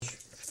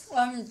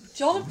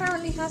John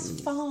apparently has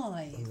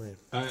 5.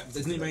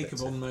 Didn't he make a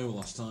bon mot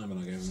last time when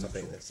I gave him Stop that?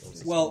 eating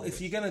this. Well, if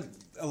you're going to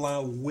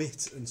allow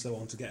wit and so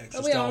on to get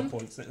extra Are we star on?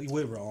 points, then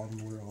we're on.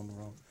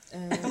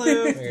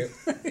 Hello.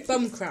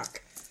 Bum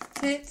crack.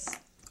 Tits,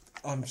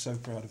 I'm so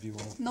proud of you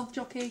all. knob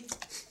jockey.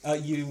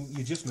 You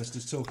just missed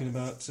us talking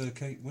about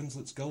Kate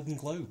Winslet's Golden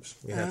Globes,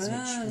 We had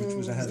some. which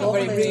was ahead Not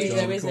very of rude John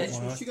though, is caught it?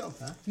 my eye. She got a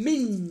pair.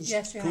 Minge.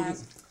 Yes, you have.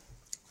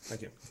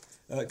 Thank you.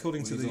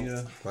 According to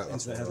the Right,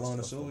 that's internet one, headline I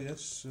that's saw, one.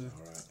 yes,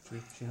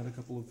 she had a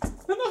couple of... And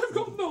I've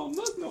got none.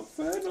 That's not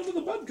fair. None of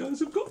the bad guys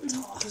have got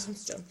none.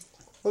 Business John.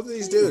 What do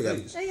these do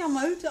again? Hey, I'm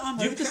owed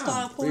You a can.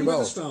 style You point. got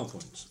the star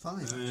points.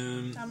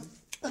 Fine.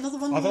 Another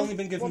one. I've more. only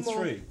been given One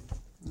more. 3.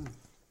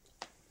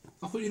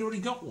 I thought you'd already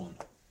got one.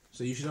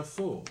 So you should have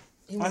 4.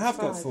 I have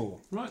got 4.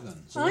 Right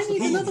then. So I what's the need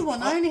problem? another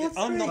one. I only have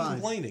 3. I'm not Fine.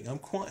 complaining. I'm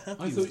quite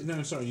happy I with thought... it.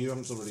 No, sorry, you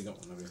haven't already got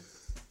one, have you?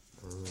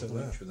 So So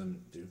there. which of them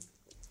do?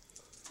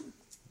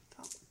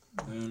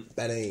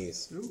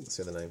 Benny's. Ooh. That's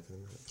the other name for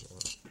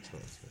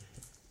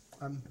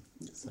them.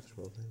 It's such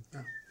a well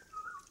name.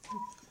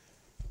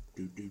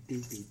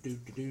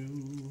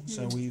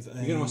 So we've... You're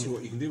going to ask me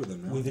what you can do with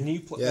them now. With a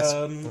new... Yes,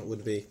 that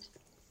would be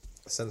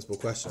a sensible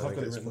question. I've I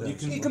got it think written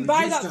it's down. You can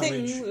buy reduce that thing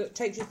damage. that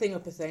takes your thing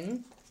up a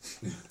thing.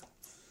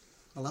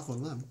 I'll have one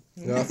of them.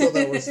 No, I thought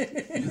that was.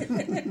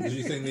 Did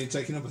you think they'd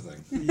taken up a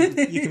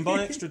thing? You can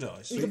buy extra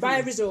dice. You can buy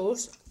a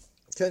resource.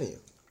 Can you?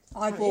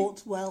 I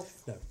bought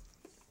wealth.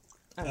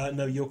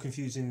 No, you're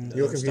confusing,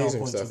 You're star confusing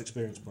points stuff. with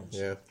experience points.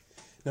 Yeah.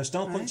 No,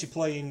 star points you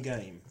play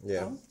in-game.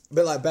 Yeah. A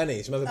bit like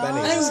Benny's. Remember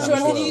Benny's? Oh, in Oh, Savage so I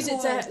can World? use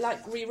it to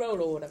like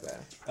re-roll or whatever.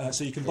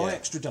 So you can buy Yeah.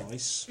 extra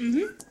dice.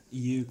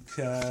 You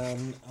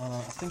can... I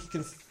think you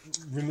can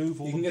remove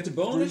all You can the get a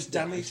bonus bruise dice.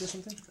 damage or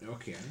something.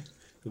 Okay.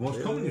 The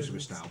most common use of a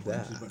style point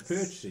is by Dice.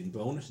 purchasing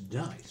bonus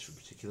dice for a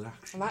particular I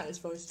action. like this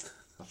voice.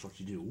 That's what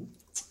you do.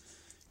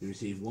 You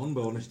receive 1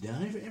 bonus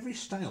die for every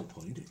style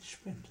point it's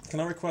spent. Can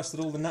I request that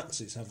all the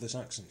Nazis have this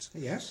accent?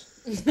 Yes.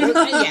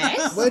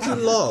 Yes. Where do you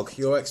log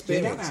your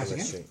experience ask on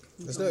this again. sheet?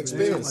 There's no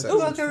experience Oh, section.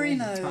 That's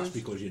Buggerino.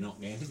 because you're not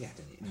going to get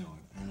any. No.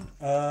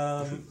 I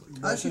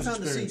actually There's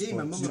found a experience CD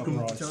my points. mum Some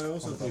got, right. which I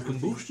also thought You can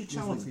would boost your be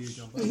lovely talents. for you,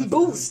 John.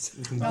 Boost.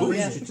 You can Oh, boost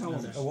yeah. your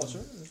talents. Oh, what's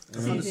that?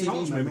 I found a CD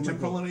Talents my may mum be got.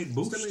 temporarily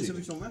Still in its boosted.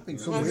 original wrapping,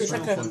 Oh, from which it's I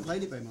like haven't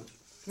played it very much,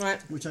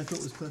 Right. which I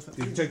thought was perfect.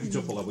 You can take it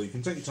up a level. You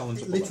can take your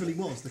talents It up a literally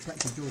level. was the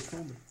collective George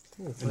Foreman.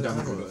 And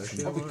down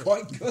production. That'd be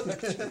quite good,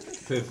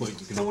 actually. Per point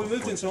you can When we have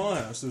moved points. into our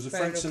house, there was a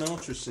Fair Frank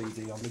Sinatra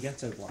CD on the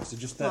Ghetto Blaster,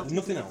 just there,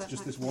 nothing else,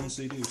 just this one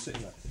CD was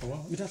sitting there. Oh,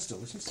 wow. My dad still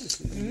listens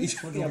to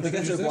this. What do Yeah, you want the to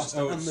use Ghetto this? Blaster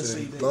Oh, and the it's,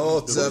 CD.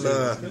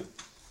 Mortimer.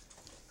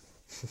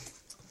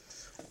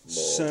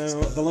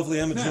 So the lovely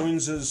Emma Now-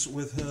 joins us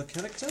with her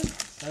character,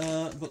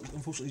 but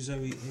unfortunately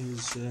Zoe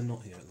is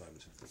not here at the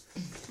moment.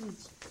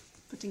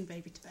 Putting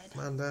baby to bed.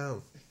 Man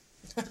down.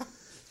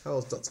 How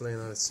old's Dr.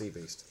 Leonard Sea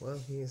Beast? Well,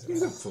 he is.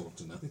 He's up for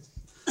tonight.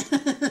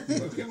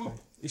 Look him up.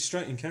 He's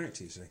straight in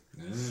character, you see.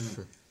 Yeah.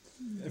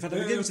 In fact, I'm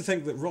beginning to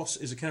think that Ross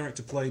is a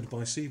character played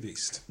by Sea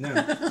Beast.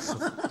 Now,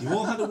 you've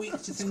all had a week to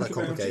It's think quite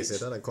about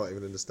complicated. it. I don't quite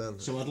even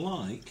understand. So I'd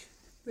like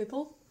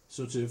Ripple.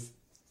 sort of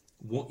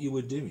what you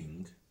were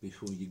doing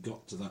before you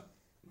got to that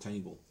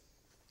table.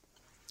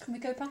 Can we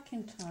go back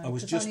in time? I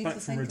was 'Cause just need back to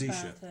from think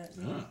Rhodesia. about it.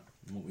 Ah,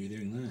 what were you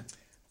doing there?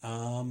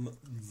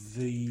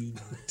 The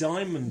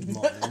diamond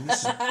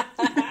mines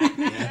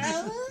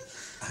Yes.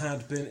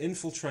 had been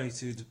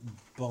infiltrated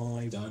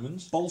by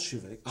Diamonds?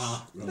 Bolsheviks.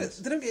 Ah, They right.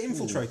 they don't get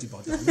infiltrated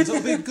by diamonds. That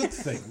would be a good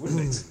thing,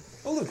 wouldn't it?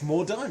 Oh, look,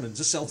 more diamonds,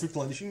 a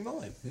self-replenishing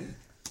mine. Yeah.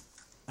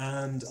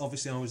 And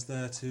obviously I was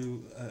there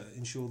to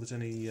ensure that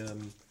any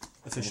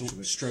official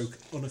Bolsheviks. stroke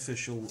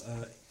unofficial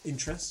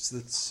interests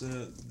that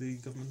the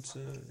government,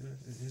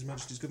 His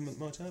Majesty's government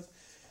might have,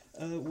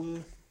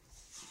 were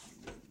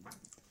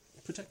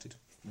protected.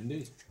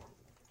 Indeed.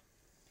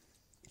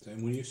 So,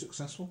 were you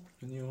successful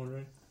in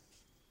your...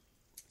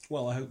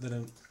 Well, I hope they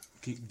don't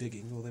keep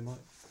digging or they might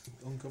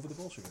uncover the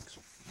Bolsheviks.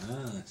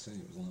 Ah, I see.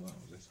 It was all that,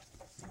 was it?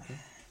 Okay.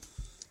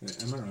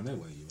 Emma, I know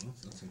where you are.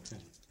 That's okay.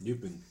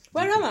 You've been...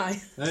 Where am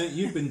I?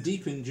 You've been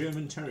deep in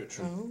German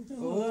territory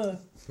Oh.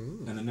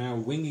 and are now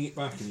winging it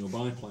back in your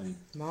biplane.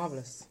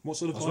 Marvellous. What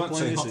sort I of was about to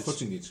say biplane hot is it?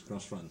 footing it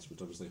across France, but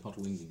obviously hot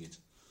winging it.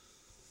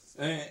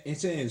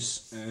 It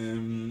is... it's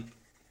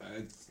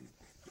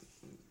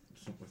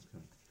not worth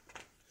going.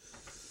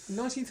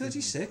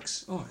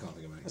 1936? Oh, I can't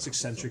think of it. That's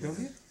eccentric of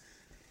you.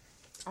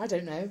 I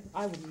don't know.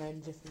 I wouldn't know any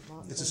different.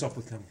 Mark. It's a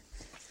Sopwith Camel.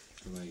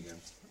 So there you go.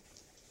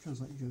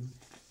 Sounds like you go.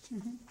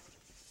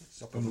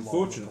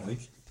 Unfortunately,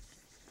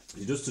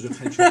 he does sort of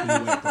hedgehog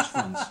your way across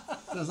France.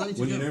 Sounds like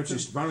When you go.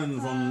 noticed Baron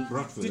von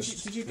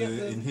Bratwurst did you get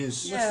the- in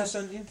his Yeah.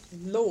 sent you?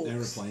 Lord.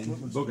 aeroplane,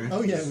 bugger,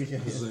 Oh yeah, we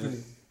get was,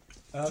 it.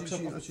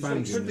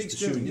 found him as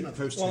shooting it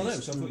post Well, no,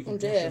 haste. so I thought you Oh could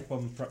dear. brush up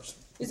on perhaps...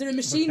 Is there a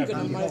machine gun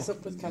on my Yeah.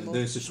 Sopwith Camel?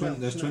 There's twin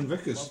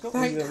Vickers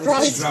Thank the-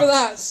 Christ for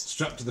that.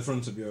 strapped to the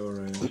front of your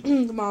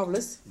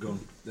Marvellous. gun,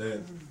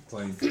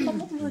 plane. Oh, in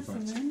what was the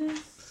fact. moon?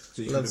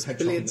 So you Loves kind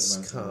of hedgehog billiards, it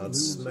about.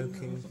 cards,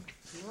 smoking.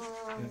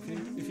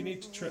 If you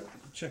need to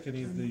check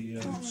any of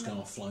the...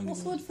 Scarf flying.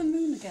 What's the away. word for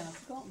moon again? I've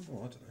forgotten. Oh,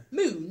 I don't know.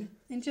 Moon?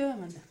 In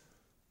German.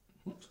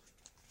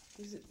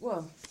 Is it,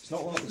 well, It's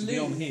not likely to be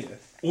on here.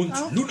 Und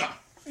Oh. Luna!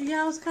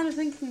 Yeah, I was kind of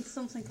thinking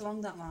something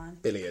along that line.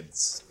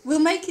 Billiards. We'll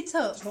make it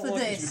up It's not for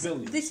like it's this.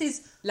 billions. This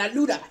is La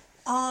Luna.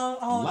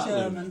 our Latin.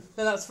 German.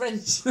 No, that's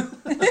French.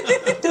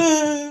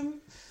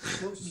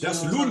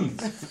 Das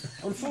Lund!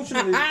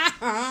 Unfortunately,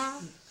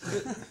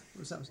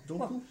 What's that?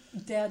 Dunkel?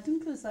 Der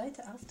dunkle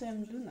Seite auf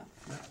dem Luna.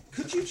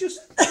 could you just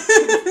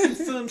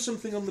confirm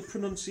something on the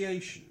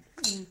pronunciation,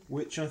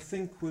 which I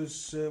think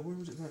was where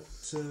was it?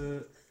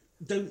 That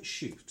don't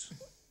shoot.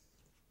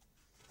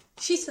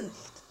 Schießen.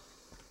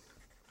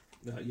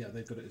 Yeah,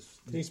 they've got it as.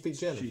 Can you speak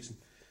German? Schießen.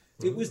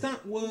 It was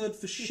that word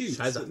for shoot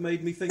Scheiße. that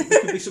made me think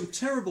there could be some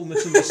terrible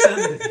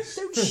misunderstandings.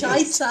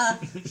 Scheisse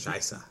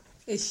Scheisse.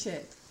 is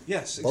shit.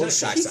 Yes, Oh,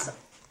 exactly. Scheisse.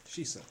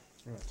 Schieße.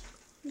 Right.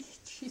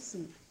 Nicht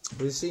schießen.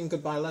 Have you seen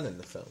Goodbye Lenin,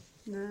 the film?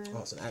 No. Oh,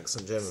 it's an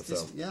excellent German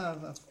film. Yeah,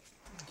 I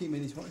keep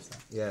meaning to watch that.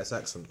 Yeah, it's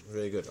excellent.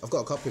 Really good. I've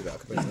got a copy of it. I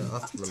can bring it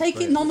after. Take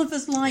it, none of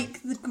us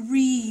like the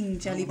green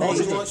jelly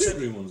Martin baby. likes Two it.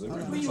 green ones. They're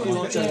You green.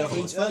 like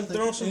Yeah.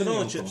 there are some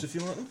banana chips if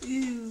you like them.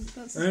 Ew,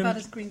 that's as Um, bad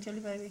as green jelly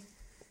baby.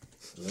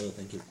 Oh,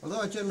 thank you.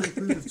 Although I generally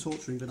approve of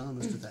torturing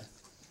bananas to death.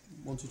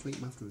 Wanted to eat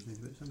them afterwards, maybe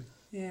a bit funny.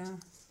 Yeah.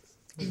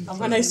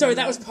 I know, sorry,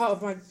 that was part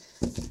of my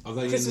Are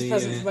they Christmas in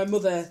present the? for my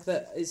mother.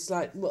 That it's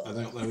like, well, Are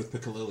they up there with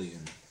Piccalilli?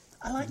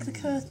 I like the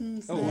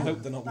curtains. Oh, I now.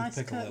 hope they're not with Nice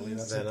Piccalilli. curtains.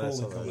 That's They're a nice,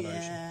 appalling aren't they?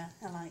 combination. Yeah,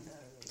 I like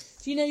those.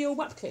 do you know your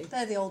WAP key?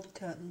 They're the old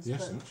curtains, Yes,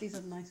 but sir. these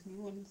are nice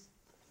new ones.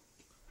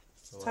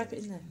 Type it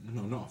in there.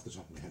 No, not off the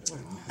top of my head.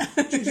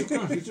 Jesus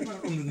Christ, it's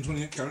about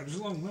 128 characters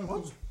long. No,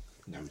 what?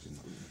 No, it's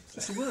not.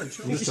 That's a word,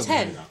 sure. I'm just It's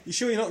telling 10. you that. You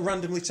sure you're not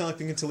randomly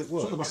typing until it It's on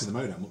the back works? of the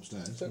modem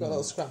upstairs. So I've got a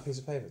little scrap piece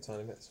of paper,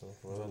 tiny bits. So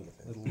I'll remember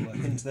it. Little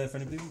hint there for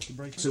anybody who wants to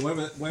break it. So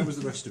where was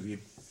the rest of you?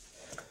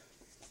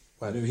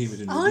 I knew he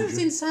was in. I was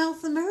Rhodesia. in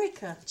South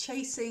America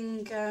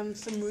chasing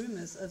some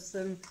rumours of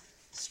some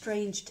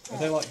strange Are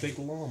they tech. like big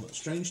llamas?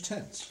 Strange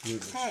Tents.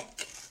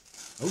 Tech.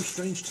 Oh,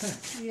 Strange Tech.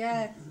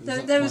 Yeah.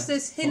 that There was like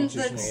this hint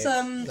far too that small?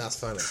 some That's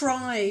fine.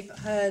 tribe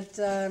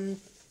had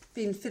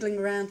been fiddling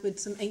around with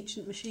some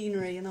ancient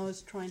machinery, and I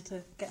was trying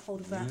to get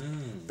hold of that.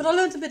 But I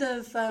learned a bit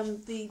of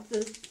the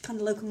kind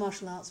of local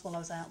martial arts while I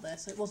was out there,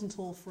 so it wasn't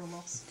all for a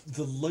loss.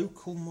 The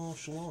local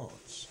martial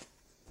arts.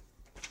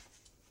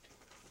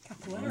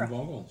 Capoeira.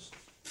 Boggles.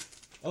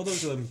 Oh,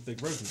 those are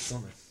big rodents,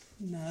 aren't they?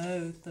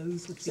 No,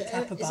 those would Is be it,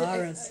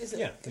 capybaras. is it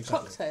Yeah, a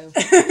exactly. cocktail?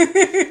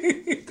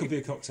 Could be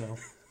a cocktail.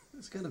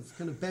 It's kind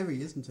of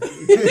berry, isn't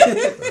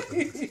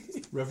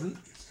it? Reverend.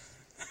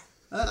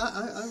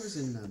 I was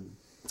in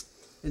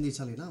the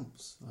Italian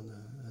Alps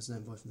as an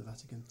envoy from the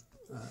Vatican,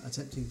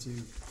 attempting to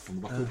On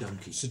the back of a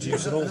donkey.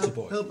 Seduce an altar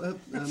boy. help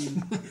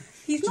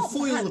He's to not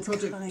foil that the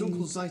project kind.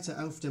 Dunkelseite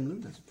auf dem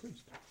Luna.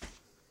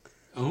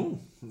 Oh,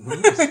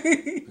 right.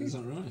 Is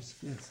that right?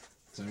 Yes.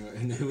 So,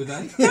 and who were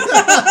they?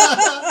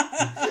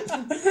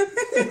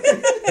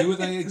 Who were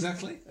they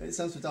exactly? It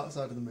stands for Dark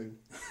Side of the Moon.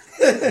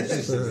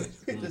 Right.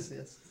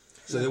 Yes.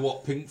 So they're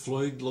what, Pink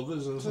Floyd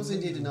lovers or It was something?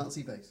 indeed a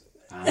Nazi base.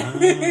 Ah,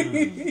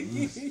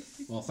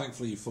 nice. Well,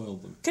 thankfully you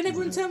foiled them. Can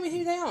everyone tell me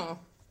who they are?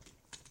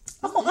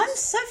 Oh, I'm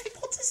Sophie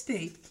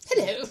Pottersby.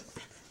 Hello.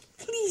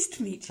 Pleased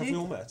to meet Have we you.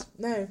 all met?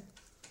 No,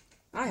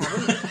 I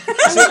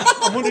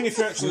haven't. I'm wondering if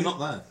you're So actually we're not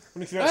there.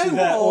 wondering if you're actually Oh,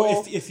 there, or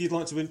or- if you'd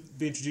like to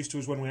be introduced to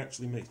us when we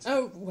actually meet.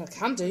 Oh, well,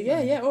 can do.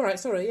 Yeah. All right.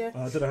 Sorry. Yeah.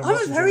 I don't know how I'm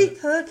much a you very enjoy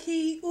it.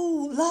 perky,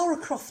 Lara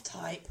Croft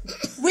type.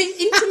 With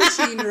into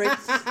machinery.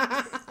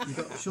 You've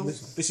got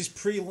shorts This is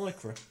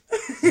pre-Lycra.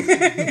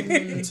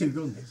 and two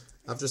guns.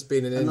 I've just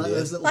been in And like India.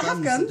 those little I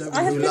have bands that guns. don't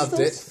I have Who really- loved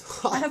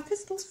pistols. it? I have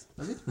pistols.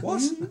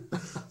 What?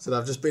 So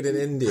I've just been in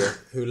India.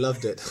 Who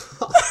loved it?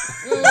 Oh.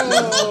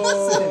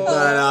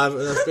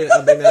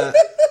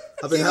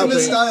 I've been Give him a helping.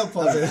 style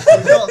point. You've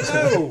got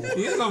to. Oh,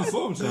 He is on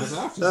form tonight,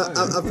 I have to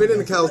say. I've been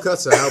in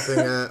Calcutta helping.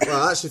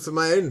 Well, actually, for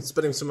my own,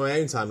 spending some of my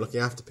own time looking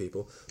after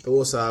people. But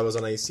also, I was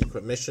on a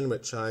secret mission,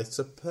 which I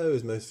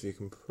suppose most of you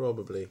can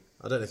probably.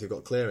 I don't know if you've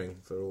got clearing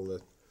for all the.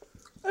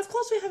 Of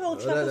course we have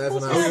old I chap. don't know Of if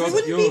course I we know. have. We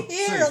wouldn't You're be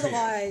here safe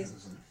otherwise.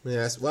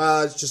 Yes. Well,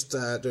 I was just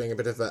doing a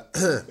bit of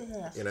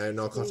Yeah.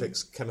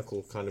 narcotics,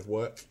 chemical kind of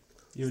work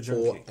you're a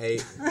for junkie. a.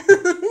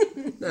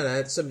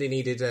 No. Somebody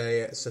needed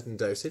a certain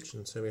dosage,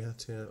 and so I had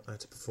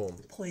to perform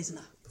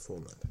Poisoner.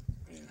 that.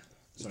 Yeah.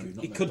 Sorry, you've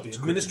not It met could be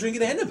Dr. administering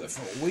an enema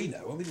for all we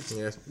know. I mean, it's,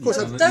 Yes. Of course,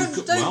 Yeah. I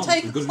Don't Well,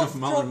 take a good enough for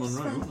cough Marilyn drops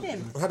Monroe, from wasn't it?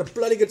 him. had a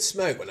bloody good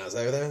smoke when I was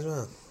over there as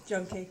well.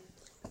 Junkie.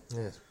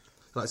 Yes.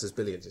 I like his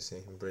billiards, you see,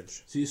 and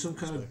bridge. So you're some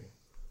kind of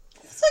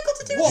What's that got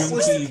to do What with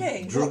was junkie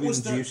smoking? drug what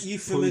was that induced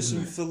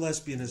euphemism poisoning. for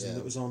lesbianism Yeah.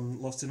 that was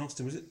on Lost in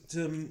Austin? Was it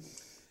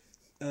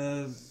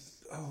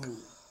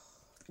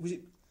was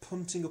it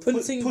punting or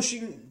Punting.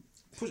 pushing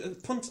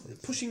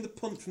the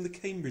punt from the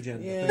Cambridge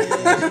end? I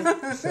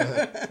Yeah.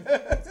 think.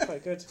 That's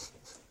quite good.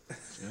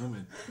 Yeah,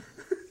 man.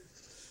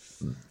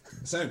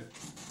 So,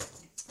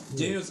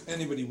 does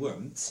anybody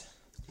want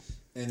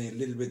any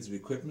little bits of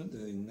equipment?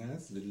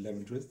 Nice, little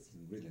lemon twist,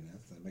 really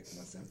nice. That makes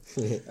nice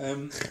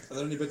sound. Are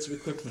there any bits of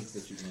equipment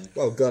that you'd like?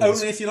 Well, guns.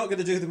 Only if you're not going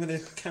to do them in a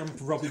camp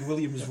Robin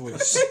Williams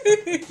voice.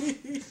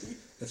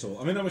 That's all.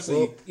 I mean, obviously,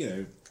 Well- you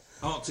know,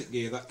 Arctic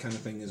gear, that kind of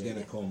thing is going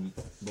to come.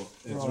 But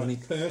is Right. there any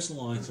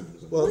personal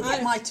items? Well, I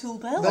get my tool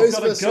belt. Those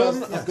I've got of a us who have-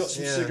 gun, I've got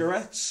some yeah.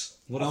 cigarettes.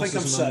 What I else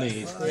think does I'm a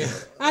man set. need?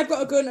 I've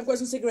got a gun, I've got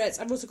some cigarettes,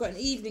 I've also got an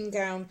evening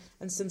gown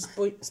and some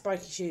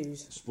spiky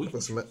shoes. I've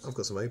got some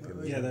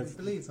opium. Yeah, I they're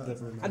believe that.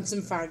 And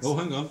some fags. Oh,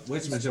 hang on.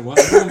 Wait a minute.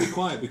 Everyone be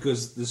quiet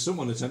because there's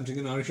someone attempting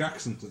an Irish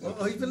accent.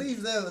 Oh, you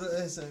believe there?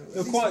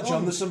 You're quiet,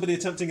 John. There's somebody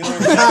attempting an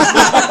Irish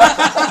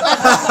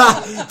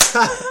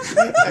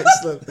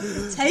Excellent.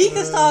 Take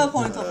a style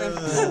point off him.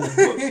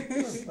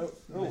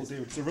 Oh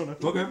dear, it's a runner.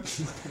 Okay.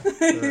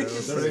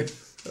 Sorry.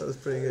 That was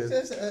pretty good.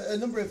 There's a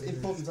number of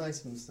important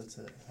items that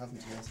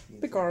haven't yet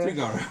been. Bigora.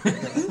 Figaro.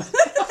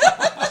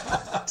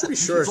 To be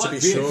sure, It's to like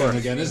be sure. Vietnam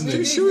again, isn't To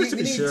be it? sure, We to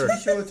be need sure.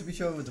 to be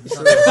sure with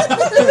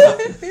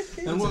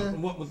the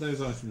And what would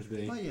those items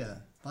be?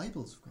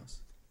 Bibles, of course.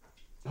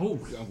 Oh,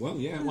 well,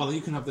 yeah. Well,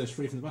 you can have those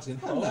free from the basket.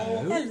 Hello.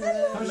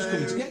 Hello. I was just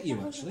coming to get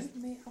you, actually.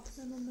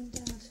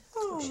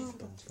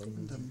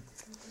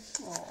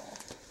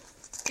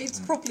 It's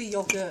probably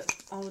yogurt.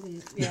 I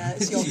wouldn't. Yeah,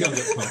 it's yogurt.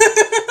 Yogurt pot.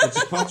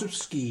 It's a pot of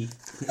ski.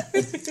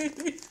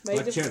 Made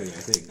Like of cherry,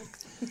 I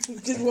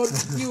think. just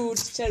one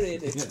huge cherry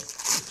in it. Yeah.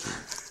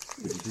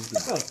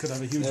 Well, it could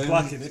have a huge Um,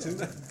 black in it,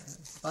 couldn't it?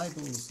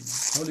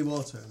 Bibles, and holy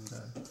water, and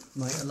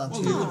my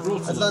Atlantean, Well, you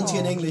brought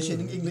Atlantean English,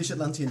 English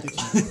Atlantean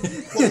dictionary.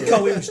 What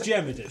Cohen's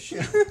Gemidish.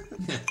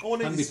 I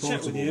wanted Handy to check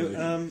with portable, you.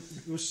 really.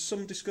 There was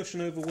some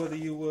discussion over whether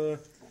you were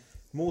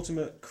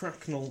Mortimer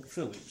Cracknell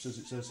Phillips, as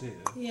it says here,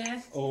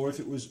 Yeah. or if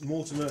it was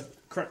Mortimer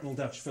Cracknell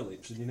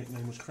Phillips and your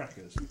nickname was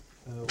Crackers.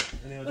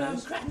 Any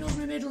ideas? Cracknell's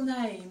my middle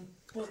name,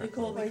 but they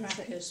call me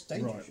Crackers.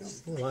 Right. I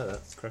like that.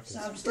 It's cracking. So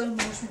I'm still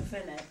Mortimer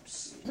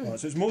Phillips. Right,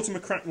 so it's Mortimer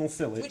Cracknell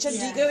Phillips. Which end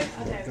do you go in?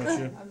 I know.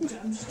 Gotcha.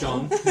 I'm just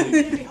John, I'm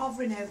going to be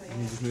hovering over Can you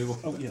here. just move up?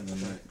 Oh, yeah.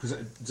 Because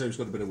Zoe's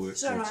got a bit of work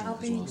It's to do alright, tonight I'll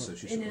as be well, so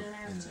she's in sort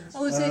and of- out.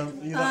 Oh, is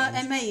you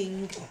that it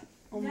MA-ing?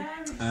 No.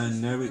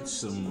 And now it's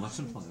some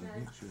lesson plan, I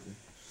think. should be.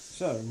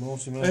 So,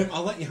 Mortimer.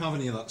 I'll let you have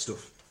any of that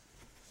stuff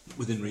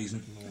within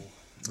reason.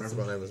 I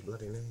forgot her was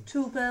bloody name.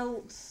 Tool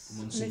belts,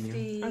 Monsignor.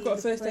 nifty. I've got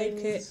a first aid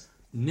things.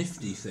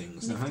 Nifty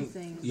things. Now, Nifty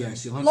things.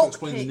 Yes, you'll have Lock to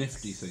explain the picks.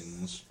 nifty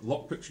things.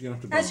 Lockpicks you're going to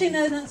have to buy. Actually,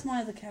 no, that's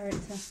my other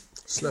character.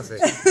 Snuffy.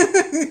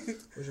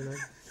 What's your name?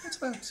 What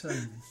about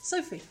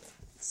Sophie.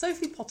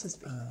 Sophie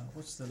Pottersby.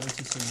 what's the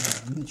latest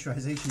in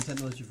miniaturization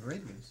technology for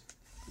radios?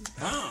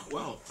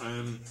 Well,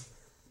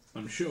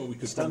 I'm sure we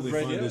could Standard probably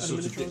radio find a and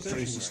sort of Dick miniaturisation Tracy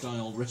radio.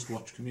 style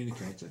wristwatch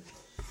communicator.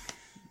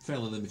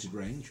 Fairly limited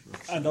range, but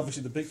And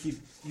obviously the big, huge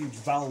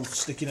valve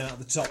sticking out at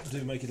the top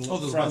do make it a little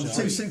there's fragile. valves.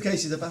 Two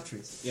suitcases of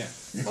batteries. yeah.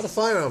 How do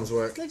firearms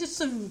work? They're just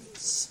some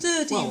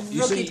sturdy, Well, you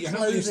rugged see, you have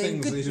clothing, these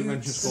things, good these boots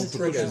inventions called and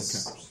percussion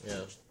triggers. caps.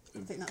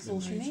 Yeah. I think that's all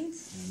she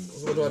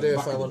needs. What do I do if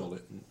Back I of the want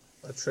bullet.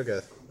 a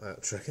trigger?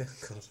 Trigger?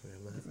 God,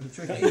 I'm mad.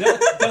 Trigger. You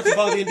don't have to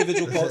buy the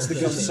individual parts of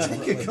the gun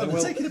separately. Take it, They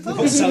will, take it they apart.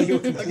 will sell you a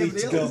Like complete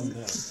everybody else. gun.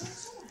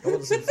 Yeah. I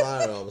want some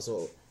firearms.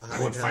 Or I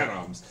want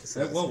firearms.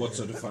 Well, what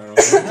sort of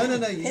firearms? No.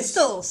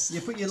 Pistols.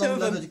 You put your Two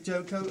long of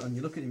leather coat on,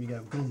 you look at him, you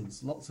go,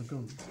 guns, lots of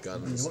guns. And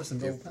guns. you watch them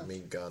go Give past. me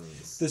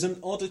guns. There's an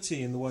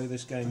oddity in the way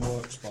this game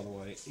works, by the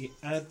way. It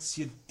adds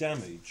your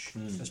damage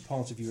as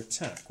part of your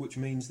attack, which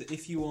means that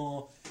if you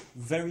are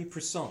very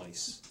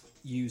precise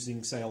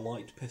using, say, a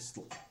light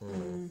pistol,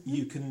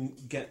 you can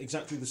get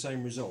exactly the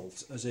same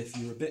result as if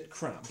you're a bit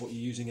crap but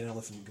you're using an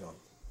elephant gun.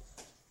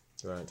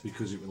 Right.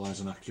 Because it relies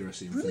on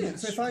accuracy and Brilliant.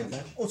 finesse. So if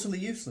I'm utterly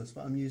useless,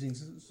 but I'm using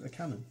a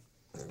cannon.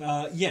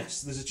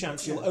 Yes, there's a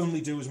chance you'll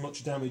only do as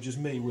much damage as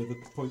me with a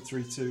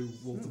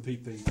 .32 Walther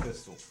PP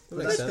pistol. That But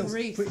makes that's sense. still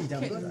Reef pretty damn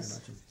good, I kittens.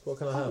 imagine. What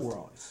can I have?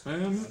 Right. I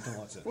don't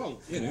like it. Well,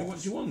 you know,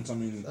 what do you want? I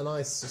mean, A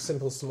nice,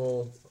 simple,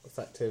 small,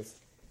 effective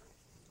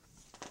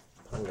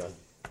handgun.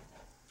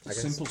 I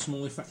guess. simple,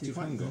 small, effective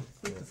handgun.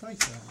 With the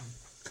fighter.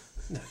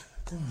 No.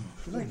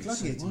 Like Why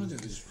gladiating. don't they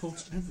just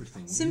put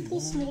everything? Simple,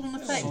 small, and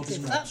effective.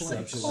 Sodden That's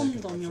place. the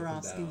condom you're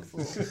asking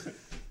for.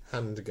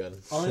 Handgun.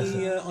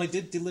 I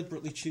did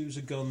deliberately choose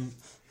a gun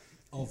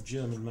of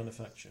German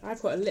manufacture.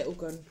 I've got a little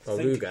gun. A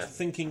Ruger.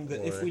 Thinking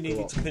that Or if a we needed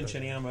Glock. to pinch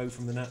any ammo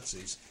from the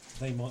Nazis,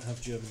 they might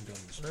have German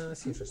guns. No,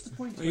 that's interesting.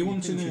 Point Are you when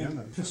wanting pinch a your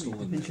ammo. pistol You're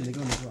then? pinching the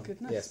gun as well.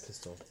 Goodness. Yes,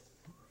 pistol.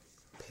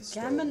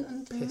 Pistol. Gammon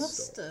and Pistol.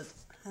 mustard.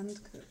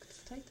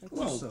 Hand-cooked potato.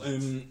 Well,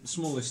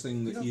 smallest thing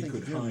You that don't you think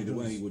could German hide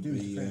away guns would do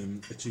be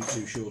anything? a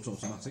 2.2 short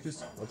automatic.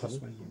 Oh,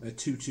 pardon? A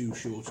 2.2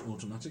 short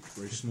automatic,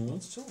 very small,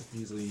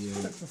 easily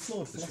That's a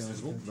flawed disguisable,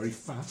 philosophy. very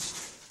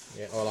fast.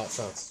 Yeah, I like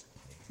fast.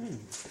 They're not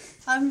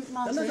going to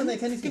Martin,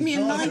 make anything give me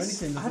a hard or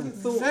nice, anything. I hadn't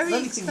thought of very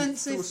anything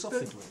expensive but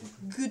philosophically.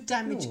 good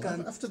damage No,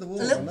 gun. After the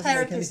war, A little I'm not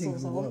pair of make anything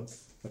pistols, I will want. work.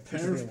 A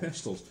pair of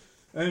pistols.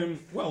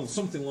 Well,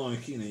 something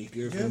like, you know, you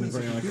go for something Germans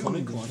very are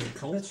iconic, doing like a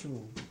Colt.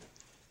 perpetual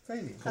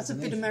failure. That's a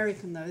bit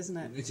American, though, isn't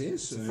it? It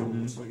is,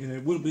 but you know,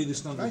 it will be the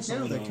standard Right now,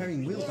 they're sidearm.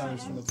 carrying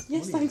wheelbarrows full of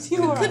Yes, money. thank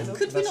you. All right.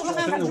 Could we not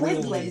have had the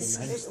wheel Webleys?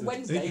 hence the-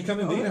 Wednesday. You can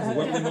indeed have a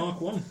Webley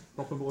Mark 1,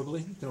 proper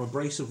Webley. You know, a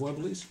brace of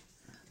Webleys.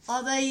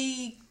 Are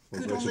they Or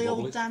good brace on of the old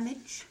wobblies.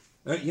 damage?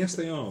 Yes,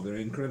 they are. They're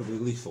incredibly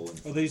lethal.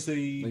 Are these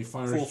the They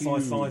fire a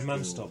 455 huge man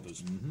ball.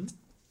 stoppers?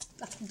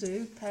 That'll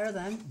do. Pair of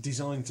them.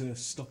 Designed to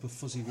stop a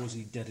fuzzy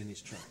wuzzy dead in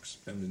his tracks.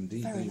 And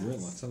indeed Very they will, I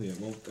nice. tell you.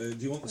 Well, do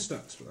you want the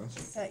stats for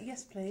that?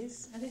 Yes,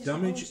 please. Are they just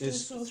Damage all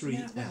is still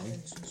sorting out 3L.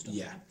 weapons and stuff?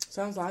 Yeah.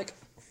 Sounds like.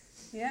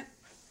 Yeah.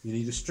 You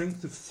need a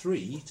strength of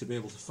 3 to be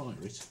able to fire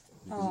it,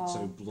 because it's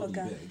so bloody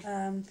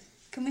big.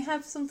 Can we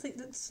have something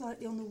that's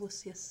slightly on the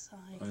wussier side?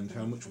 And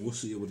how much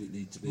wussier would it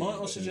need to be? Might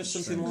I suggest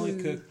something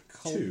Strength? like a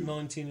Colt 2.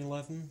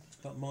 1911?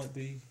 That might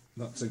be.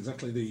 That's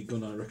exactly the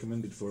gun I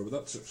recommended for her, but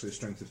that's actually a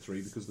strength of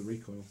 3 because of the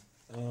recoil.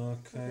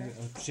 Okay,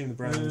 I presume the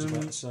brown one's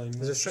about the same.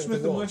 There's a strength Smith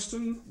of and one.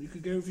 Wesson, you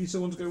could go if you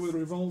still want to go with a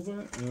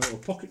revolver or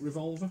pocket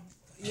revolver.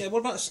 Yeah, what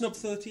about a snub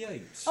 38?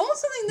 I want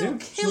something that Yeah, will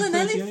kill an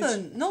Slug 38.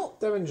 elephant, not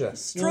Derringer.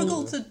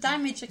 struggle No. to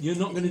damage a You're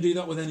not going to do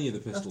that with any of the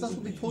pistols. That's in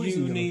what we here. poison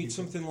You you're need looking for.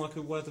 something like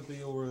a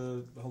Weatherby or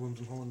a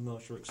Holland & Holland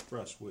Nitro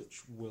Express,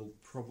 which will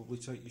probably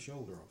take your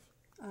shoulder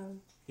off. Oh.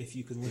 If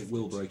you can lift It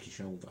will break your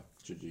shoulder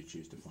should you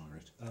choose to fire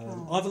it.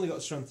 I've only got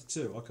a strength of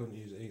 2, I couldn't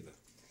use it either.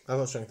 I've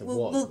got strength of Well,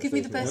 one. well, give me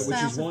the which best Which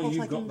is out of why what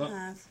you've I got can that.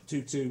 have.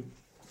 2-2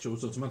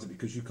 short automatic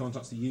because you can't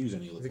actually use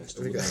any other Have you-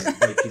 pistol have you without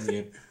breaking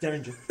your.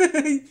 Derringer.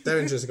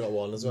 Derringer's got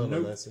one as well.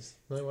 Nope. I noticed.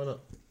 No, why not?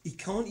 He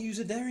can't use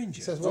a Derringer.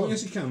 It says Oh one.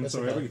 yes, you can. Yes,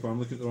 Sorry, it I beg can. your pardon. I'm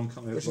looking at the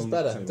wrong. Which is wrong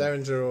better, table.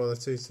 Derringer or the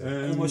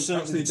 2-2? Almost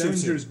certainly Actually, the 2-2.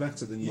 Derringer is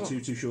better than your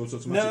 2-2 short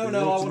automatic. No, Your no,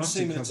 I want to automatic see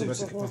him in a has a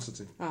better 2-2.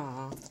 capacity,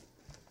 Ah.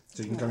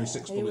 so you can carry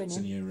 6 Are you bullets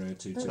in winning? your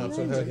 2-2. I'm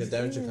so hoping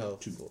Derringer can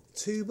Two.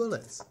 two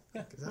bullets.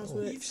 Yeah. Is that That's all?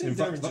 what- You've seen In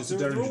fact, Derringers. that's a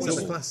They're Derringer It's always-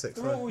 a double. classic.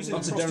 They're right? always in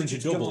That's a frosted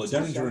Derringer double. A guns.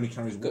 Derringer only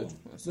carries Good. one.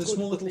 That's The good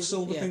small little company,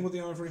 silver yeah. thing with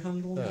the ivory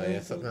handle. Oh yeah,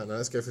 fuck that. No,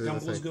 let's go for the other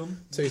Gambler's thing.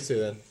 gun. 2-2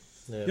 then.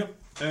 Yeah. Yep.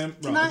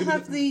 Right, Can I'll I give you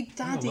have the hang on,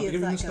 daddy I'll of give you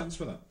that the gun? stats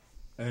for that.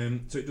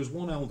 So it does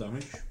 1L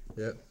damage.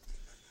 Yeah.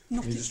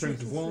 Not Needs a its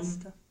strength of little 1.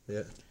 sister.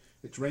 Yeah.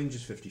 Its range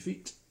is 50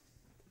 feet.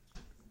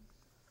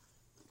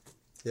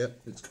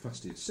 Yep. Its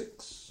capacity is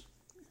 6.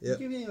 Yep.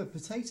 You're giving him a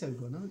potato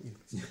gun, aren't you?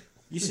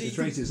 You see, Its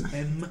rate is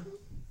M.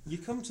 you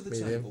come to the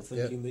Medium, table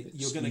thinking that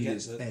you're going to Speed get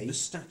is the, A. the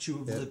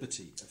Statue of Yeah.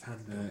 Liberty of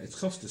handguns. It's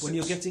cost us When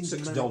you're getting $6,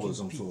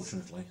 American people.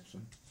 unfortunately. So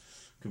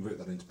convert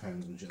that into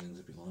pounds and shillings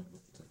if you like,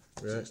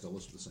 but Right.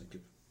 $6 for the sake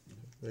of.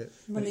 Yeah.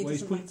 Money It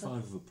weighs doesn't 0.5 matter.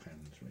 of a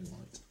pound. It's very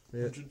light.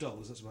 Yeah.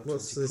 $100, that's about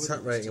What's 20 the quid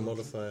attack rating and at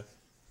modifier?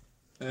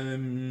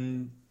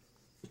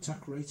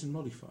 Attack rate and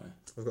modifier.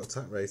 I've got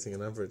attack rating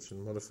and average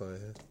and modifier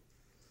here.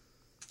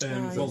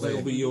 Well,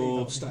 they'll be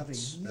your They'll be having-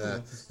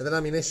 stats. And then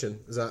ammunition,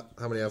 is that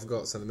how many I've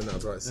got? So in the minute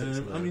I'd write 6.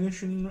 in there.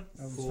 Ammunition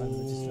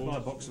So my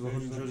box of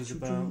 100 is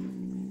about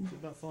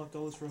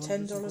 $5 for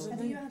 100. $10 a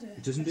Have you had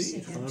It is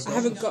indeed. I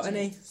haven't got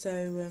any, so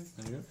There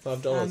you go.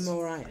 $5. I'm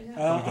alright.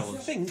 I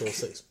think For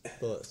 6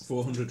 bullets.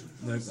 400.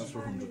 No, that's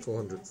 400.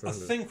 400 for I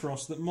 100. think,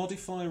 Ross, that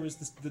modifier is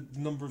the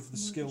number of the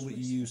skill that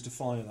you use to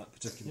fire that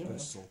particular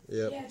pistol.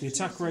 Yep. The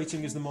attack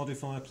rating is the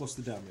modifier plus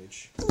the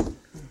damage,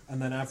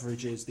 and then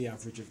average is the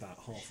average of that,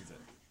 half of it.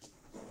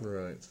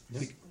 Right.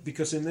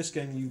 Because in this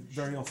game, you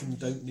very often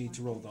don't need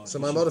to roll dice. So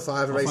my modifier, I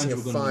have a I'll find rating you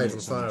of a gun 5 in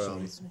for a minute,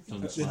 firearms.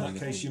 sorry. In that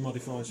case, your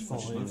modifier is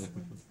 5.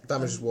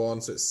 Damage is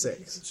 1, so it's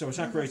 6. So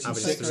attack rating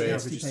Average 6, three. the 60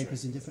 average is 3.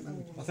 papers in different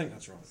languages. I think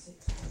that's right.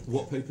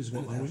 What papers?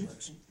 What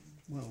languages?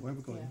 Well, where we're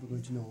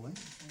going to Norway,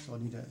 so I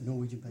need a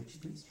Norwegian papers,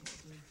 please.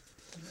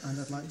 And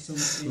I'd like some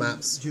in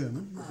Maps.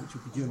 German, which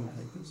would be German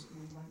papers.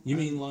 You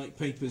mean like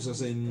papers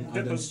as in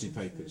identity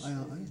papers?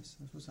 Yes,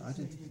 that's what I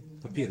did.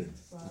 Papieren,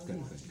 that kind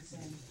of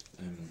thing.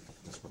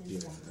 That's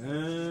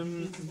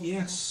papieren.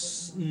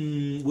 Yes,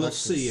 we'll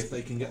see if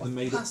they can get them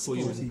made up for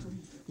you.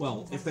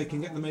 Well, if they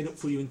can get them made up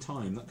for you in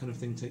time, that kind of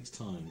thing takes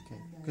time.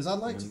 Okay. Because I'd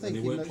like to And think, they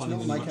even weren't though it's planning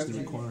not on my you actually character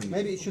sheet, requiring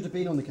maybe it. it should have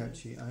been on the character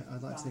sheet.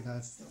 I'd like to think I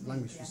have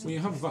language for Well, you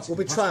have a Vatican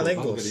We'll be passport, trilingual,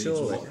 that'll get you into a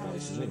surely. lot of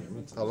places anyway,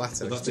 won't it? Oh,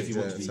 Latin. But that's if you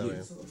want to be German,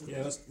 you. sorry.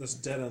 Yeah, that's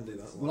dead handy,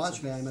 that one. Well,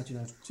 actually, I imagine I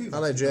have two. I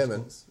know Vatican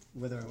German. passports,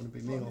 whether I want to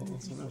be me or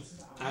someone else.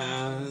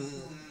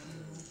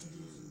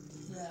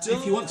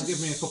 If you want to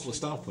give me a couple of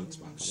style points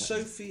back,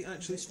 Sophie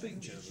actually speak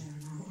German?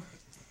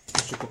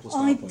 just a couple of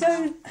style I points.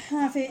 don't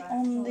have it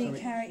on the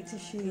character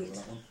sheet.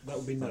 That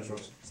would be natural.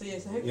 So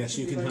yes, I hope Yes,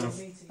 you can have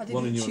I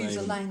one in didn't your choose a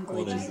name, language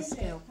one as a in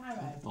skill.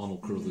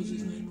 Arnold Carruthers'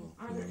 name.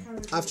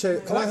 I've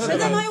chosen. Can I But have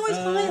then a I always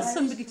hire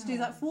somebody to do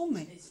that for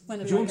me Do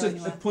whenever you I want go a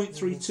anywhere.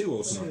 .32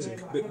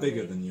 automatic, a bit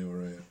bigger than your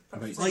mate?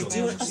 I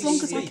do actually As long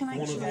as I speak can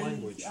one other actually.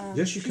 language.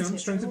 Yes, you can.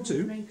 Strength of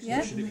 2.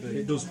 Yeah. Should it be?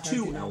 It does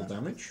 2L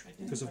damage.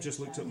 Because I've just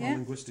looked at my Yeah.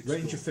 linguistics.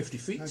 Range score. of 50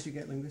 How feet. do you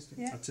get linguistics?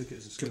 Yeah. I took it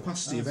as a skill.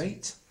 Capacity of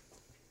 8.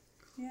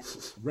 Yeah.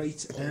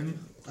 Rate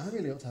M. I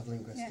really ought to have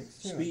linguistics.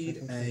 too, Speed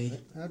actually.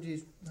 A.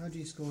 How do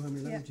you score how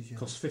many Yeah. languages you have?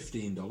 Costs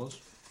 $15.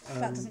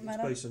 That doesn't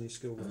matter. It's based on your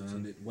skill rating.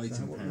 And it weighs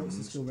So in what's the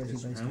pounds. skill rating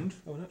It's based on? pound.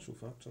 Oh, in actual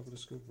fact, I've got a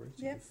skill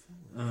rating Yep. of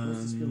 4.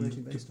 What's the skill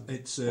rating based on?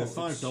 It's Well,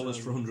 $5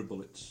 it's, for 100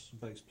 bullets.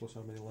 Base plus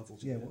how many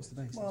levels Yeah, you what's get.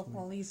 the base? Well, That's what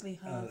I mean. I'll easily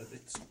have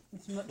It's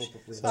as much.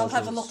 probably... I'll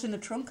have a lot in the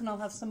trunk and I'll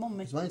have some on me.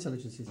 Because my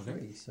intelligence is Okay.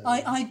 3, so...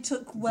 I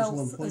took Just wealth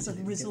one point as a in it,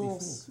 get me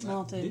resource, four.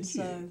 Martin, Did you?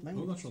 so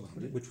Oh, that's rather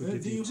handy. Which would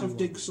give Do you you two have digs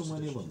languages somewhere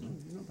near additional.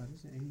 London? Not bad,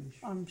 is it? English.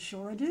 I'm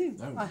sure I do.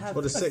 No. I have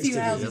What a does 6 few give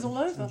you, houses Jim? all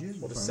over. And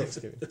German. What does 6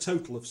 give you? A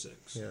total of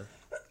 6. Yeah.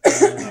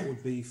 That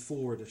would be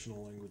 4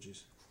 additional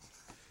languages.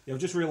 Yeah, I've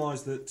just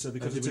realised that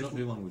because Did you not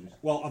do languages?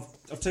 well,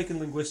 I've taken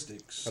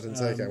linguistics. I didn't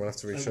take it. I'm gonna have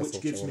to reshuffle.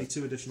 which gives to me it.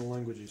 2 additional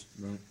languages.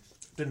 Right.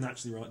 Didn't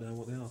actually write down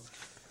what they are.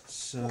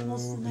 So What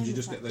was the name Did you of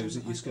just that get those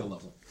one at your I skill got?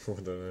 level?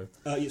 I don't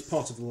know. it's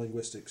part of the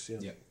linguistics. Yeah.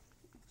 Yeah.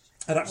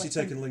 I'd actually Like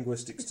taken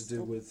linguistics to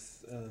do Crystal.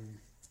 with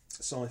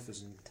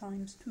ciphers and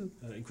Times 2.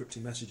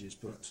 encrypting messages,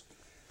 but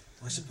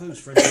I suppose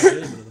French and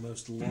German are the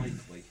most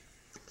likely.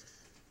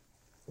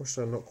 What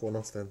should I knock one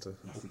off then to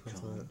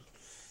Afrikaans.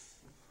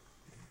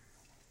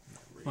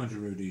 Find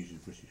your road easy,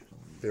 British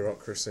colony.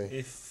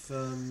 bureaucracy?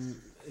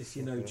 If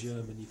you know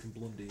German, you can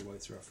blunder your way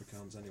through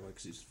Afrikaans anyway,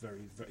 because it's very,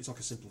 it's like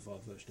a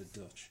simplified version of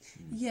Dutch.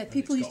 Yeah, And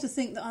people it's used to got-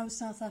 think that I was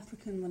South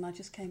African when I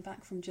just came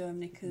back from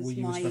Germany because Were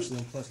you my especially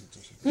unpleasant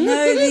or something?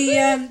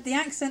 no the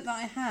accent that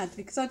I had,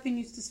 because I'd been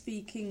used to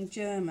speaking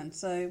German,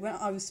 so when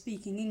I was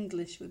speaking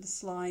English with a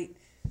slight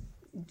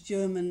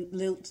German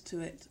lilt to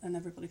it, and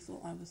everybody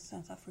thought I was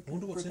South I African.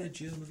 wonder what's for a in a bit.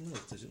 German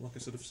lilt. Is it like a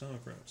sort of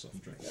sauerkraut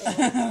soft drink?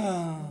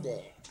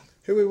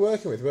 Who are we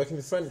working with? Working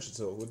with French at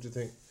all? What do you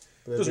think?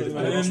 Doesn't really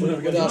matter. Um, We're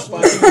never Good gonna ask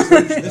get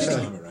back. This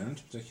time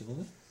around,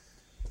 particularly.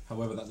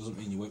 However, that doesn't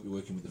mean you won't be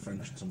working with the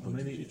French at some point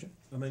in the future.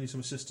 I may need some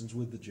assistance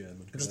with the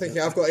German. Just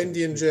thinking, I've got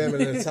Indian,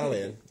 German, and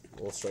Italian,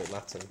 or straight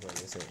Latin.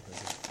 What is it?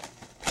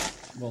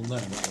 Well, no,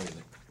 not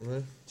really.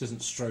 No? It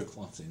isn't stroke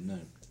Latin, no.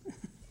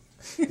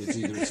 It's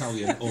either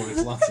Italian or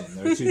it's Latin.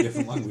 There are 2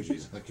 different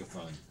languages. I think you're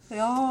fine. They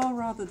are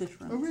rather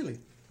different. Oh, really?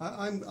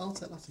 I'll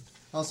take Latin.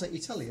 I'll take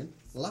Italian,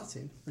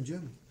 Latin, and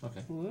German. Okay.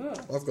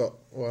 I've got.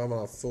 Well, I'm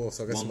on 4,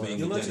 so I guess One I'm being on.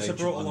 You'll Dead notice I ancient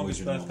brought along a language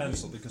spare and one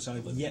pencil being because I've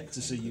living yet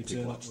to see you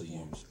people turn up actually with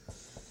one. use.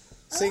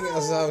 Seeing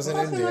as I was in Oh,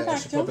 I feel India, like I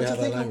I've should probably Do have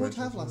you that think I would language.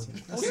 have Latin?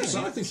 Yes,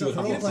 I think you would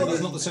have. So Yeah, well,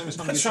 it's not the same as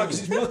That's right, 'cause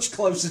it's much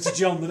closer to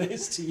John than it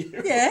is to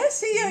you.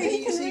 Yes, he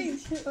You can see-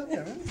 reach it. Okay,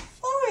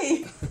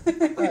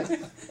 right. Oi! Right.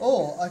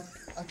 Or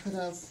I could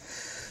have.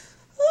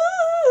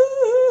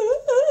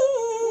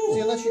 See,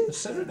 unless you. A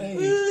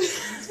serenade.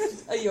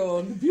 A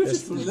yawn.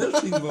 Beautiful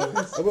lilting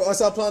voice.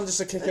 So I plan just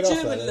to kick it off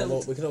German then, and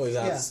lilt. we can always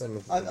add Yeah.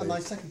 some. And my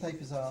second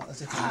papers are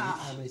as if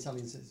I'm an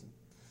Italian citizen.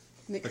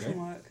 Nick Okay.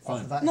 from work.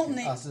 Fine. Vatican, Not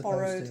Nick, as opposed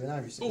borrowed. to an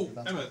Irish Oh,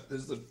 citizen. Emma,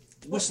 there's the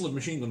whistle of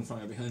machine gun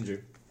fire behind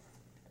you.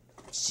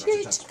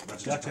 Shit.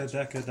 Daka,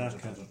 daka,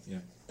 daka. Yeah.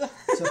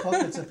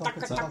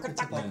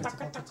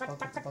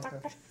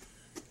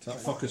 That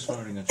fucker's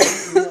firing at you.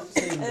 You're not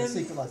seeing the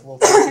Secret Life of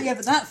Walter. Yeah,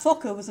 but that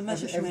fucker was a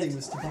Everything Messerschmitt.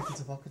 was tobacco.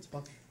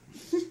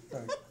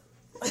 Sorry.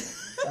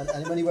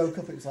 And when he woke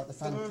up, it was like the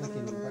fan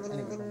clicking.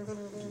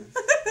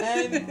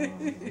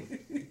 Anyway.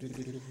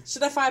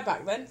 Should I fire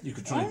back then? You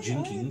could try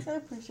jinking. I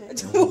appreciate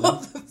it.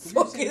 What the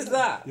fuck is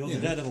that? You're the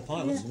Daredevil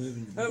pilot.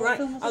 Oh, right.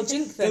 I'll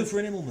jink Go then. for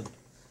an Immelman.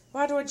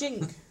 Why do I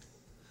jink?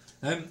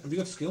 Have you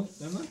got a skill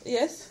down there?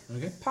 Yes.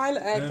 Okay.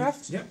 Pilot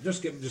aircraft. Yeah,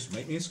 just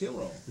make me a skill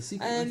roll. The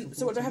Secret Life of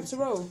So what do I have to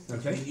roll?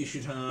 Okay, you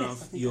should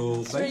have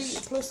your 3 base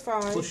plus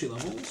 5. plus your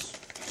levels,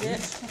 Yeah,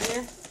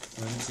 yeah.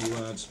 and so you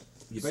add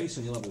your base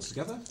and your levels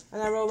together,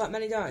 And I roll that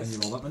many and dice. you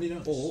roll that many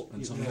dice. Or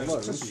and you tell me roll how many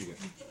loads. successes you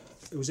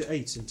get. Was it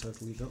 8 in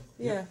total you got?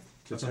 Yeah.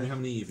 So tell me how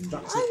many even you get.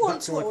 I want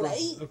That's to like roll roll-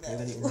 8. Okay,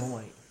 then you roll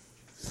 8.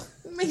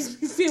 It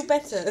makes me feel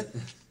better.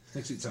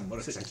 Makes it sound more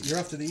exciting. You're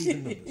after the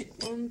even numbers.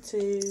 1,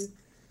 2,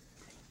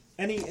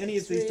 Any of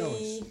these 3.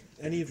 dice,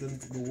 any of them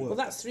will work. Well,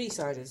 that's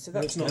 3-sided, so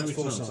No, that's it's not. No, It's it's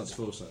not, 4-sided. that's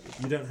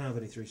 4-sided. You don't have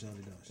any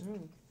 3-sided dice.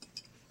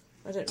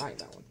 I don't like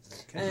that one.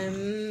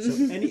 Okay.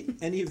 So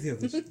any of the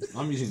others.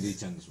 I'm using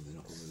D10s with the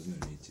knuckle, there's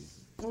no need to.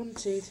 1,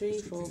 2, 3,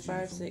 Just 4, keep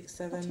 5, things 6,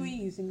 What are we 7,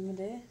 using, my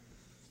dear?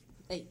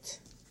 8.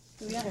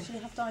 Do we actually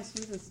have dice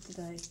with us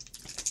today?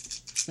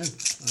 No, I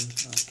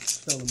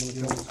stole them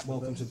You're all of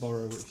welcome to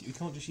borrow. If you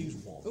can't just use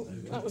one. Oh, There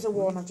we go. that was a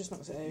 1, I've just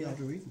knocked it Yeah, over. I'll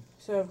do even.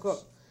 So I've got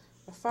a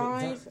But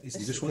 5, that is a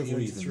You just want your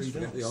equivalent to evens, 3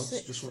 forget the dice. odds,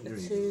 6, just want a your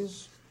 2,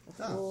 evens.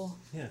 a 4.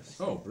 Yes.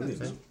 Oh,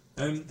 brilliant. Okay.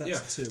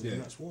 That's yeah, 2 yeah.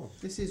 and that's 1.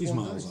 This is He's one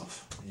miles dice.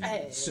 off.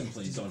 Yeah.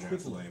 Simply dodge out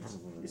the way.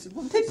 It's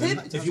one Pip, dice.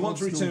 pip. If you want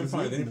to return It's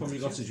fire, the only not problem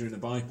you got is you're in a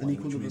biplane, An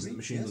equal which number means of that the each,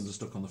 machine yes. guns are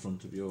stuck on the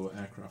front of your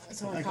aircraft.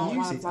 So I I can can't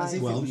use land it by. as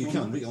if- Well, was you one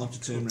can, dice. but you'll have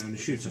to turn around and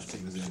shoot at it.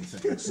 Is the only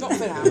thing. Not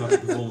for now. You'll have to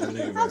perform a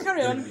manoeuvre I'll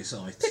carry on. in your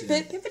sights, Pip,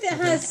 yeah. pip. Yeah, but it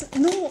has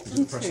 0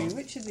 and Press 2. on.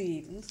 Which are the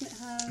evens? It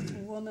has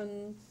 1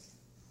 and...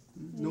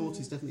 Naught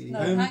is definitely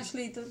No, even.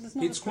 actually, there's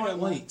not It's a quite correct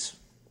one. late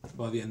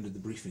by the end of the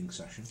briefing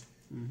session.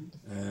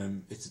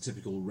 It's a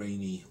typical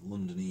rainy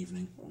London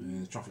evening.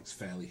 The traffic's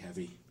fairly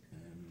heavy.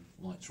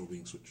 Lights are all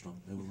being switched on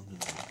over London.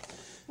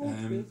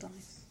 Oh, real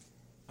dice.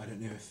 I don't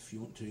know if you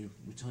want to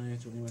retire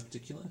to anywhere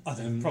particular. I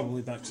think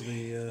probably back to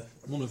the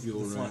one of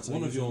your flat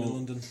one of your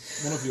London.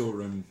 one of your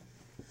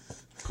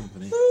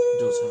company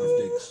does have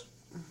digs.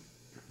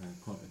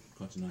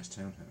 Quite a nice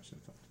townhouse, in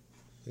fact.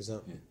 Who's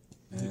that?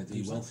 Yeah.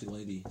 The wealthy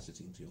lady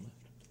sitting to your left.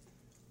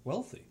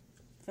 Wealthy.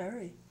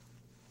 Very.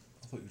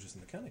 I thought you were just a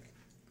mechanic.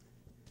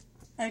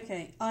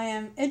 Okay, I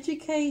am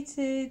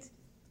educated,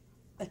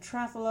 a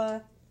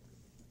traveller,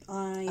 A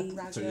So you're a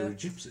bragger.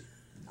 gypsy.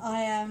 I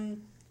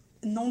am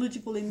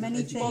knowledgeable in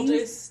many things.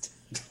 Modest.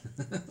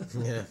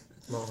 Yeah,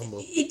 not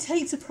humble. It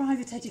takes a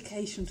private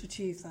education to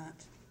achieve that.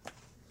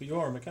 But you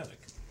are a mechanic.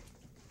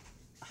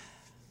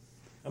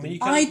 I mean, you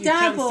I can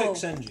dabble.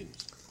 fix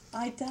engines.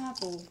 I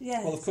dabble,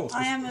 yes. Well, of course.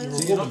 I am you're a...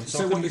 So you're not- woman, so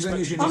I what couldn't you're saying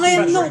is expect you're you I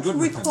to am be not very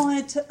good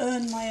required to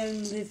earn my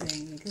own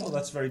living. Oh,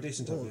 that's very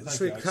decent of you. Thank Should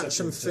you. we I catch accept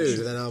some the food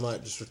invitation. and then I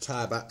might just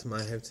retire back to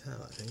my hotel,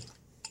 I think.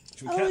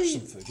 Should we catch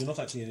some food? You're not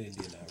actually in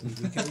India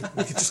now.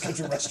 We could just go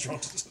to a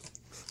restaurant.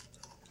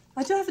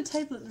 I do have a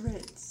table at the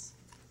Ritz.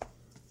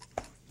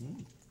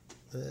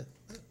 Yeah,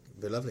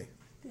 be lovely.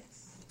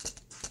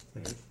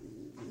 Yes.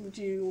 Would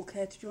you all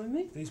care to join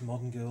me? These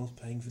modern girls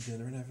paying for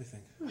dinner and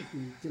everything. I'd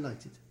be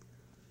delighted.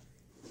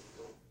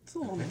 It's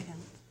all on account.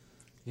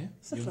 Yeah,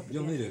 Such a lovely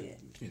you'll need idea.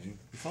 to Your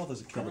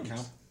father's a grab a count.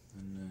 cab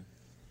and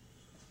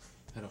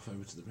head off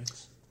over to the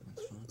Ritz.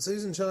 That's fine. So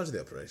who's in charge of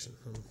the operation?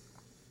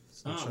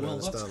 I'm trying to Well,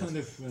 that's understand. kind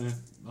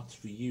of that's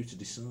for you to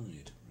decide,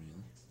 really.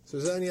 So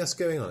is there only us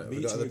going on it? Have we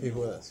Me got to other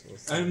people ignore.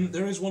 with us?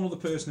 There is one other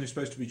person who's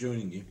supposed to be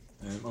joining you.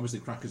 Obviously,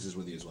 Crackers is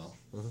with you as well.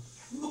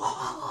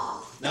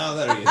 No,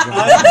 there he is.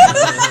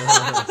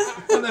 Right.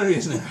 Oh, there he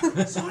is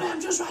now. Sorry, I'm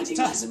just writing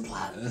lesson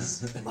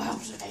plans. My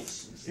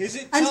observations. Is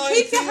it And time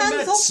keep for your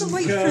hands off the medicine,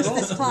 waitress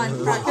Colonel? this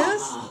time,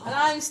 Crackers. And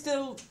I'm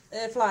still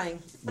flying.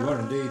 You are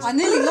indeed. I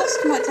nearly lost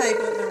my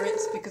table at the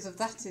Ritz because of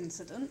that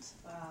incident.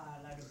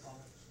 Load of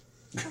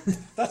bollocks.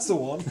 That's the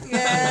one.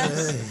 Yeah.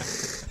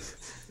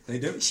 They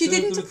don't She serve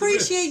didn't them at the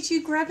appreciate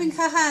you grabbing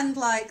her hand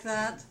like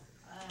that. Ritz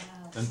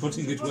and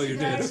putting it where you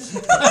did.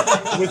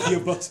 With your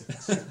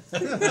buttons.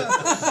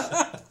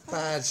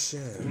 Bad show.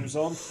 Who's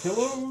on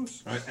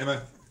pillows? Right,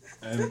 Emma.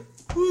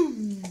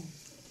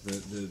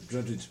 The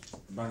dreaded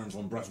Baron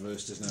von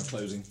Bratwurst is now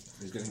closing.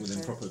 He's getting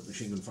within proper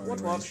machine gun firing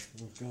What? range.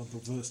 Oh God,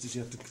 the worst is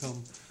yet to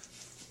come.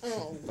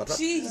 Oh, But that-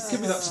 jeez.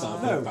 Give me that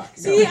star No. back.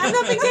 See, I've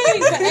not been doing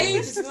it for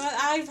ages.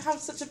 I've had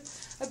such a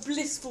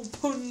blissful,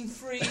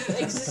 pun-free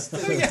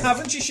existence. No, you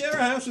haven't. You share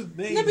a house with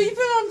me. No, but you've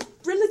been on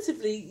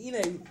relatively,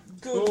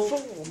 good Oh,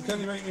 form.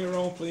 can you make me a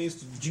roll, please,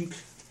 to jink?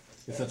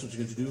 If that's what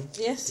you're going to do.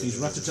 Yes. He's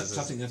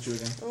rat-a-tat-tatting at you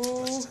again.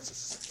 Oh,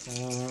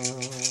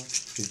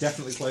 He's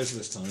definitely closer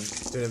this time.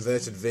 Do an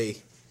inverted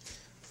V.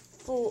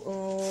 4.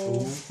 Oh,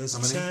 There's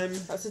How many?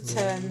 10. that's a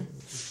 10.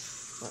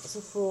 That's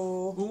a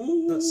 4.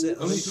 Ooh, That's it.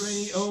 Only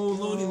 3. Oh,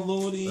 lordy,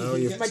 lordy. Oh,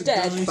 he you're gets Am I a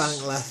dead? dice.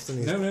 Bank left and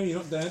he's No, you're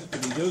not dead,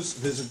 but he does.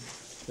 There's a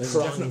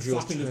Pronged definite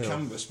your flapping of tail.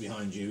 canvas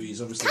behind you.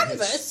 He's obviously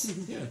Canvas?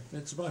 Yeah,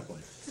 it's a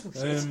biplane.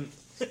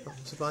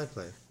 It's a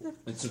biplane.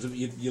 It's sort of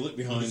you look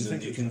behind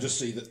and you can just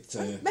see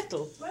that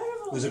Metal. Where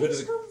have all there's a bit of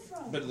these the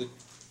come from? bit of the.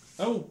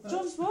 Oh,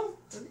 John's mum.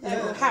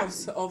 Yeah.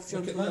 House of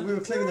John. look at that. We were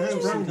cleaning the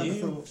house Brand and I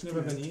new. thought, It's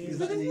never been is used.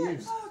 that any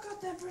use? Oh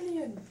God, they're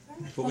brilliant.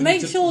 But Well,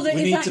 make sure that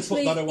we it's need to put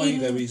actually that away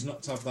in- though. He's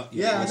not to have that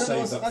yet. Yeah, I We'll don't know. save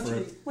what's that for.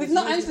 Actually, We've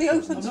not actually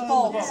opened the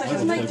box, so I just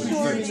don't make know. sure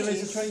maybe there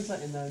it's... is a train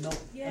set in there, not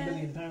Yeah. £1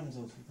 million or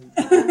something.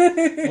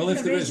 Well,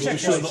 if there is, we'll be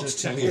sure not to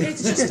tell you.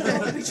 It's just a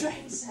hobby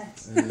train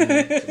set. No,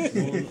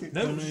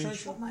 Damage.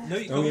 no,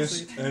 you can't Oh yes,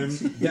 see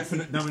it.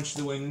 definite damage to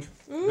the wing.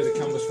 Bit of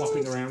canvas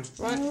flapping around.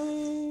 Right.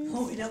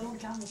 Oh, we don't want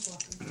cameras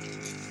flapping.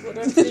 What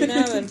do I have to do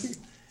now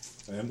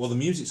then? Well, the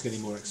music's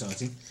getting more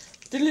exciting.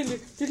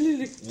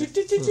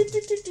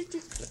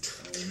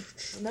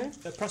 No?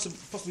 Possibly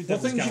Well,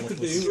 Devil's things you could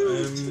Gallopers.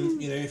 do,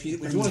 if you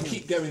want to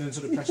keep going and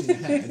sort of pressing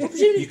ahead,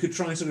 you could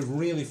try sort of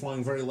really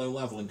flying very low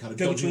level and kind of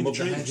Go dodging between above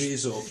the the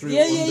trees. hedges or through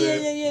Yeah,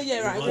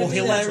 under. right. I'm Or gonna Or do that.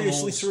 hilariously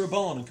tunnels. through a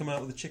barn and come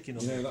out with a chicken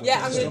on You know, it. that Yeah,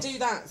 kind I'm of going to stuff. do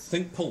that.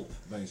 Think pulp,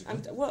 basically.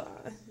 And what?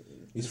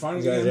 He's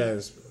firing Go again.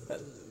 Jones.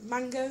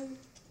 Mango?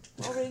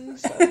 Orange?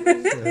 I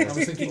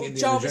was thinking Indiana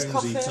Jarvis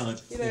Jonesy Cocker, type.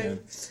 you know.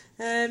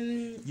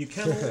 You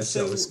can also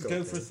Jarvis go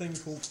Cocker. for a thing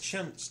called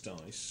chance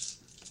dice.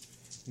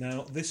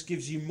 Now, this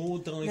gives you more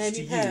dice Name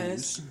to your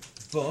pairs. use,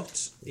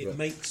 but it Right.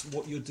 makes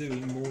what you're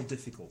doing more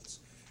difficult.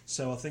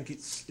 So I think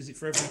is it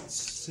for every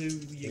 2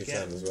 you You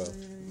get? can as well.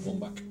 One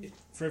back.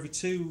 For every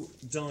 2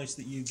 dice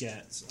that you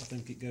get, I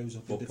think it goes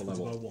up in Up a difficulty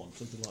by level. 1,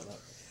 something like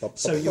that.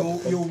 So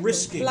you're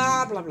risking.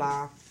 Blah, blah,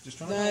 blah. Just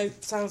trying to No,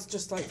 sounds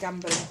just like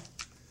gambling.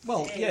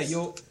 Well, yeah,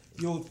 you're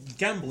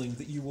gambling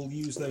that you will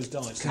use those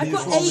dice. I've you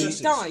got roll 8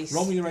 these? dice.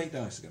 Roll me your 8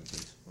 dice again,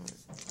 please.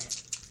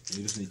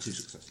 You just need 2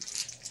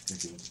 successes.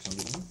 If you want to tell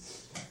me one.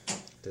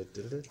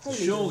 Holy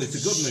Surely, to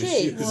goodness,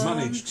 shit. you could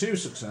manage 2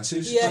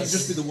 successes. Yes. It'd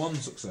just be the 1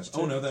 success.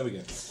 Oh no, there we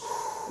go.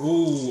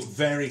 Ooh,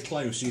 very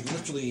close. You'd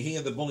literally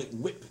hear the bullet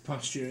whip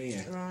past your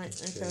ear. Right,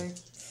 okay.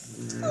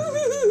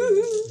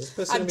 This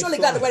person I'm gonna be jolly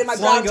glad I'm wearing my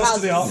Flying brown us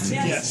to the trousers.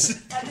 Arctic, yes.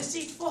 And the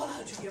seat fall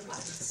out of your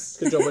pants.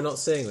 Good job we're not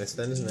seeing this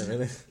then, isn't it,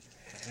 really?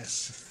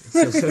 Yes.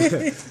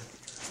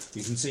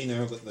 You can see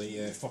now that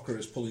the Fokker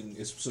is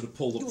sort of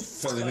pulled up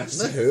fairly next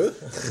No, to you.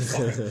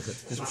 who?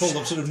 It's pulled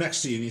up sort of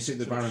next to you, and you see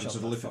the Baron sort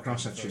of lift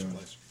across at you.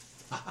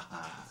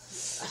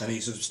 And he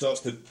sort of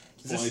starts to,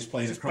 while he's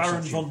playing across Baron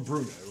at you. von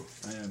Bruno.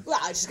 Well,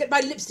 I just get my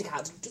lipstick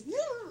out.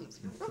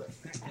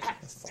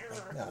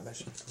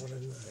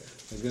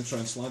 He's going to try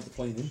and slide the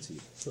plane into you.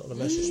 It's not on a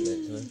message bit,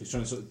 you know. He's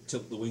trying to sort of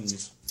tilt the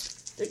wings.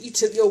 Don't you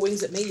tilt your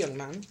wings at me, young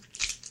man.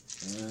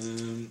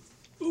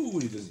 Ooh,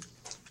 he doesn't.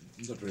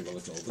 Not very well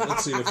at all. But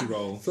let's see what you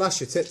roll.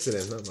 Flash your tits at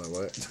him, that might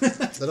work.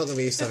 They're not going to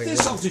be used to At having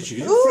this one. altitude,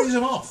 it frees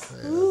them off. I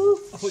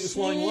thought you were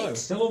flying low.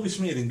 They'll all be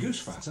smeared in goose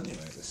fat anyway.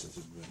 This sort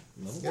of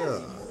level.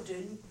 Yeah.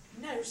 Wooden.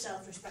 No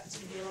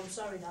self-respecting girl, I'm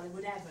sorry, darling,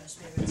 would ever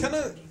spirit.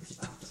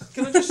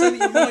 Can I just say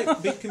that you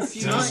might be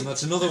confused?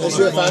 That's another one It's of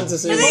your mine.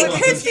 fantasy. But it could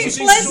be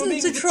confusing pleasant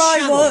swimming to the try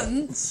channel.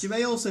 once. She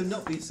may also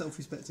not be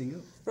self-respecting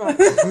girl. Right.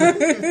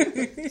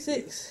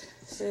 6.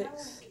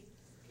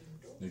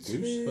 No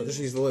goose. What does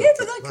she use for? Yeah,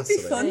 but that could be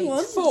Masturbate. fun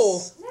once.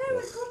 4. No,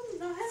 it couldn't.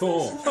 No, heavens.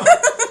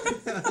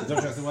 4.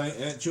 Don't have to wait.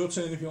 It's your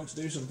turn if you want to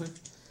do something.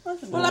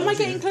 Well, am I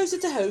getting closer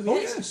to home Oh,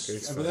 yet? yes.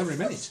 With every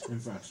minute, in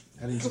fact.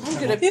 Heading to the I'm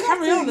channel. going to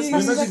carry on as I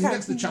fast mean, as I if you get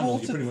can. to the channel,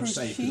 you're pretty much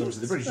safe, because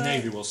obviously the British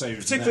Navy will save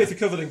you. Particularly if you're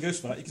covered in goose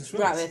fat, you can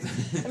swim. Right then.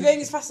 I'm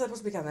going as fast as I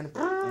possibly can then.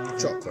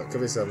 Chocolate. Cover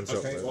yourself in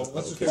chocolate. Okay, well,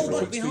 let's just That'll go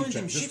for a keep quick behind speed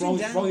check. him, Just shoot roll, him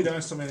down. roll your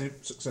dice, how many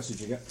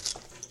successes you get.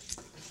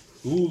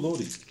 Ooh,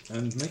 lordy.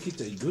 And make it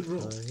a good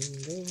roll.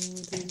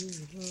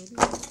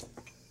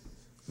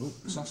 Ooh,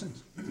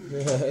 assassins.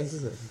 Yeah,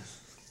 isn't it?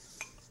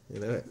 You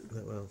know it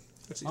that well.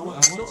 It's I want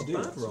not to a do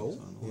bad that. roll.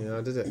 Yeah,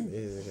 I did it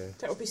years ago.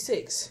 That would be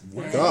 6.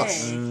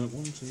 Gosh. 1, 2,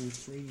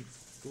 3,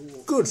 4.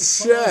 Good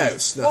shout, Rod,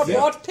 Snuffy.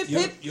 Rod, pip,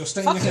 You're, pip. you're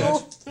staying Fuck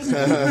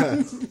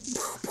ahead.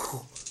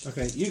 you.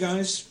 Okay, you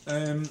guys,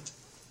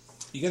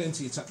 you get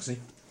into your taxi.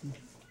 Ooh,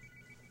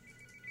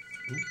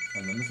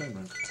 and then the phone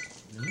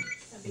rang.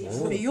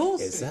 It'll be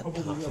yours. Is that? You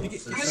get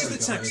into the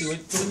taxi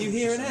when you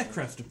hear an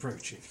aircraft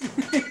approaching.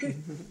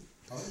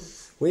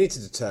 We need to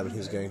determine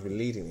who's going to be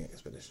leading the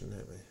expedition,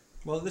 don't we?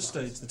 Well, at this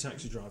stage, the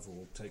taxi driver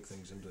will take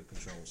things under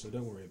control, so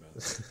don't worry about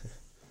it.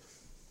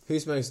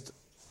 Who's most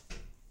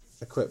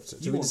equipped?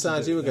 Did You we want to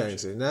decide do you it, were don't going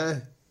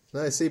to? No,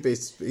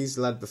 Seabeast, he's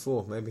lad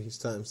before. Maybe it's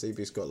time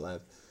Seabeast got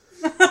lad.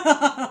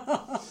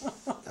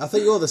 I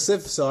think you're the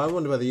Civ, so I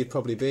wonder whether you'd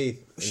probably be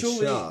in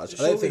charge.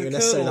 I don't think you're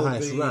necessarily the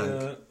highest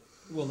rank.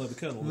 Well, no, the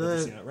colonel will No.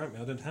 obviously outrank me.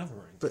 I don't have a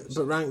rank.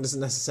 But rank doesn't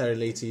necessarily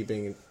lead to you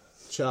being in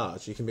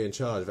charge. You can be in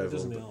charge of It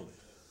does in everyone. the but army.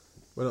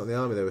 we're not in the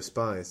army, though, we're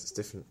spies. It's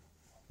different,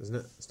 isn't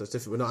it? It's not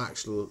different. We're not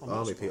actual I'm not a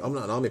army spy. people. I'm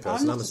not an army I'm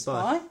person, not I'm a a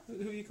spy. spy.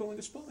 Who are you calling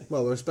a spy?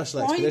 Well, we're a special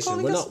Why are you expedition.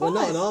 calling We're us not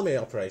spies? an army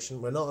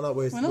operation. We're We're not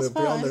beyond spies. the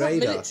We're not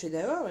radar. military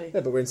though, are we? Yeah,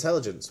 but we're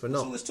intelligence. We're So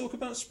not. let's talk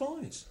about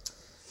spies.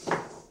 I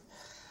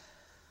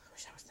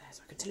wish I was there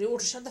so I could tell you all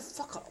to shut the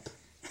fuck up.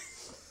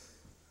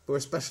 We're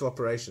a special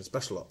operation,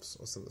 special ops,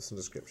 or some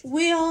description.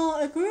 We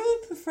are a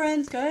group of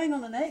friends going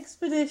on an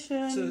expedition.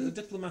 It's a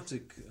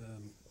diplomatic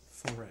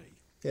foray.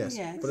 Yes,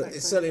 Yeah, but exactly.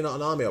 it's certainly not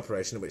an army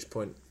operation. At which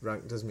point,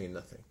 rank does mean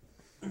nothing.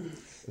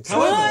 Try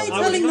I would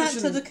telling that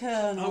imagine- to the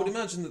colonel. I would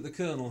imagine that the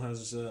colonel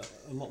has a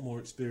lot more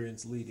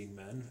experience leading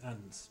men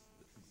and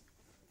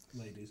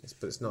ladies. Yes,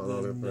 but it's not an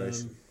army than,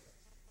 operation.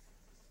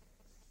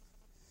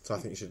 So I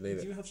think you should lead do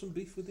it. you have some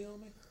beef with the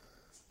army?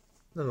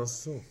 No, not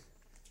at all.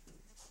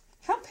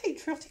 How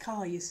patriotic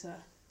are you, sir?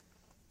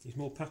 He's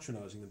more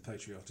patronising than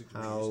patriotic. to be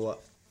honest.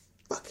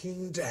 How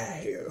fucking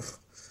dare you?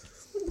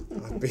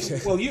 I've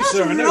been. Well, you,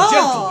 sir, are no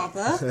gentleman.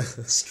 Rather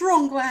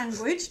strong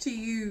language to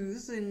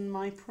use in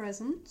my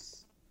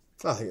presence.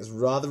 I think it's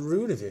rather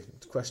rude of you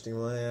to question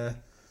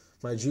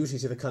my duty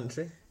to the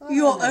country.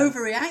 You're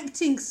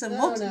overreacting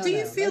somewhat. No, Do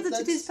you no. feel that it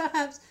Let's- is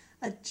perhaps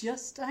a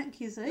just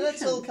accusation?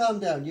 Let's all calm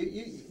down.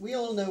 We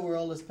all know we're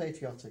all as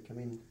patriotic. I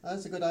mean,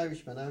 as a good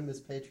Irishman, I'm as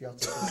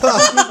patriotic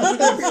as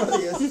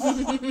everybody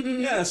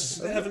is.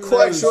 Yes, heaven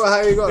Quite knows. sure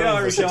how you got The on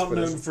Irish this aren't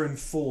known expedition. for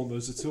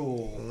informers at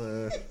all.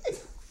 No.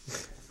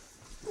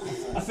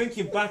 I think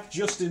you're back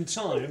just in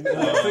time.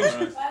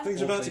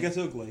 Things are about to get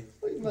ugly.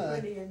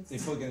 Man, Brilliant.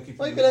 If we're going to keep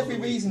I've it got another every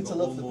week, reason we've to got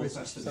love one the more British,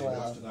 test to so do I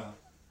after have. that.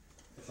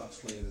 If that's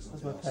clear, there's As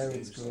nothing my else to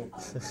parents do, grew so- up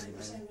I'm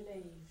so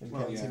relieved. in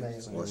Well, County yeah, Mayo.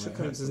 so What's your we're-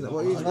 character's name? we're- What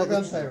are you- And my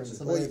grandparents. And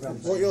my What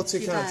grandparents. are your two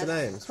Too character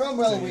bad. names?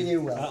 Cromwell we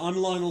knew well. I'm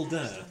Lionel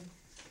Dare.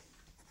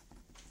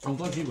 I'm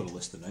glad you've got a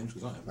list of names,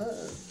 because I haven't.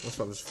 That's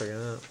what I'm just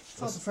figuring out.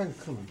 Father Frank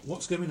Cullen.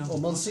 What's going on? Or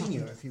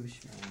Monsignor, if you wish.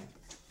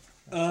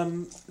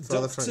 Father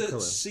Dr. Frank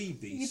Cullen.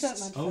 Seabeast You don't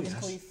mind Oh, if I yes.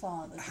 call you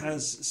father. do you?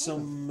 has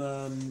some...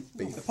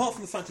 apart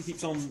from the fact he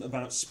keeps on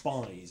about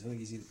spies, I think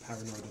he's either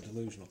paranoid or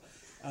delusional,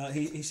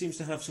 he seems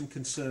to have some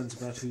concerns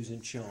about who's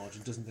in charge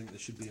and doesn't think there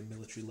should be a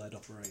military-led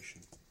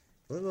operation.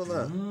 I don't know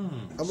that.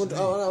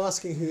 I'm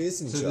asking who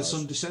is in So charge. there's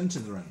some dissent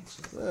in the ranks.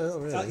 No,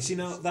 not really. You see,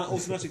 now, that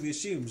automatically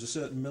assumes a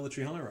certain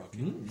military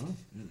hierarchy.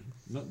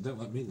 Don't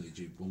let me lead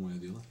you one way or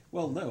the other.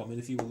 Well, no, I mean,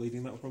 if you were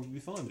leading, that would probably be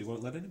fine, but he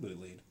won't let anybody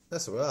lead.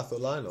 That's the way I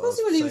thought Lionel. Of course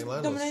he I will, was he was saying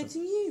Lionel was-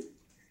 dominating you.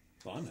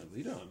 But I'm no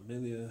leader, I'm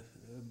merely a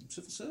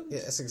civil servant. Yeah,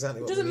 that's exactly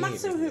It what doesn't we need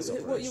matter in this what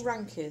your operation.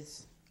 rank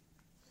is.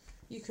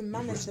 You can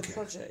manage the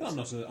project. I'm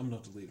not a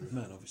leader of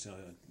men, obviously, I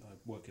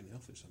work in the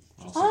office.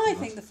 I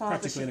think the father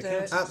Practically should an do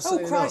it. accountant.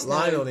 Absolutely Oh, Christ, not. no.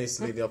 Lionel needs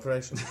to lead the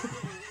operation.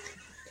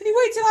 Can you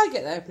wait till I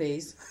get there,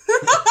 please?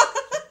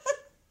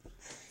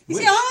 You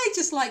see, I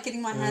just like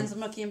getting my hands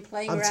mucky and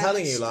playing I'm around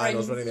telling with you,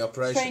 Lionel's running the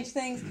operation. strange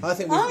things. I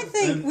think I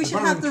think we should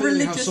Baron have the clearly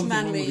has religious something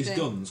man wrong with his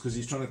leading. guns because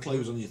he's trying to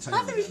close on your tail.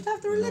 I think we should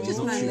have the religious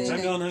No, man shoot. leading.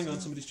 Hang on,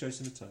 somebody's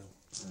chasing a tail.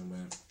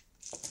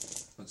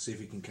 Let's see if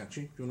he can catch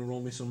you. Do you want to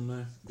roll me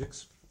some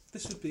dicks?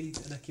 This would be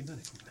an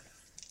ecumenical.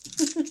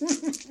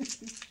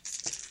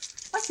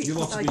 I think You'll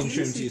that's have to be ideally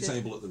shown to your suited.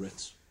 table at the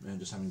Ritz,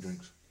 just having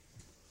drinks.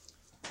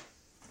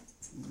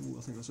 Ooh,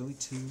 I think that's only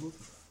 2.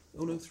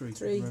 Oh no, 3.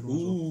 3. The red one's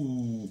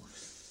one. Ooh.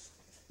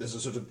 there's a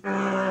sort of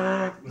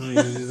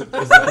as the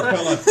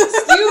propeller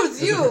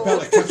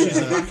catches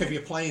the back of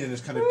your plane and is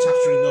kind of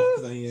tattering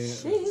up. They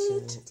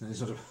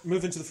sort of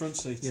Move into the front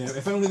seat. yeah.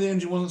 If only the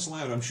engine wasn't so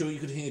loud, I'm sure you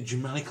could hear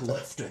Germanic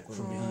laughter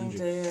from behind you.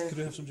 Dear. Could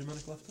we have some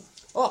Germanic laughter?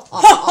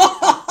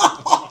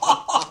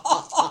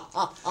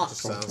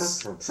 Just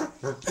sounds.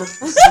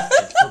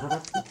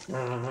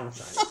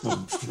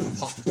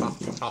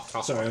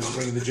 Sorry, I was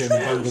bringing the German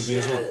band with me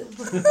as well.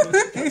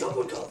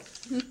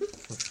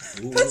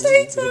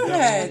 Potato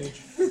head.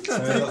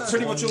 That's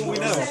pretty much all we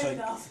know, I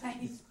think.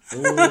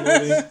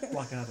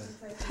 Blackadder.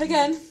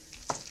 Again.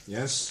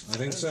 Yes, I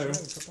think so.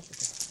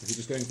 If you're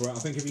just going for it, I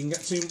think if you can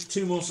get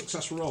two more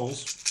successful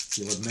rolls,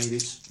 you'll have made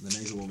it. The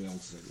Navy will be able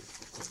to take it.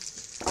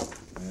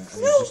 And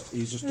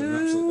he's just done an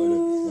absolute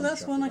load of That's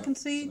shot one with I that. can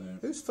see. So,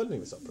 Who's funding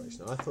this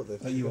operation? I thought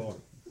they. You are.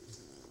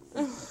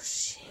 Oh,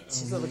 shit.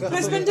 Can Can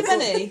I spend a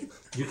penny?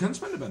 you can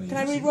spend a penny. Can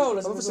I yes. re-roll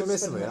as Obviously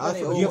missing me. I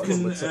thought You what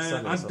can was success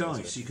add or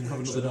dice. You can have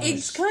another dice.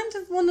 It's kind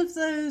of one of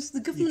those, the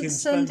You can government's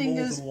spend sending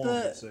more us, than one,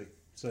 but see.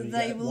 So you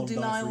they get will one die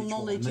deny for all each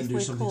knowledge And then if do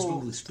we're something caught,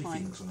 strongly speaking,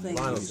 type something. thing.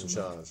 Lionel's in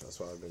charge. That's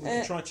what I've been.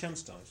 one. Try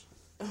chance dice.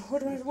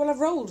 What do I... Well, I've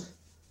rolled.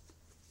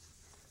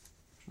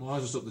 Well,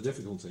 I'll just up the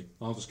difficulty.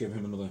 I'll just give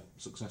him another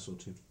success or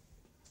two.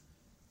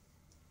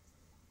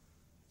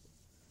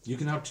 You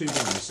can have 2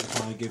 dice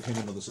if I give him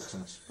another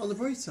success. On the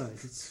bright side,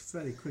 it's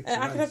fairly quick.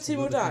 I can have 2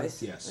 more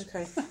dice? Yes.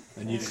 Okay.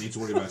 And you don't need to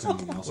worry about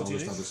anything else. I'll do you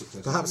just need? have a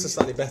success. Perhaps a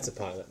slightly better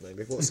pilot,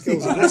 maybe. What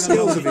skills? Hang on, What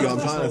skills have you hang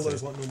got on, on roll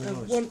those piloting? like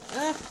normal dice.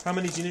 One... How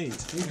many do you need?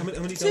 How many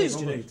dice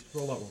do you need?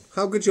 Roll that one.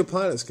 How good's your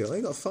pilot skill?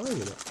 You got 5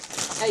 in it.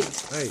 8.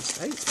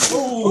 8.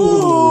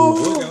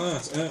 Oh, look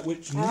at that.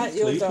 Which Alright,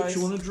 your neatly puts dice.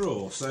 you on a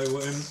draw. So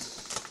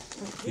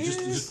you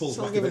just pull It's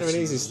back not a giving bit. her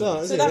an easy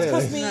start, is So it? that really?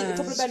 cost me a No.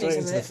 couple of Straight pennies,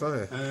 into isn't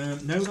the it? fire.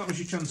 No, that was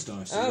your chance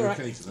dice. So Oh, you're right.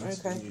 okay to that.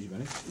 Okay. Use your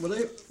penny. Well,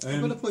 I'm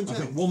going to point I out.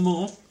 think one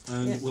more,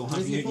 and Yeah. we'll have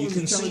If you. you You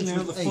can follow the see now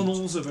challenge the with 8.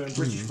 funnels of a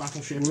British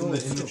battleship in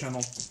the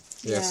channel.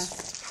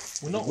 Yes.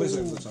 We're not Whiz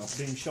all over the top.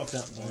 being shot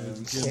at by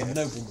German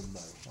noblemen,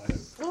 though, I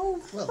hope. Oh,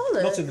 Well,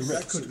 Hollis. Not in the that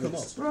Ritz, could at come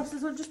least. up. Ross,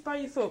 this one just by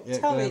your foot. Yeah,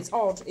 Tell go me on. it's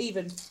odd,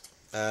 even.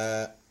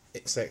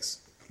 6.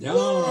 Yeah,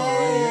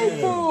 Yay,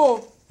 yeah.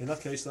 4. In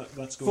that case, that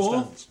score 4.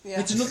 stands. Yeah.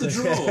 It's another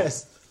draw.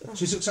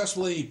 She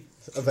successfully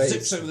Evades.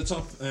 zips over the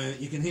top.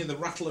 You can hear the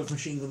rattle of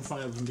machine gun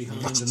fire from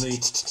behind, and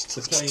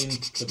the plane,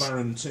 the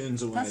Baron,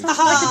 turns away. That's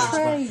like a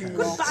train.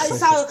 Goodbye,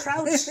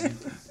 sauerkraut.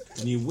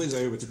 And you whiz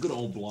over to good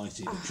old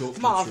Blighty. The chalk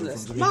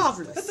Marvellous. Have Have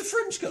the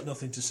French got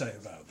nothing to say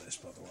about this,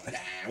 by the way?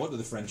 What do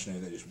the French know?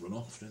 They just run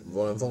off, don't they?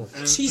 Volleyball.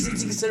 Cheese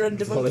eating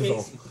surrender Volleyball.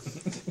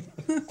 monkeys.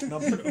 No,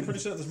 I'm pretty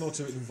certain there's more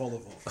to it than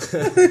Volleyball.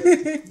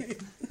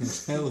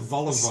 Hell,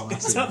 Volleyball.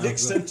 Is that the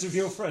extent of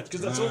your French?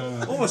 Because that's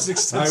almost the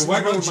extent I of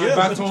waggle my German.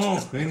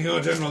 baton in your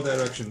general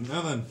direction.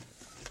 Now then.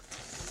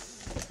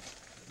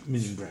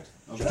 Minion bread.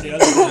 Okay.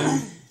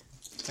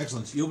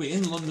 Excellent. You'll be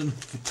in London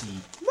for tea.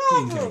 Tea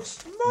and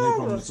cakes. No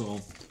problem at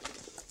all.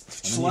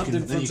 Slammed And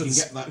in then you front can of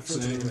get that in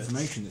front of the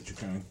information that you're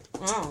carrying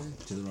Wow.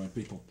 to the right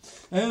people.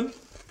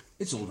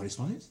 It's all very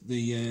splendid.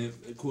 The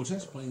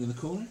quartet playing in the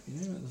corner,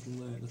 you know,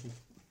 little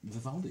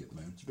Vivaldi at the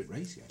moment. It's a bit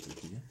racy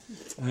actually.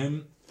 Yeah.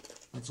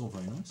 That's all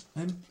very nice.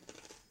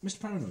 Mr.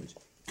 Paranoid,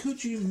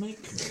 could you make?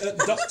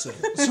 Doctor.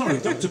 Sorry,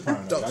 Dr.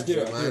 Paranoid. Dr. I do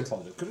Paranoid.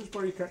 apologise. Could I just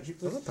borrow your character,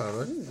 please? I'm not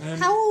paranoid.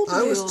 How old are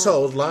I you? was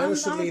told Lionel I'm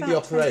should lead the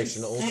about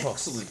operation at all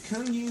costs.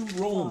 Excellent. Can you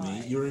roll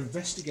me your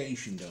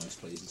investigation dice,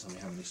 please, and tell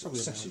me how many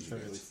successes you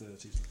Early get?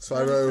 30s. So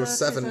I rolled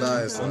 7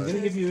 dice. I'm going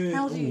to give you.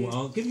 How do you-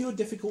 I'll give you a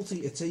difficulty.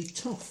 It's a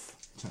tough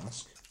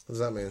task. What does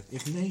that mean?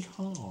 It may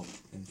hard,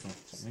 in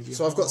fact. Maybe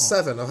So I've got hard.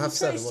 7. I'll have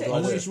 7. What I do I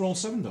want you do? to roll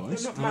 7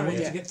 dice, not and I want married you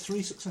to yet. get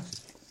 3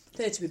 successes.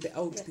 30 would be a bit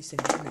old to be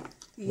singing, isn't it?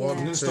 Yeah. One,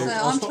 I'm going to two. stop, So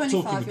I'll I'm stop 25,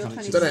 talking you're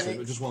mechanics 26.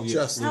 but just while you.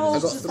 Just. How I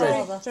old's got your 3.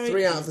 father?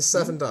 3 out of the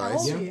 7 How dice.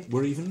 old Yeah, are you?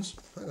 we're evens.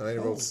 Hang on, I only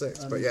rolled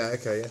 6. But yeah,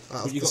 okay, yeah. Out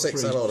But of you the got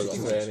 6 I three. rolled, I got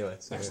You 3 got anyway.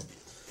 So, yeah.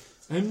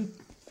 Excellent.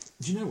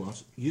 Do you know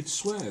what? You'd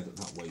swear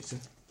that waiter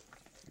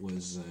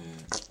was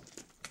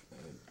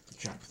a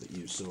chap that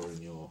you saw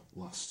in your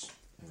last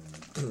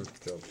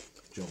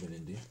job in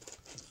India.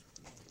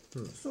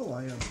 So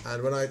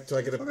And when do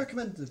I get I a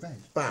recommend the bed.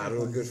 bad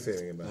or a good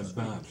feeling about A it?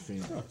 bad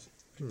feeling.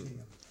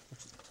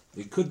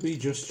 It could be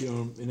just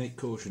your innate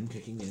caution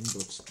kicking in,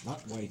 but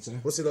that waiter.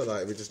 What's he look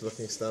like? Are we just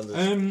looking standard?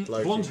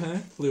 blokey? Blonde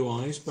hair, blue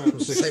eyes,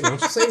 about 6 Same,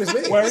 foot. same as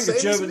me. Wearing same a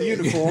as German me.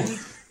 uniform.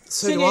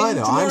 So do Singing I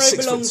know. I'm Tomorrow 6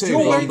 foot Belongs 2. to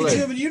You're Me. wearing blonde a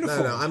blue. German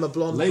uniform. No, I'm a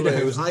blonde blue.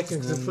 Lederhosen. I can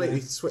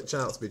completely switch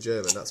out to be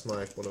German. That's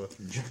my one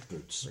of. Jack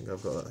boots. I think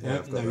I've got that. Yeah,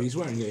 I've got No, that. he's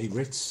wearing a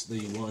Ritz, the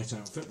white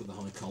outfit with the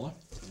high collar.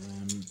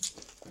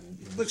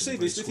 Look,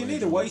 Steve, if you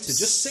need a waiter,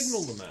 just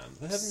signal the man,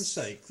 for heaven's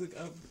sake. Look,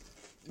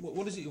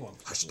 what is it you want?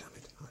 Hush, damn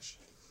it, hush.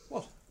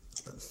 What?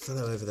 That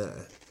fellow over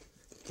there.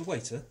 The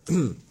waiter?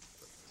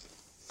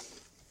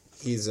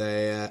 He's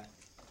a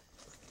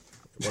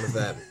one of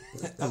them.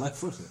 I like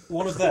footing.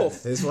 One of them.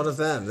 He's one of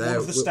them. There,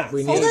 of the staff.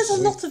 We Oh, need, there's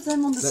a lot of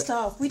them on the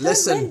staff. We don't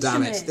listen, mention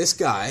damn it. it. This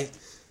guy,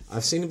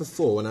 I've seen him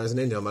before when I was in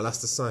India on my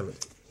last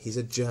assignment. He's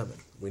a German.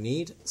 We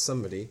need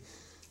somebody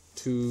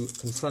to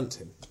confront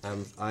him.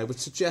 And I would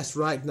suggest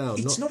right now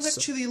It's not so-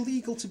 actually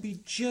illegal to be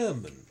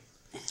German.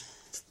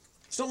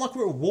 not like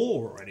we're at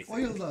war or anything.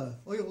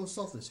 We'll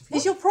solve this. If you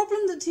Is your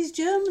problem that he's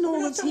German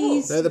or that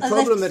he's... No, the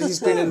problem that he's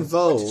been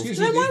involved. Excuse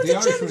No, me, why was the the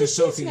German Irishman just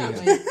is talking shooting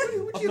at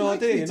again. me? I've no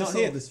idea, you're not solve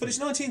here. this But it's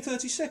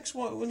 1936,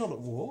 we're not at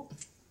war.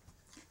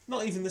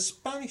 Not even the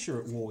Spanish are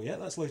at war yet,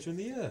 that's later in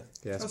the year.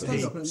 Yes, Let's but stand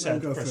he, up and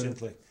Said go for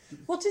presently.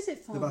 What is it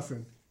for? the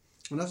bathroom.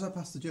 And as I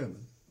pass the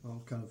German,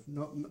 I'll kind of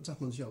not tap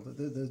him on the shoulder,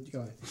 the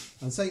guy,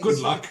 and say, Good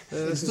luck.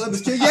 Yes,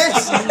 that's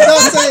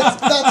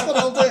what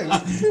I'll do.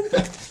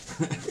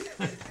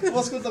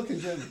 What's good luck in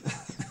German?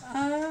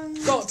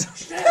 God.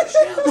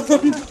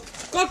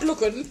 God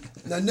looking.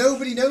 Now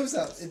nobody knows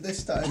that in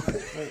this time.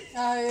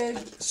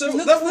 So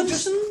that will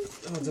just...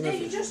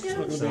 Nee, just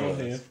What we're doing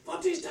here.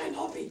 What is dein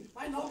Hobby?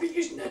 Mein Hobby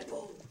is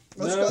netball.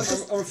 No,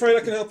 I'm afraid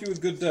I can help you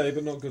with good day,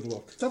 but not good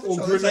luck. Or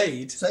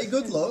grenade. Say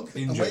good luck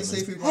In and wait to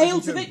see if he replies Hail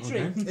in to German. victory.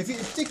 Okay.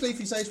 Particularly if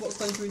he says what's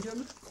thank you in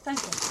German. Thank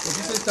you. If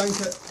he says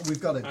danke, we've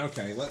got it.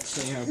 Okay, let's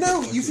see how... No,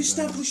 quick you've this is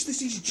done. established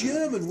this is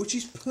German, which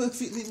is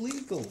perfectly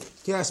legal.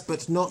 yes,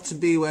 but not to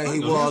be where he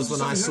Hang on, was hasn't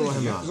when I saw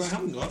him because I last.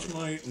 haven't got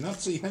my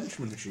Nazi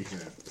henchman sheet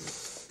here.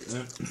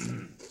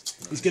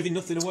 He's giving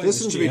nothing away.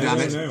 Listen this to me, GM. damn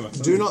I it. know, I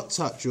Do know. not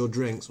touch your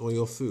drinks or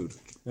your food.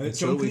 Until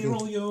John, we can you can-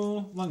 roll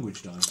your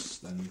language dice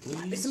then,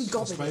 please? It's some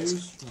gobbing. I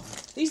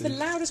suppose. These are the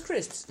loudest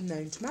crisps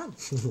known to man.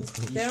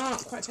 They are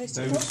quite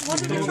tasty. Those- Why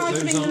don't we those- try those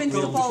putting them aren't into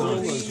the rolled bowl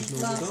with dice, the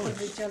just last normal of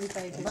the dice. jelly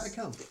That it babies?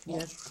 can.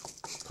 Like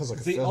a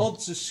The film.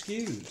 odds are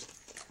skewed.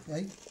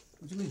 Hey,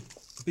 what do you mean?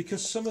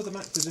 Because some of them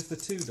act as if they're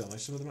 2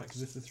 dice, some of them act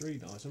as if they're 3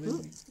 dice. I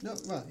mean, No,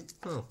 right.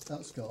 Oh.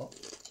 That's got.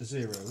 a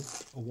 0,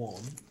 a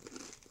 1,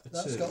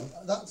 a 2.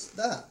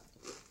 That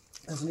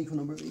has an equal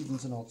number of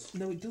evens and odds.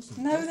 No, it doesn't.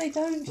 No, they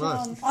don't,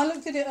 John. I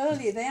looked at it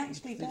earlier. They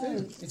actually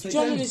don't. If they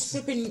John don't- is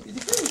flipping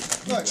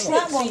Right,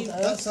 That one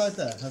that does. side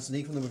there has an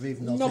equal number of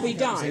evens and odds. knobby If you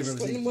count dice. zero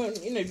as But, even. well,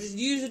 you know, just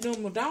use a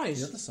normal The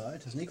dice. other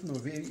side has an equal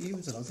number of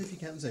evens and odds if you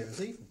count 0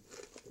 as even.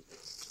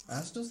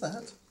 As does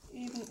that.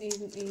 Even.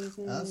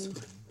 As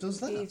does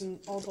that. Even,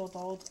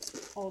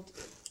 odd.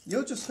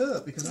 You're just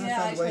hurt because I Yeah,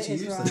 found a way to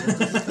actually, use it them. is It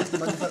doesn't fit the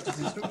manufacturer's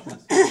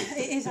instructions.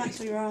 It is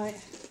actually right.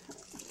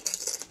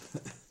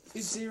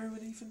 Is 0 an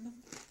even number?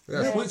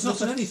 Yes. Well, it's not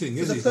an anything,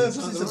 For is the it? It's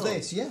purposes either of or.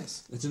 this,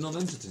 yes. It's a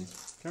non-entity.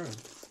 Carry on.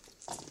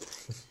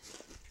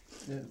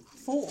 Yeah.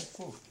 4.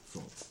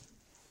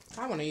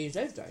 I want to use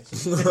those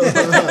dice.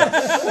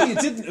 Well, you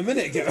didn't a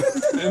minute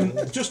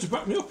ago. Just to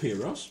back me up here,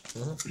 Ross.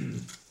 I'm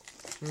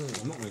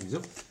not making this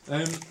up.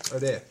 Oh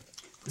dear.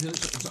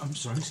 I'm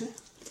sorry, sir.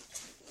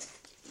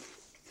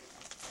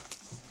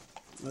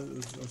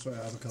 I'm sorry,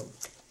 I have a cold.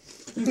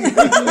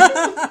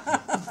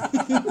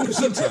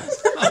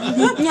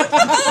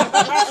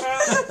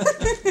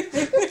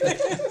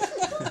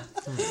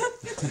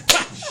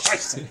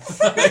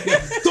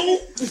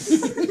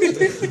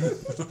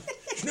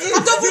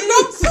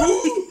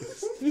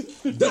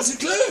 That's it,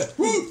 Claire!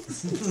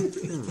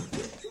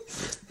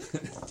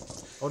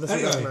 I wonder if he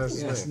Anyway,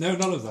 recognises yes, me. no,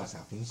 none of that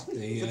happens.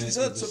 It's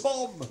a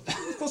bomb.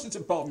 Of course it's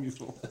a bomb, you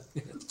fool.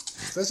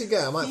 So as you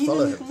go, I might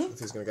follow him if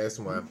he's going to go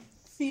somewhere.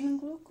 Feeling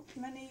look,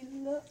 many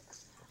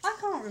looks. I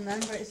can't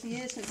remember. It's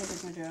years since I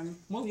did my German.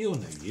 Well, you're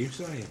no use,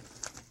 are you?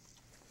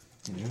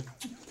 You know?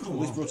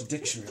 Oh, he's brought a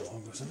dictionary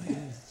along or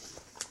something.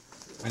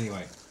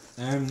 Anyway,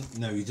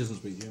 no, he doesn't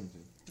speak German.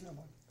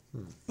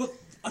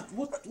 But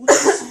what's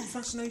the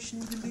fascination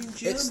with him being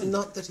German? It's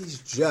not that he's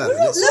German.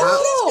 Look, It's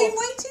how... he's been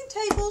waiting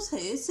tables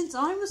here since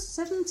I was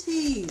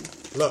 17.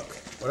 Look,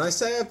 when I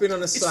say I've been on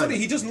a It's funny,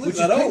 assignment, he doesn't look Which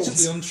is that old.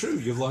 patently untrue,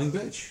 you lying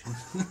bitch.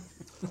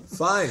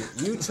 fine,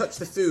 you touch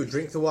the food,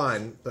 drink the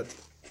wine, but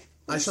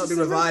I This shan't be is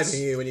the reviving roots.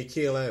 you when you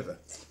keel over.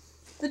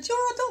 But you're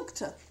a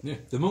doctor. Yeah,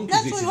 the monkey's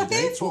That's eating what the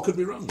you're here dates. What for. could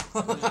be wrong?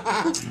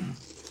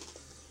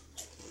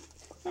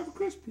 Have a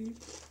crisp, please.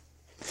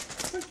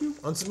 Thank you.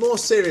 On to more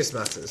serious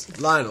matters.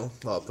 Lionel,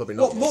 well, probably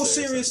not What, more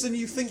serious than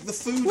you think the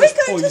food We're is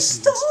going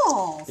poisoned? to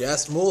starve.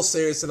 Yes, more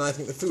serious than I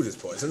think the food is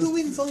poisoned. Who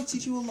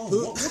invited you along?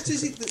 What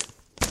is it that...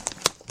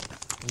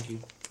 Thank you.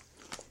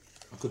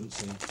 I couldn't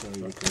see.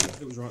 Sorry,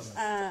 recorder. It was right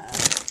there.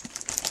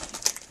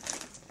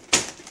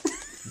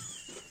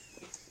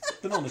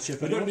 Banana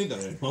chip, I don't anyone? need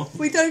that anymore.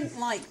 We don't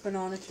like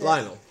banana chips.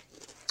 Lionel,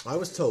 I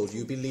was told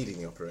you'd be leading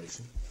the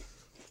operation,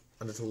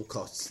 and at all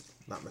costs,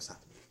 that must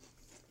happen.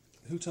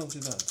 Who told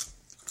you that?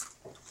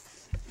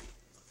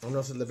 I'm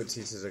not at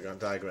liberty to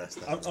digress.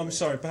 I'm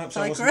sorry, perhaps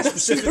I wasn't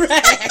Digress. specific.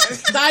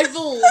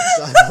 Divulge.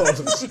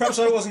 Perhaps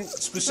I wasn't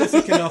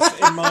specific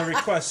enough in my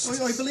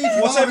request. I believe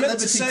you What are I at meant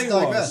to liberty say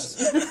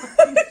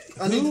digress.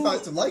 And in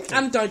fact, to like it.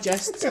 And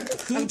digest.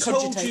 Who and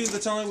told cogitate. you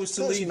that I was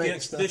to Don't lead the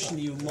make stuff expedition,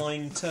 up. you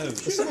lying toad?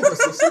 Some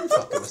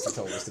fucker must have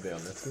told us to be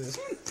on this.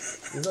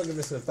 He's not giving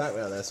us enough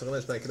background there, so I'm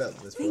going to make it up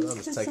at this I point. think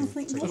I'm just there's taking...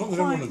 something As not long as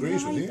everyone quite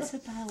agrees with you. right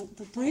about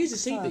the Well, here's a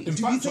doctor. CD. In Do you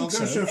fact, think I'll go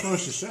so? so far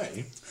as to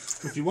say,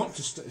 if you want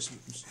to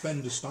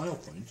spend a style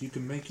point, you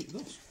can make it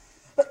thus.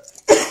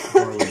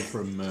 Borrowing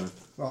from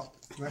Well,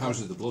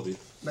 Houses of the Bloody.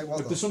 make one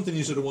If there's something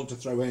you sort of want to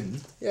throw in,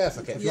 Yeah,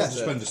 fuck it. if you want to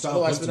Yeah. spend a style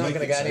Otherwise point we're to not make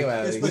going to it get so,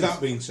 anywhere.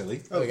 without being silly.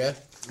 There we go.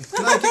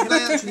 Can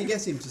I actually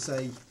get him to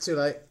say Too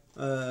late.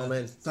 I'm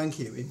in. thank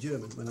you in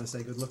German when I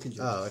say good luck in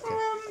German? Oh,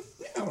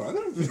 okay. All right,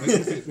 then.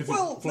 If it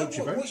Well, floats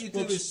your boat, what you do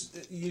is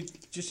you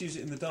just use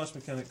it in the dice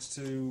mechanics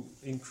to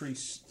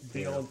increase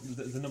the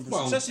number of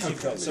well, successes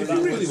you've got. So if that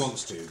he really was-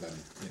 wants to, then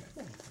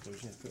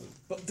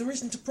But there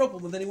isn't a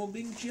problem with anyone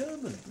being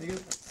German. There you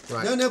go.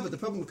 Right. No, but the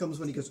problem comes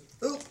when he goes,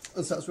 oh,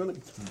 and starts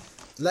running.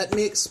 Let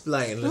me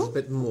explain a little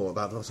bit more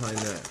about what I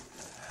know.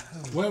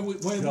 Where were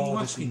you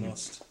God, asking he you?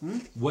 must.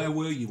 Where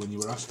were you when you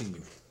were asking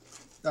you?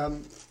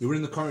 You were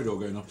in the corridor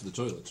going up to the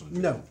toilets, weren't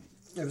you? No.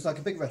 It was like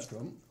a big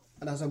restaurant,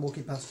 and as I'm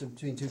walking past him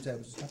between two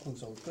tables, I step on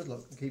sold, good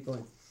luck, and keep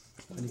going.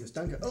 And he goes,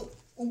 Danke, oh.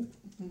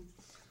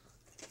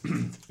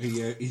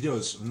 He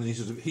does, and then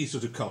he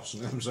sort of coughs,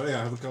 and I'm sorry,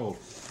 I have a cold.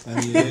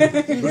 And he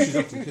rushes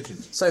up to the kitchen.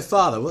 So,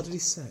 Father, what did he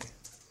say?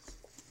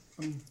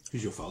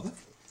 Who's your father?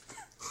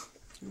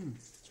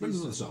 Spend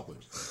another Starboard.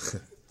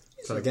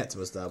 Trying to get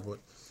to us, Starboard.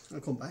 I'll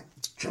come back.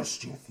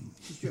 Just you.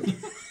 He's German.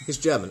 He's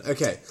German.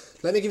 Okay,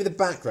 let me give you the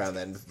background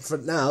then. For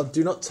now,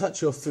 do not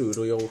touch your food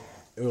or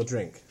your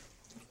drink.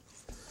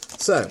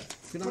 So,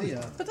 Can I,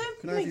 But don't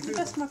can I make have the your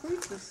best food?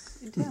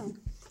 margaritas in town.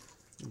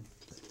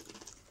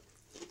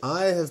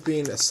 I have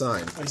been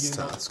assigned Are this you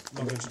not task.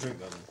 going to drink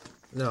that? Then?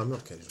 No, I'm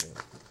not going to drink.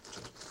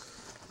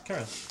 Carry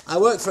on. I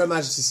work for Her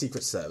Majesty's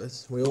Secret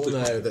Service. We all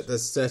know that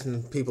there's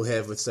certain people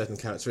here with certain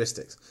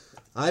characteristics.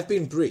 I've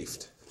been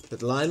briefed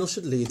that Lionel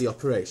should lead the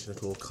operation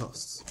at all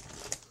costs.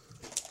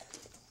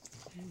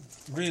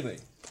 Really?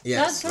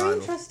 Yes, That's very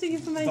Lionel. interesting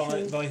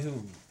information. By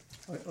whom?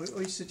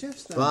 I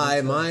suggest that.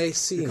 By my the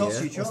senior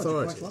costs you charge are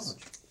quite authorities.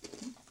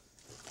 large.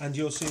 And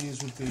your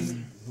seniors would be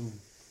whom?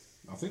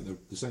 I think they're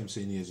the same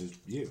seniors as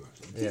you,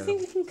 actually. Do you think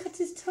we can cut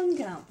his tongue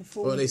out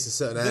before? Or at least a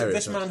certain area.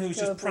 This man who's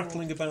Go just abroad.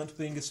 prattling about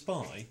being a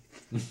spy.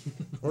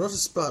 Well, not a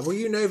spy. Well,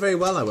 you know very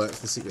well I work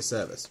for the Secret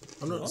Service.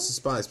 I'm not a What?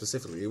 spy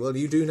specifically. Well,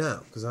 you do now,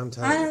 because I'm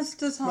telling you. As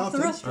does half the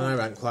Martin? And I restaurant.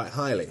 rank quite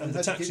highly. And the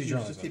Just taxi keep-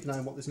 driver. Just keep an eye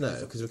on what this No,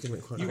 goes. because we're giving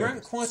it quite You high.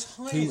 rank quite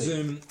highly. He's rushed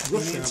In out the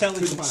to the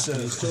intelligence back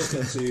and he's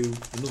service. talking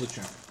to another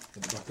chap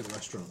at the back of the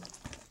restaurant.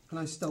 Can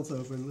I stealth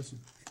over and listen?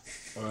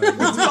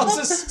 That's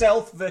a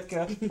stealth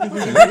vicar. I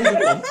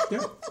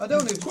don't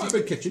want to. Quite a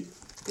big kitchen.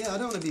 Yeah, I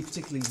don't want to be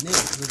particularly near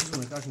because I just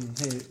want to. I can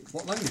hear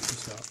what language to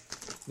start.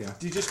 Yeah.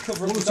 Do you just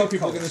cover One up or the two dog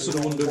people are going to collar sort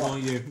of so wonder you're why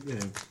not- you know,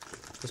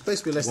 You're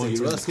supposed to be why listening you're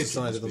to in us the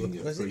kitchen decided as on the...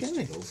 being a Where's it priest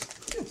going? and all.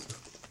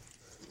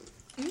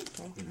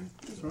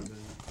 That's right.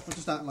 I'll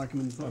just act like I'm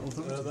in the front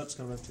authority. That's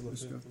going to have to look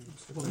Just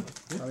good.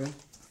 go. Carry on.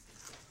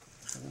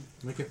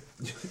 Make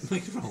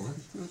a roll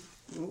then.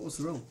 What's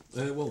the role?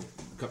 Well,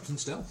 Captain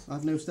Stealth. I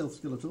have no stealth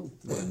skill at all.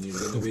 Well, then you're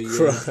going to be...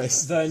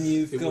 Christ. Then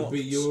you've it got... would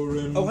be your...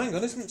 Oh, hang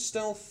on, isn't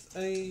stealth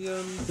a...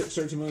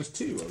 Dexterity minus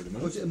 2, I would Or is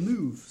imagine. it a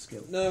move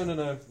skill? No,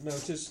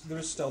 it is, there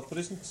is stealth, but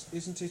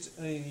isn't it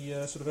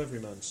a sort of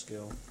everyman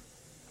skill?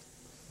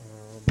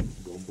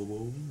 Boom, boom,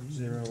 boom.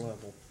 0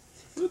 level.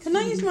 Can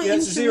I use my Yeah,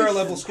 it's a intuition 0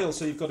 level skill,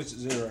 so you've got it at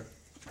 0.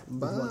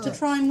 Bah. to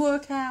try and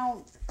work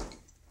out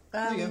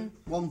There you go.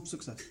 One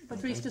success.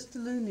 whether he's just a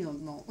loony or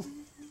not?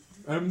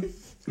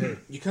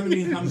 You're kind of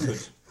being hampered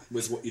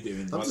with what you're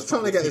doing. I'm by just the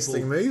trying to fact get that this thing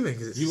people- moving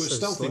because it's You were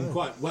so stealthing slow.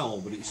 quite well,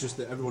 but it's just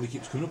that everybody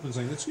keeps coming up and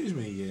saying, "Excuse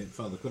me,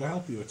 Father, could I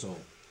help you at all?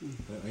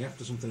 Are you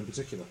after something in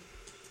particular?"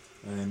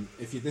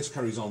 If this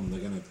carries on, they're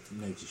going to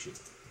notice you.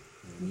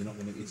 You're not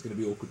going to. It's going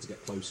to be awkward to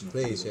get close enough.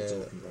 Please, to know what yeah.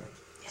 you're talking about.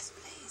 Yes,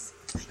 please.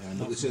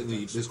 But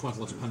certainly, there's quite a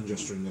lot of hand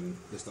gesturing and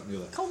this, that, and the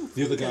other. Confidence.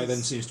 The other guy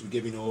then seems to be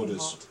giving orders,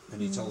 Not.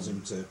 and he tells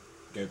him to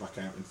go back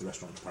out into the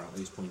restaurant.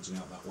 Apparently, he's pointing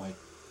out that way.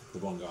 The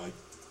one guy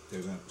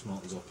goes out,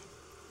 smartens up.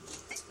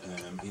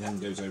 He then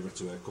goes over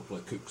to a couple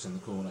of cooks in the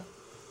corner.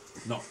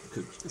 Not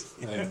cooks.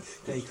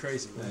 Hey,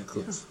 crazy man.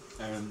 Yes.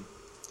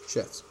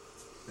 Chefs.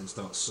 And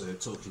starts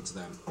talking to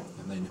them,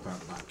 and they nip out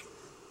the back.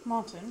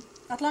 Martin,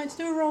 I'd like to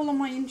do a roll on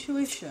my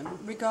intuition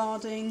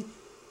regarding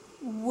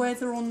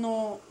whether or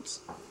not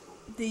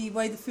the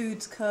way the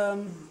food's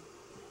come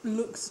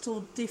looks at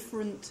all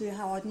different to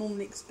how I'd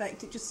normally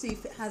expect it, just see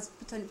if it has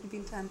potentially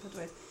been tampered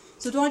with.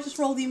 So do I just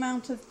roll the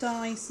amount of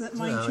dice that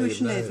my No,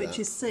 intuition you'd know is, which that.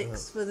 is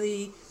 6 for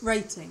the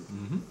rating?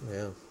 Mm-hmm.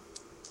 Yeah.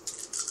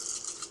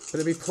 But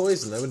it'd be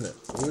poison, though, wouldn't it?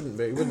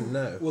 You wouldn't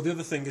know. Well, the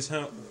other thing is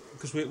how...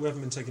 Because we haven't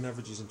been taking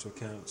averages into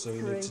account, so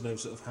you need to know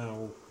sort of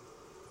how...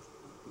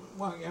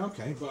 Well, yeah,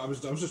 okay, but I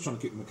was just trying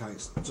to keep the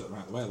mechanics sort of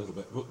out of the way a little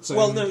bit. But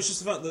Well, no, it's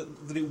just the fact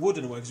that it would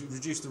in a way, because it would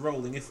reduce the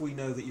rolling. If we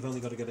know that you've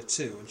only got to get a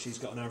 2 and she's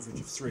got an average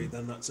of 3,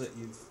 then that's it.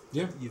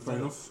 yeah, you've fair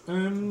done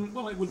enough.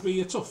 Well, it would be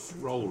a tough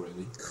role,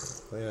 really.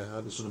 Yeah,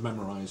 To sort of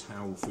memorise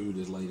how food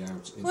is laid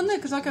out. In Well, no, this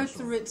because I go to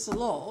the restaurant. Ritz a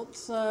lot,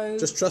 so...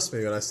 just trust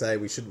me when I say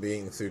we shouldn't be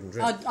eating food and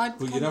drink. I'd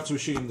But you'd have to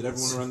assume that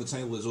everyone around the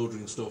table is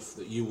ordering stuff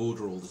that you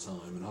order all the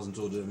time and hasn't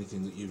ordered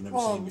anything that you've never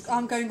seen Well, before.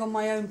 I'm going on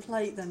my own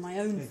plate then, my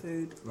own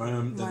food. Then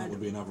Right. that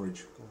would be an average.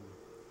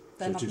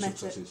 Then So I've 2 met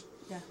successes.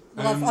 it. Yeah.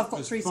 Well, I've got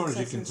as 3 far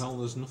successes. as you can tell,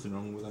 there's nothing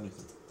wrong with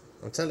anything.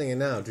 I'm telling you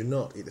now, do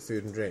not eat the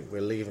food and drink.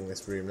 We're leaving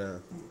this room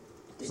now.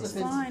 It's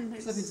Slip fine.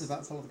 into the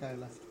vat full of the guy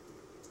who left.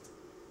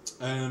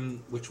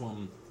 Which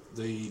one?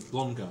 The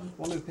blonde guy?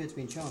 One who appeared to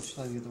be in charge,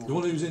 telling the other The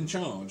one who's in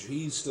charge,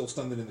 he's still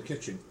standing in the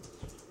kitchen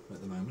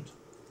at the moment.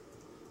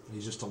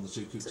 He's just told the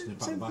two cooks to nip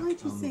out So the back, why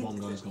do you and think one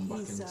guy's gone back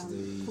he's, into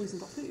the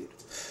poisoned our food?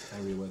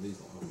 area where these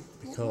lot are.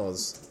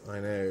 Because I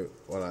know,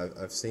 well,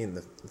 I've seen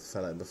the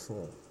fellow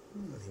before,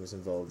 and he was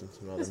involved in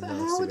some rather So how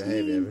nasty would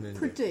behaviour in he India.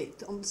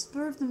 predict on the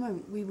spur of the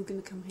moment we were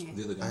going to come here?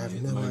 The other guy I have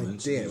at no the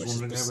moment idea, is which is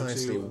wandering over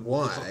precisely to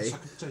why- a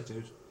sack of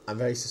potatoes. I'm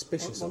very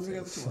suspicious of Wandering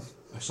him. over to what?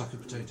 A sack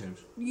of potatoes.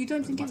 You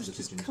don't think Back it was to the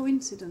just kitchen.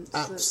 coincidence?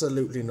 that-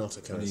 Absolutely not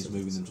a And he's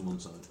moving coincidence. them to one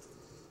side.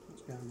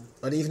 What's going on?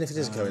 And even if it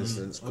is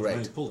coincidence, okay,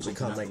 great. pull We something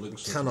can't out make, that we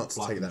looks sort of cannot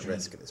black take and that shiny.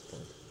 risk at this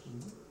point.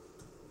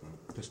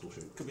 Pistol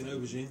shoot. Could be an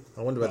aubergine.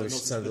 I wonder whether Well, we not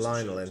should send pistol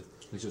Lionel shoot. in.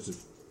 He sort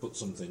of put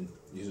something.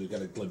 You sort of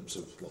get a glimpse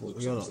of what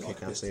looks You're like not like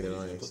kick a ass pistol, either, and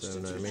are he you? puts So it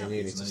into no, his me and jacket,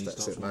 you need to and then he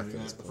sit starts back at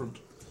moving this out the point.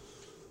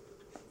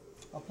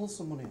 front. I'll pull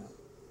some money out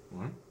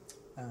Right.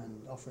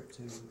 and offer it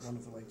to one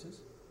of the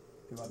waiters,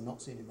 who I've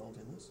not seen involved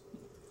in this,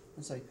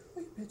 and say, "Oh,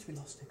 you appear to be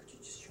lost here. Could you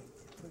just show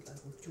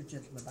your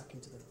gentleman back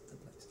into the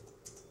place?"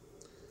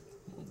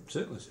 Well,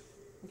 certainly.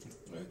 Thank you.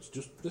 It's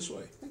just this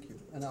way. Thank you.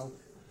 And I'll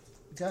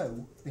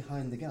go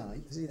behind the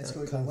guy, Is he that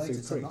escorted kung by fu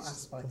waiters, so I'm not priest?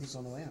 asked by people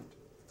on the way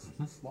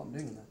out what I'm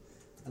doing in there.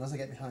 And as I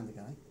get behind the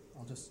guy,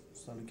 I'll just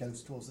slowly go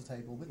towards the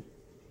table with him.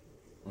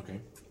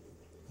 Okay.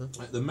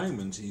 At the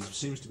moment, he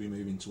seems to be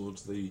moving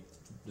towards the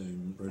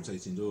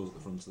rotating doors at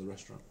the front of the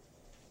restaurant.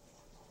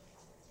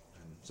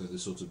 So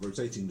there's sort of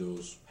rotating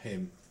doors,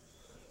 him,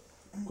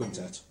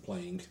 Quintet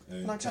playing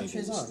Can I catch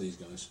his tables, eye? these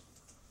guys.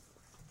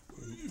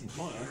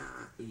 Might I?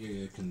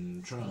 You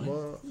can try.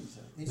 What?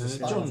 He's a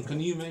spy. John, can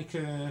you make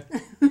a...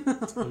 have you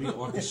got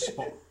like a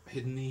spot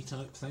hidden-y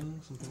type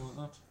thing? Something like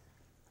that?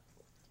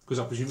 Because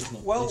I presume it's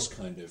not Well- this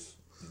kind of...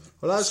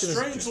 Well, I was going to.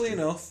 Strangely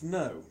enough,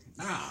 no.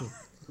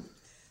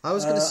 I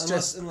was going to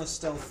suggest. Unless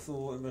stealth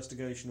or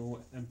investigation or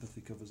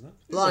empathy covers that.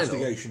 Lionel,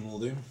 Investigation will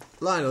do.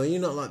 Lionel, are you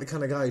not like the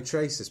kind of guy who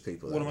traces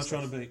people? What am I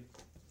trying to be?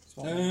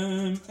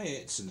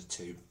 It's in a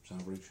 2, it's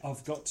average.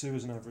 I've got 2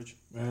 as an average.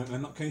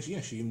 In that case,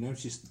 yes, you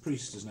notice the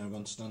priest has now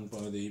gone to stand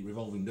by the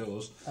revolving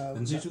doors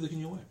and seems to be looking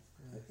your way.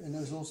 And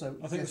there's also.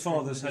 I think the gesturing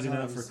father's with his heading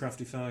out for a eyes,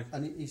 crafty fag.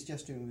 And he's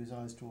gesturing with his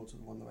eyes towards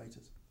one of the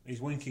waiters. He's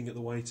winking at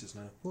the waiters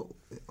now.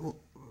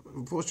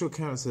 What's your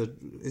character?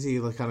 Is he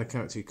the kind of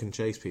character who can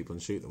chase people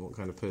and shoot them? What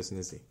kind of person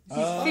is he? He's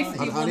I need to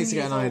 51 get an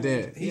years old.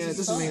 idea. He's Yeah, a it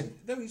doesn't spy. mean.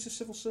 No, he's a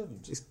civil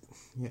servant.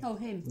 Oh,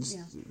 him. Just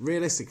Yeah.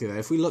 realistically, though,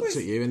 if we looked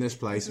at you in this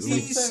place, it would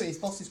He's- be- His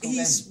boss is called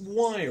He's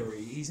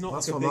wiry. He's not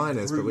That's like a what big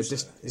mine is, but we're bruiser.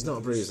 just- he's not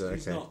a bruiser,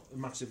 He's okay. not a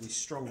massively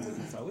strong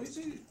looking fellow. He's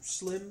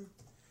slim,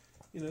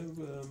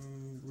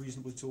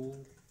 reasonably tall,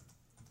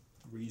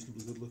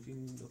 reasonably good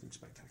looking, nothing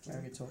spectacular.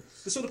 very tall.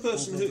 The sort of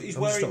person who he's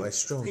I'm just not wearing, very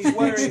strong. he's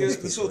wearing the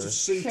People, sort of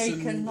suit,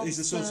 Shaken, and not he's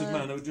the sort of stirred.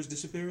 man who would just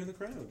disappear in the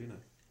crowd.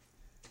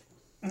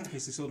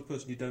 He's the sort of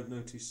person you don't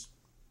notice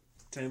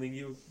tailing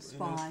you in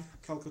Spy.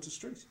 a Calcutta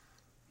street.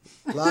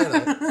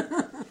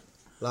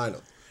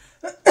 Lionel,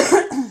 do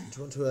you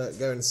want to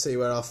go and see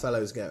where our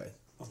fellow's going?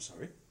 I'm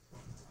sorry.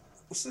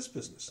 What's this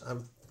business?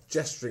 I'm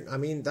gesturing. I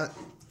mean that.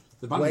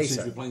 The band Waiter. seems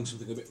to be playing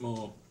something a bit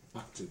more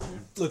active here.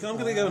 Look, I'm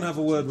going to go and have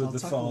a word with I'll the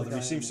tackle father. guy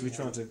He seems to be in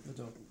trying to the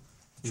door.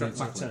 attract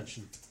my tackle him.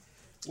 attention.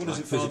 What Like is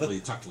it, father? physically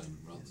tackling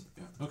rather than,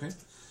 yeah. Okay.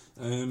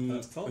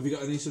 Father? Have you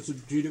got any sort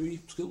of judo-y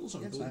skills?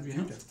 Yes, believe I have you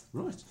judo.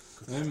 Right.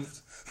 Okay,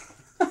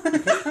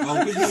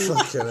 I'll give you...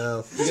 Fucking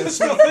hell. You get a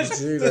skill.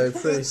 Judo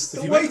priest. The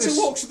you make waiter this-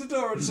 walks to the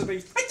door and says,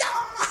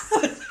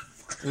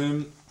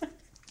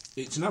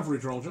 It's an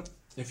average roll job.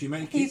 If you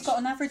make He's it, got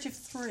an average of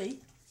 3.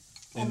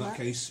 in on that that.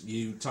 case,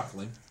 you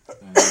tackle him.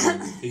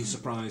 He's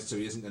surprised, so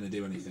he isn't going to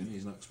do anything.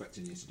 He's not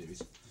expecting you to do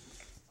it.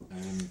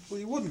 well,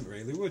 you wouldn't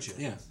really, would you?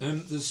 Yeah.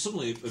 There's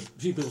suddenly a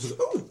few people sort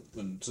of, oh,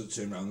 and sort of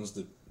turn around. There's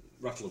the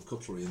rattle of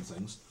cutlery and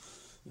things.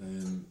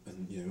 And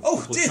Oh, a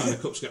couple dear. of china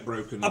cups get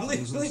broken. I and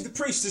believe things. the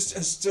priest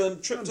has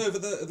tripped over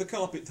the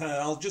carpet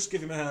there. I'll just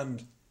give him a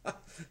hand.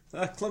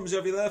 Clumsy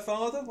of you there,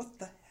 father. What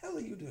the hell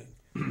are you doing?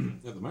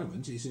 At the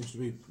moment, he seems to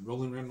be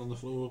rolling around on the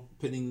floor,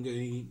 pinning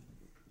a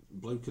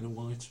bloke in a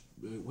white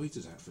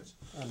waiter's outfit.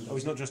 Oh,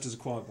 he's not dressed as a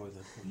choir boy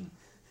then.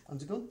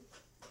 And a gun?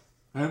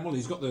 Well,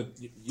 he's got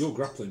you're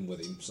grappling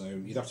with him, so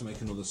you'd have to make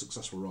another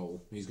successful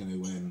roll. He's going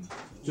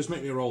to just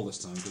make me a roll this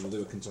time, because we'll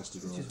do a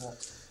contested roll. Which is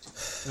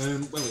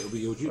what? Well, it'll be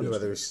your I wonder judo.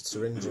 whether we should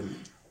syringe him.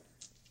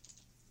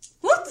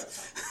 What?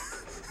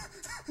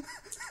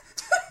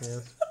 Yeah.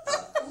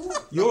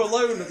 You're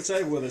alone at the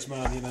table with this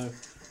man,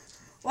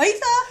 Waiter!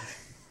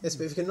 Yes,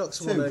 but if we can knock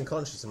someone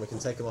unconscious and we can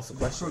take him off the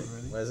question,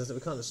 whereas we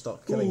can't just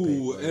stop killing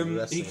Ooh, people. and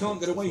arresting he can't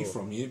get people away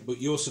before. from you, but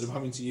you're sort of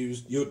having to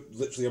you're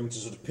literally having to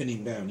sort of pin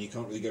him down. You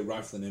can't really go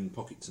rifling in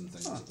pockets and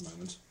things at the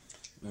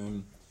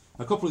moment.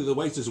 A couple of the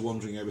waiters are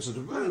wandering over, sort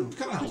of,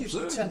 can I help,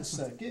 sir? Chance,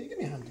 sir. Give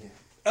me a hand here.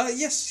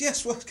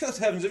 Yes, well, good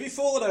heavens, have you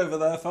fallen over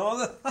there,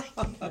 father?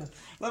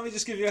 Let me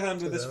just give you a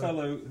hand with this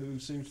fellow who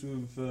seems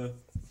to have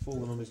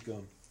fallen on his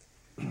gun.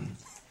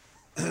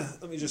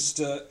 Let me just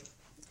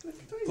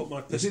put my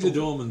Is he pistol... the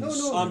doorman's?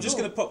 No, I'm just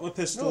going to pop my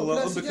pistol No,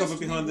 let's undercover suggest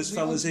behind this we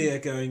fella's want to- ear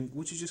going,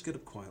 would you just get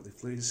up quietly,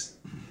 please?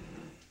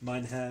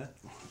 Mein Herr.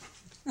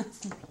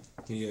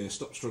 He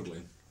stops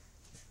struggling.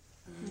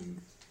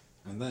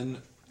 And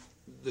then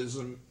there's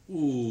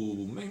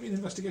maybe an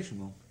investigation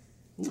roll.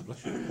 Oh,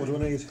 bless you. What do I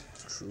need?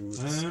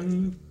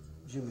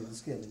 Presumably the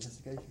skill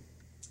investigation.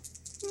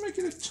 Make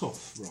it a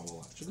tough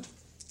roll, actually.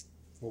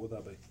 What would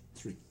that be?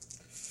 3.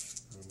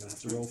 I'm going to have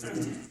to roll for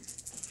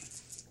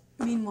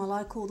it. Meanwhile,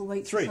 I call the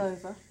waitress 3.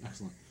 over.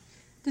 Excellent.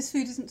 This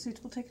food isn't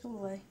suitable. Take it all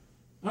away.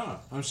 Ah,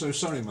 I'm so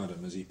sorry,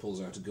 madam, as he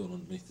pulls out a gun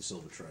underneath the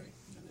silver tray.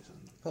 in his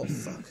hand. Oh,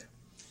 fuck.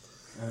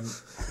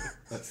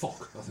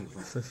 Fock, I think.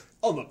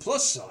 On the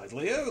plus side,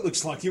 Leo, it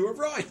looks like you were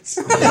right.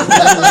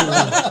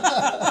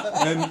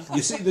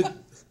 You see the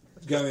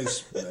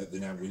guys, we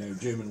know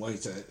German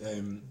waiter.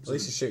 At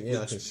least he's shooting,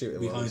 I can shoot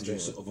him while behind he's you, doing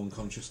sort of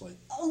unconsciously.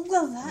 Oh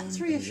well, that's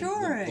The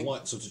reassuring.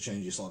 light sort of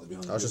changes slightly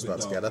behind you. I was just a bit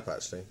about to get dark. up,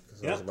 actually.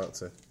 'Cause I Yeah. was about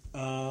to.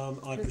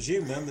 I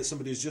presume then that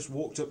somebody has just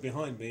walked up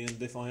behind me,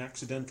 and if I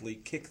accidentally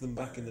kick them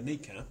back in the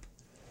kneecap,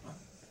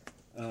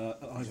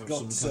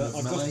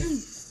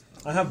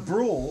 I have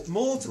brawl.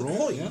 More to the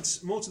Brawl, point.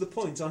 More to the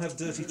point. I have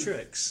dirty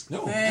tricks.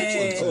 No,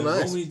 Hey. excellent. Oh,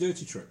 nice. Roll me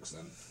dirty tricks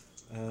then.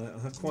 I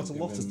have quite a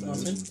lot of Give him, them.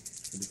 Martin?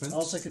 the defense.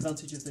 I'll take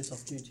advantage of this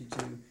opportunity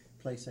to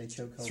place a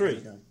chokehold 3.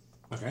 on the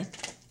guy. Okay.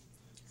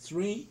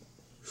 3.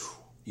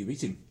 You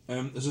beat him.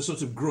 There's a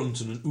sort of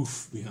grunt and an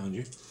oof behind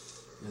you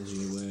as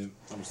you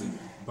obviously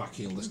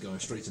backheel this guy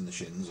straight in the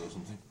shins or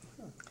something.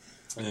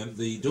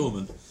 The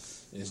doorman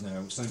is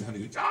now standing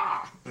behind you.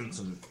 Ah! And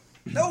sort of,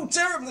 Oh,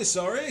 terribly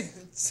sorry.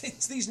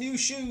 It's these new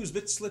shoes,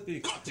 bit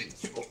slippy.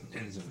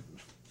 and sort of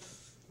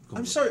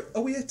I'm sorry.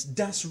 Are we at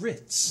Das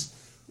Ritz?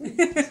 Oh,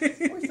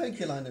 thank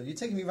you, Lionel. You're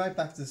taking me right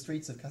back to the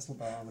streets of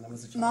Castlebar when I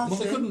was a child. Martin.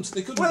 Well, they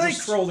couldn't. Were they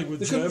just, crawling with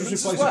they couldn't Germans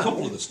just as replace well? a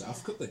couple of the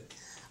staff, could they?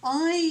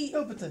 I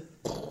No, but the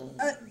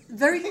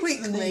very kick to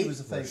the knee quickly was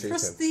a favourite. Shoot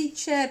thrust him. the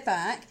chair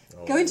back,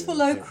 go into a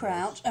low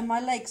crouch, and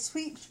my leg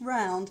sweeps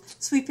round,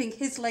 sweeping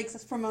his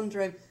legs from under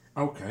him.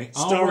 Okay.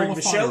 Starring I'll roll a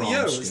Michelle firearm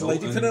Yeoh as skill,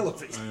 Lady and,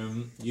 Penelope.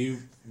 You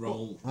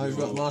roll. Oh, you've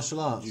got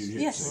martial arts. jiu-jitsu.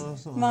 Yes, Oh,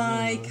 that's not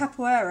my bad.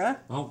 capoeira.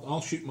 I'll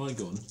shoot my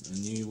gun, and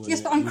you.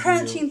 Yes, but I'm you do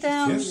crouching your-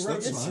 down. Yes,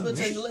 that's Yes, fine. but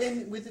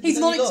then with He's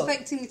then not you look,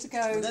 expecting me to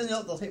but go. then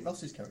they'll hit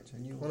Ross's character,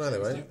 and you. Well, no, they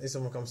won't. He's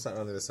someone comes sat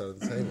around the other side of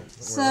the table.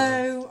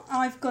 So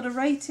I've got a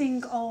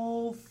rating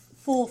of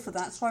 4 for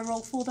that. So I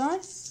roll 4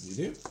 dice. You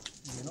do.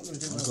 You're not going to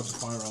do I've got a that.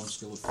 firearm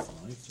skill of 5,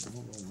 so I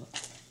won't roll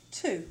that.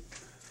 2.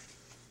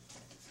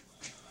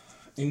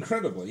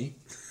 Incredibly,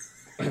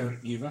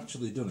 you've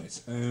actually done it.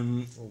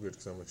 All good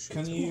because I'm a shit.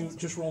 Can you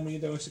just roll me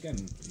your dice again,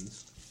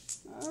 please?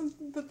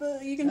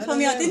 But you can No, tell no,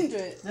 me I no. didn't do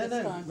it. No,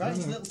 this no. time. Write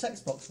in the little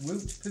text box.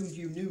 Woot poon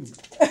you noob.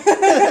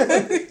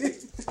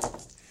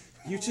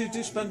 You two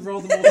do spend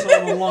rather more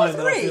time online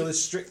than I 3. feel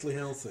is strictly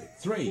healthy.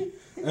 3.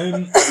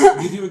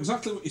 You do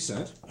exactly what you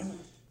said.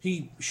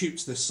 He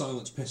shoots this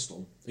silenced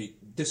pistol.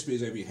 It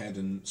disappears over your head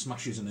and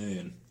smashes an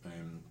urn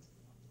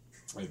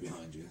over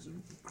behind you. So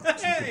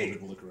cracks and Hey!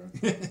 people look around.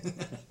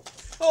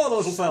 Oh, the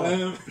little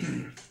fella.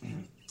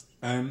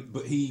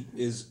 But he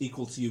is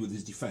equal to you with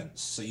his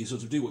defence, so you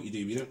sort of do what you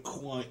do, but you don't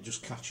quite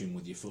just catch him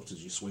with your foot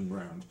as you swing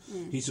round.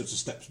 He sort of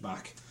steps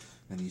back,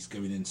 and he's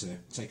going in to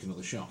take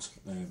another shot.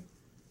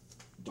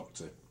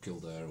 Dr.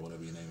 Kildare, or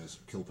whatever your name is,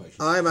 kill patient.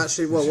 I'm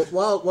actually well. Yes,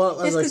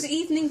 As because I,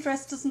 evening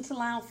dress doesn't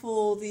allow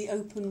for the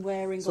open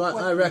wearing so of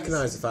I weapons.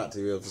 recognise the fact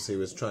that he obviously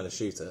was trying to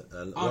shoot it,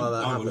 and while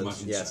that I would happened,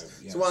 imagine yes. so,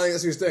 yes. So while he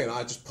was doing it,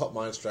 I just popped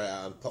mine straight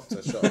out and popped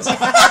a shot.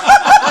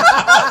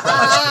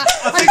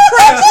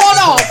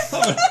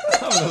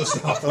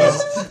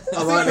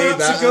 I might need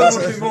Perhaps a gun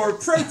would that. be more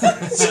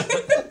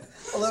appropriate.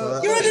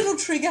 Although, You're a little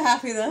trigger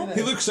happy there.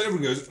 He looks over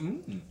and goes,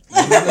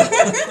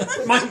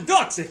 My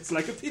God, it's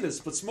like a penis,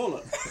 but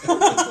smaller.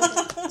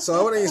 So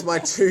I want to use my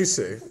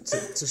tutu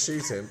to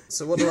shoot him.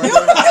 So what do I do?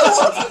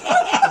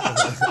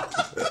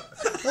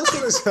 That's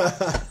what it's.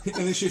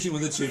 and he's shooting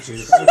with a tutu.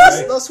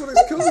 Okay. That's what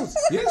it's called.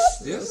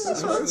 Yes,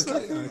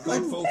 absolutely. I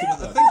can't fault him at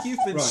that. I think you've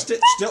been Right.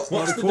 stitched up by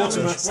What's the the damage?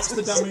 quartermaster. What's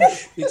the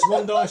damage? It's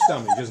 1 dice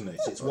damage, isn't it?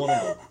 It's 1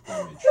 L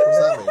damage. What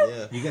does that mean?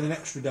 Yeah. You get an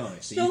extra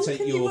dice. So John, you take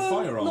can your you,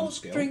 firearm not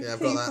skill, drink Yeah, I've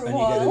tea got that. for a and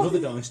you get while? another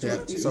dice to Yeah.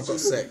 add to. So I've got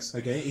 6.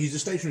 Okay, he's a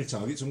stationary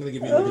target, so I'm going to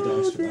give you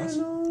another dice for that.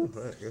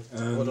 Right,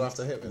 good. What do I have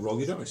to hit with? Roll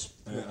your dice,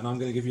 and I'm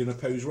going to give you an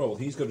opposed roll.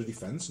 He's got a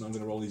defence, and I'm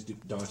going to roll his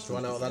dice. Do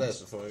I know what that is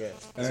before we go?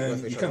 Is it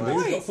worth me You trying can to do.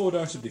 write? You've got 4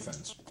 dice of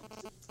defence.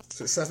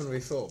 So it's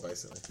 7v4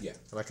 basically. Yeah,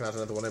 And I can add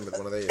another one in with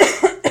one of these.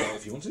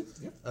 if you want to.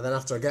 Yeah. And then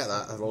after I get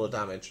that, I roll a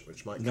damage,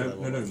 which might kill No,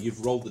 everyone.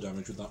 You've rolled the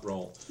damage with that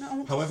roll. No, I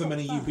want to However stop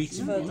many you that. beat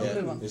him The by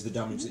blue one. is the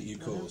damage that you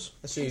cause.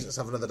 Let's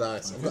have another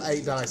dice. I've got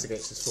 8 dice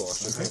against his 4. I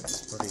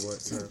should bloody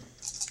worked out.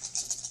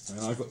 And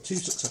I've got 2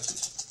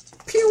 successes.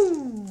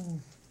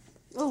 Pew!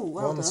 Oh,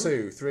 well 1, done.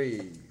 2,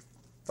 3.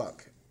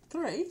 Fuck.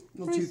 3?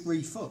 1, 2,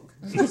 3, fuck.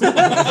 No,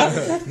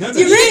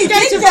 You really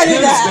did get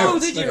it no, out,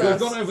 did you? We've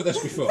gone over this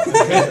before.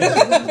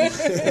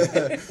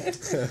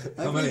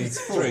 How many?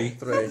 3.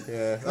 3,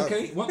 yeah.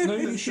 Okay, well, no,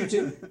 you shoot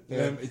him.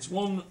 It's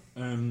one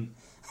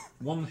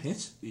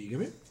hit that you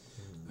give it.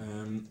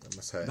 That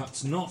must hurt.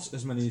 That's not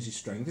as many as his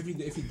strength.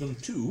 If you'd done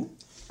 2,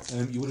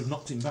 you would have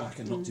knocked him back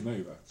and knocked him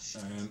over.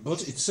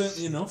 But it's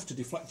certainly enough to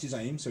deflect his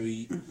aim, so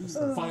he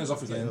fires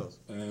off again.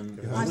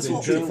 I The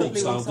swapped German it for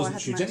style one, so I doesn't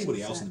had shoot an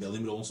anybody action else in the set.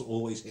 building, but also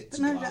always hits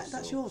But no, glass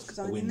that's or yours, 'cause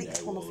I a window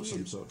nicked one off or you.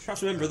 some such.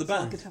 Perhaps a member of the I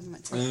band. could have them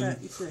at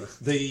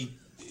 2:33.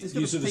 It's got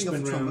You a sort of thing of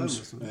spin a trombone or round.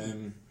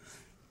 something.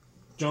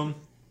 John,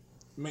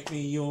 make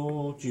me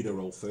your judo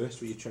roll first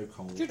for your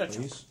chokehold, Judo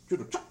please.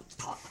 Judo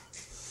chop.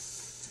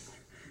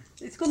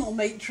 It's gone all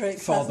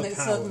Matrix, Father hasn't it,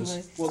 Powers.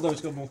 suddenly? Well, no, it's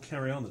got more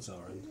carry on at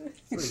our end.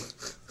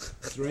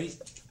 3.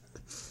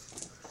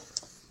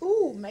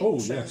 Ooh, mate. Oh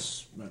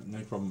yes, no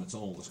problem at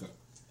all. Let's go.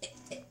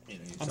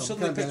 I'm So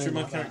suddenly I'm going picturing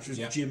my like that. character as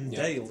Yeah. Jim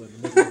Yeah. Dale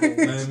in the middle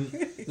of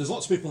the There's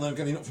lots of people now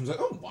getting up from saying,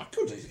 "Oh my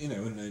goodness," and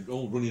they're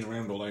all running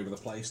around all over the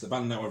place. The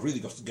band now have really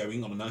got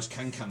going on a nice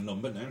can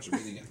number now. It's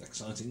really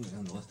exciting.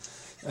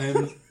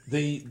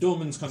 The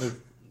doorman's kind of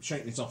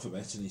shaking it off a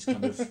bit, and he's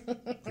kind of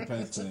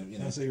prepared to,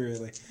 Is he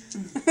really?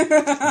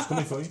 it's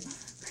coming for you.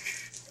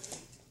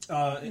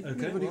 Okay.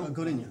 You've already got a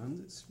gun in your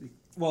hand.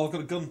 Well, I've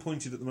got a gun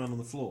pointed at the man on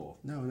the floor.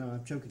 No,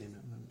 I'm joking in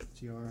that moment,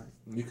 so you're alright.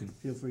 You can.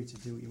 Feel free to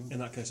do what you want. In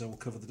that case, I will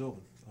cover the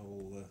doorman. I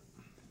will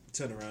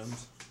turn around.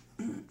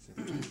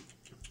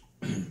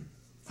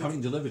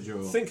 Having delivered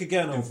your Think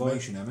again, old boy.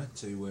 information, Emma,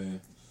 to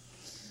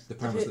the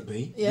powers that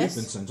be, Yes.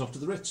 you've been sent off to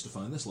the Ritz to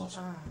find this lot.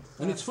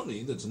 And it's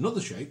funny, there's another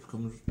shape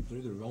comes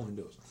through the revolving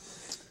doors.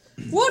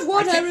 What,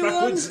 I kick everyone?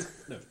 backwards.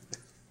 No.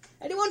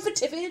 Anyone for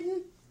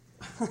tiffin?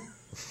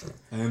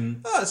 Snuffy,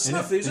 and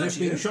if isn't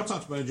being you? shot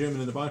at by a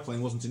German in a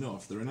biplane wasn't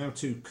enough, there are now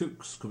 2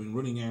 kooks coming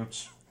running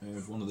out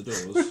of one of the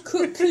doors.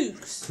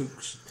 Kooks.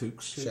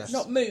 Kooks. Chefs.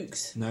 Not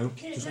mooks. No,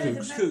 Kids, just they're the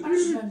kooks.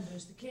 band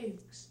members, the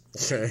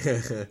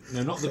Kooks.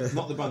 No, not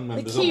the band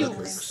members The of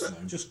the kooks.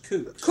 kooks. No. Just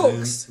kooks.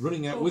 Cooks.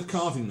 Running out with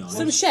carving knives.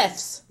 Some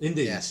chefs.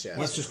 Indeed. Yes, yes.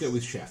 Let's just go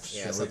with chefs.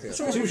 Yes, shall I we?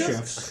 think 2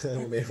 chefs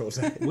We'll be here all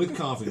day. with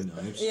carving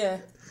knives. Yeah.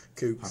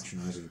 Coops.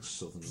 Patronising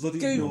southern. Bloody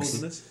Gooks.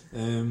 northerners.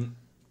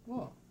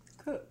 What?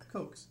 Cook.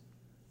 Cooks.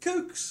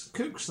 Kooks.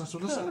 Kooks, that's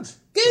what I said.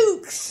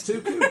 Gooks.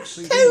 2 kooks.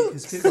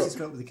 Because Cooks is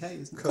spelled with a K,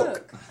 isn't it?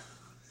 Cook. Cook.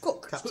 It's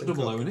got Captain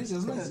double Cook. O in it,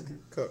 hasn't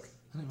it? Cook.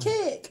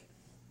 Cake.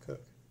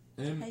 Cook.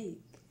 Hey.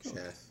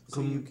 Chef.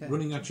 Come UK.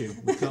 running at you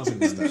with carving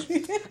knives.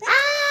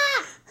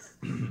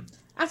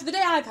 After the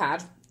day I've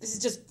had, this is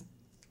just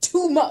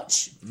too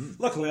much.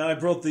 Luckily, I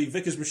brought the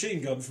Vickers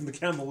machine gun from the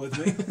camel with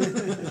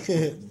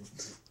me.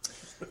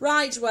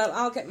 Right, well,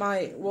 I'll get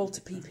my Walter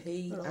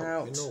PP In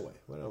out. Norway.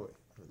 Where are we?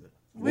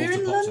 We're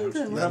in pops out.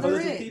 London. We We're have a the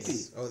little Ritz.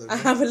 pee-pee. Oh, I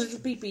have a little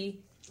PP.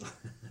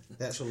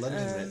 the actual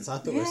London Ritz. I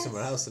thought it was yes.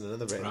 somewhere else in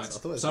another Ritz. I Right.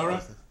 thought it was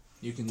Sarah,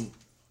 you can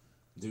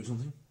do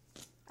something.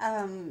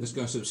 This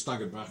guy sort of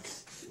staggered back.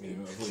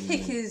 Avoiding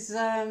Kick the- his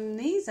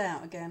knees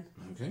out again.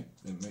 Okay,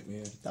 then make me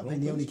a That roll,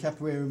 being the only please.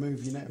 capoeira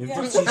move you know. In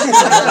Yeah.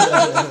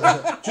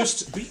 fact,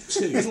 just beat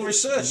 2. Little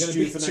research You're gonna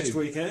due beat for next 2.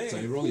 week, eh? So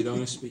you roll your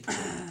dice, beat 2.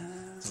 Tell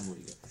me what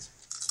you get.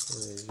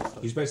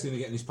 He's basically going to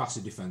get in his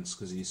passive defence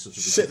because he's such a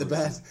Shit the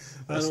bed.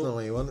 That's don't- not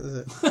what you want, is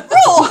it?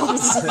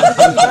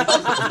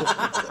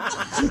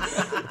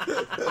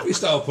 Happy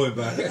style point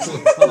back.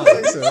 Excellent.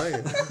 Thanks,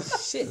 thank you.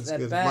 Shit, That's they're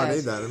good. Might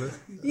need bad. that, isn't it?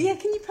 Yeah,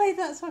 can you play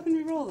that so I can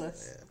re-roll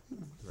this?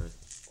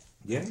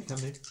 Yeah, you can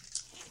do.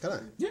 Can I?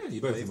 Yeah,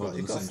 you both You've involved got, in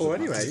you've the got same 4 sort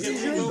of anyway.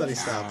 passive. You bloody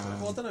stout.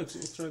 Well, I don't know, because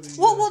it'll throw the...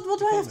 What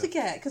do I have to opponent.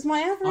 get? Because my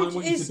average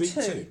want you to is beat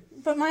 2. 2.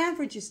 But my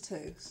average is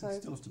 2, so...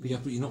 Still have to be. Yeah,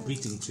 but you're not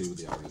beating 2 with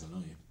the arrows, are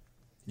you?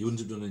 You wouldn't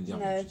have done any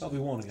damage. That'll be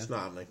one again. It's not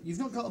happening. You've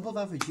not got above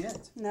average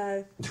yet.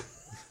 No.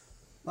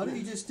 Why don't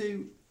you just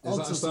do Is that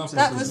odds a or star something?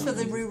 That was for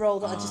the re-roll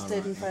that I just Ah, did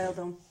right, and failed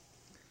on.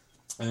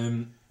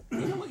 They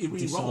don't let you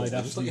re-roll, Decide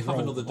they just let you after have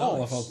you another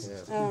roll. Oh, dice.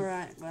 Yeah.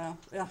 Alright, well,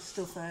 I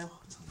still fail.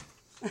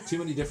 Too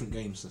many different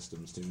game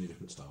systems, too many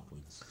different style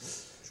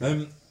points.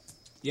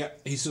 Yeah,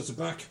 he's sort of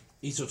back.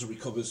 He sort of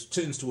recovers,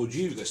 turns towards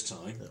you this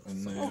time,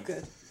 and Oh,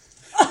 good.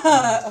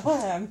 I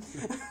am.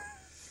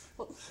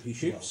 he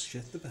shoots.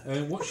 Shit the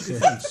bed. What's your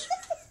defence?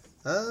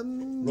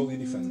 Um, Roll your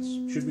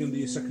defence. Should be under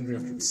your secondary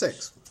attributes.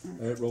 6.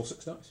 Roll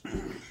 6 dice.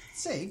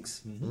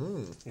 6?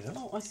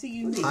 Oh, I see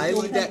you need Highly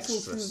your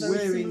pencils from a dexterous. very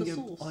Wearing similar a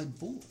source. I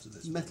bought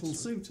this metal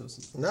suit or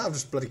something. No, I'm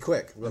just bloody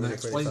quick. And then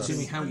explain to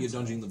me how you're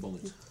dodging the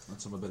bullet.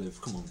 Let's have a bit of,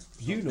 come on.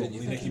 You Don't normally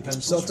think nick your you-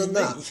 pencils So I've done from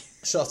that, me.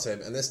 shot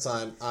him, and this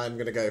time I'm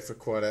going to go for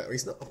quite a...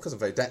 He's not, because I'm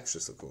very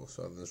dexterous, of course,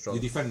 rather than strong.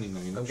 You're defending now,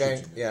 you're not I'm going...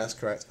 shooting. Yeah, that's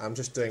correct. I'm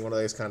just doing one of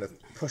those kind of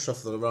push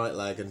off the right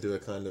leg and do a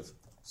kind of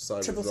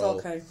sideways Triple roll,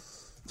 Falco.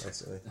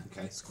 basically.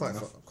 Okay, It's quite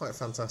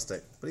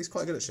fantastic. But he's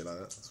quite good at shit like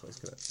that. That's what he's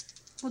good at.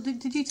 Well,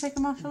 did you take a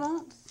martial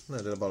art? No,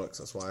 I did a bollocks.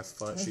 That's why I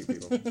fight, shoot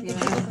people.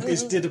 Yeah.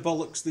 Is Did a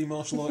Bollocks the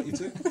martial art you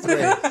took? 3.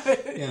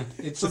 Yeah,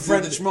 it's The what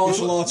French martial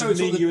it's what- art no, of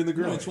it's what kneeing you in the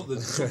No, groin. it's what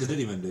the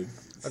Diddy men do.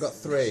 I got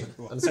 3,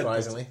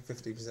 unsurprisingly.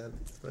 50%.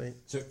 3.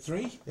 So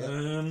 3. Yeah.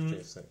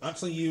 3, 6.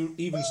 Actually, you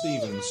even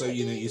Steven, so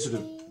you sort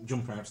of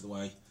jump out of the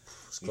way.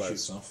 He close.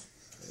 shoots off,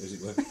 as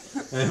it were.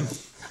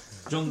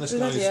 John, this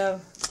Bloody guy's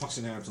hell.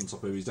 passing out on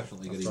top of you. He's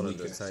definitely I've getting gone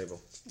under a weaker. table.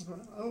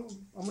 Oh,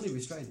 I'm only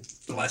restraining.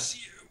 Bless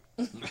you.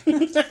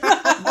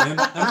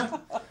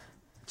 Emma,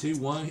 2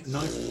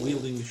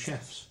 knife-wielding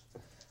chefs.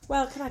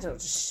 Well, can I don't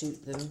just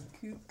shoot them?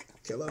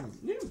 Kill them.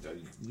 Yeah,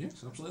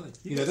 yes, absolutely.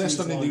 You You know, get they're to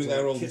standing use doing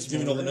their like old kits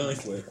doing all the around.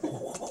 knife work,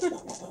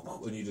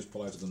 and you just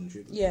pull out a gun and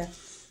shoot them. Yeah.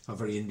 How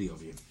very indie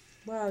of you.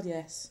 Well,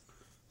 yes.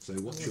 So,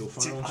 what's your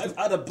firearms? I've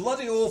had a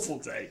bloody awful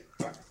day.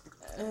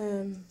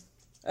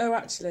 Oh,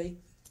 actually.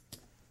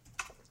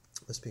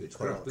 There's been It's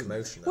quite a lot crap, of isn't it?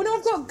 commotion. Well, no,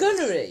 I've got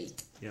gunnery.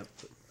 Yep.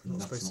 That's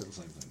not the supposed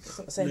same thing. It's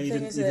not the same No, you thing,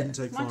 didn't, is you it? didn't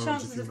take My firearms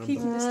chances if you of remember.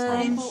 keeping this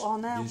table are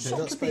now You shot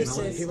take to that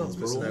pieces. He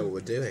wants us to know what we're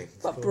doing.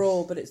 Got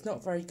brawl, but it's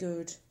not very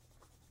good.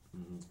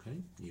 Okay,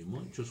 you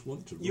might just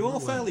want to. You run are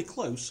away. fairly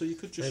close, so you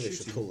could just Maybe we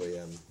shoot should him. pull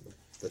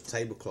the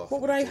tablecloth.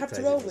 What would I Too have to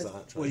crazy roll was with? that,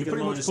 Well, trying you You're get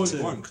pretty much minus point 2.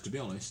 blank, to be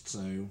honest.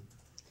 So you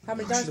How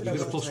many dice would I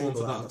get a roll? +1 for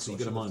Table, that, so you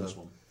get a that's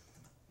what I -1.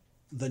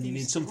 Then you need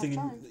Use something.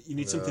 time. You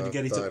need something to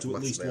get it up to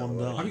at least one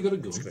Have die. you got a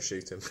I'm just gun? going to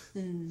shoot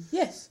him.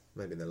 Yes.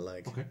 Maybe in the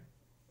leg. Okay.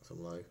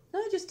 From low.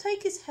 No, just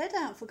take his head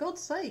out, for God's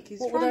sake. He's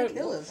What would trying I- to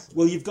kill us.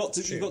 Well, you've got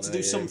to Shoot, do no,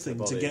 yeah, something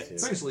the to body, get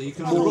yeah. Basically, you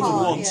can Oh, more the than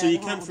heart, one. yeah, So you the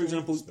can, heart for will do.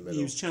 example, The middle.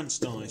 use chance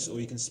dice,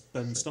 or you can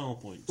spend star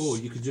points. Or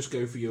you could just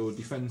go for your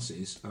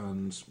defences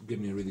and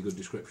give me a really good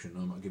description.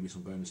 I might give you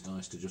some bonus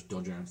dice to just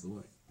dodge out of the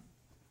way.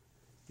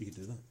 You can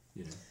do that.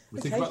 You know, we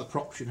think Okay. about the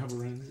props you'd have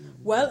around.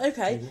 Well,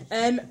 okay.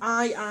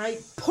 I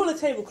pull a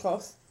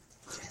tablecloth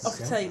off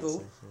the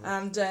table,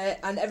 and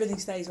everything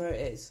stays where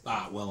it is.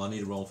 Well, I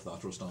need a roll for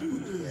that or a start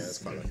point. Yeah, that's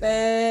quite like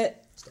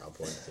style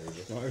point.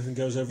 Right, everything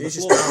goes over the Use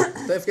your floor.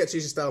 style, don't forget to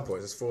use your style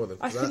points. It's for them.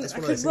 I can- It's I one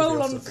of can those things roll we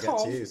on often forget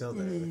cough. to use, aren't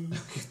they? Really?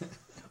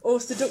 Or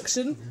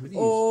seduction,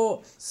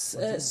 or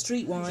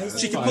streetwise.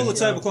 She can pull the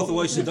tablecloth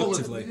away You pull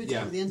seductively. it-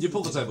 yeah, you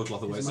pull the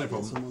tablecloth away, it's no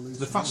problem.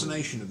 The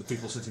fascination of the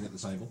people sitting at the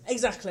table.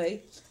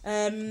 Exactly.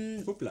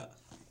 Hoopla.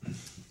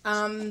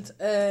 And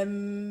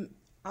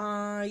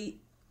I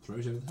Throw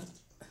it over the head.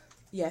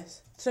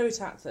 yes throw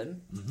it at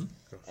them.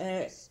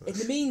 In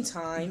the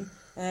meantime,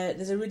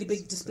 there's a really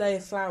big display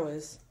of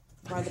flowers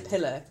by the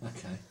pillar.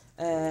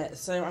 Okay.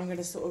 So I'm going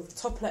to sort of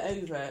topple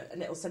it over,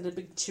 and it'll send a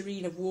big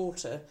tureen of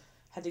water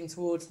heading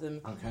towards them,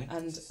 Okay.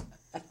 and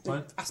a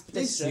Fine. big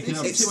aspidistra. You can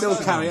have It's two still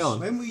extra carry dice. on.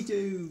 When we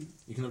do,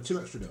 You can have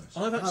 2 extra dice.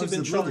 I've actually how's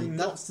been the bloody, trying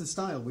not. that's the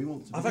style we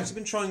want to I've do. actually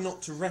been trying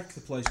not to wreck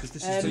the place because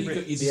this So is So the you got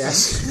bit. your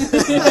Yes. I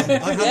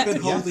have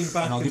been holding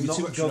back and I'll give you not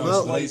 2 extra going dice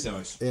Well, for late. these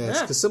dice. Yes,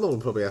 Ah. because someone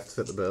will probably have to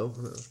fit the bill.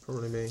 That's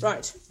probably me.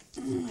 Right,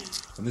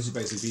 And this is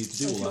basically for you to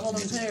do If you're all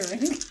that.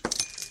 volunteering.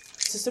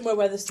 so somewhere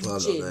where there's some Well, I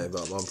gin. don't know,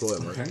 but my employer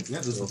might. Okay, yeah,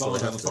 there's the We'll bar probably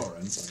down have the to. far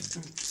end.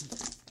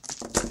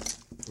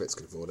 Ritz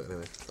can afford it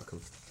anyway. Fuck 'em.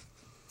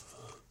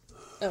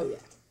 Oh yeah,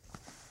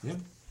 Yeah,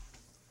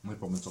 no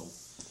problem at all.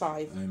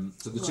 5.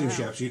 So the two Wow.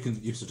 chefs,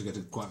 you sort of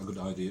get quite a good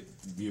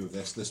view of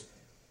this. This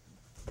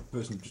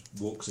person just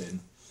walks in.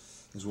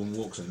 This one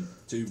walks in.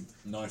 2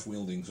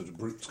 knife-wielding sort of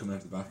brutes come out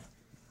of the back.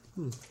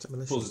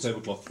 Demolition. Pulls the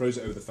tablecloth, throws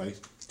it over the face,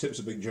 tips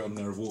a big jar and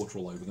of water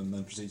all over them, and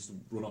then proceeds to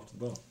run off to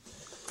the bar.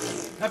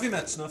 Have you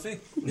met Snuffy?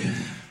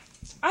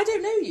 I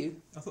don't know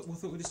you, I thought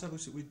we'd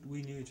established that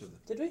we knew each other.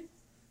 did we?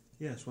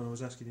 Yes, when I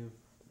was asking you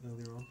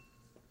earlier on.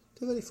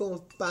 Do you have any form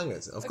of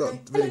bangers? I've Okay.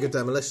 got really good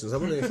demolitions. I'm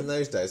wondering if in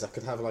those days I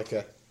could have like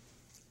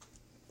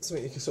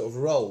something you can sort of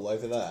roll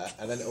over there,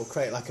 and then it'll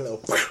create like a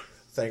little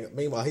thing.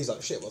 Meanwhile, he's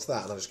like, "Shit, what's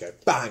that?" And I just go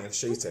bang and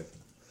shoot him.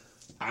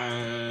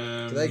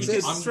 Do they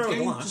exist? I'm Throw a going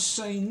to glass.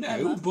 say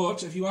no,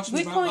 but if you ask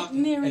me We're about quite that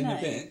near in an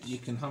a bit, you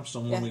can have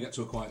some when Yeah. we get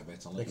to a quiet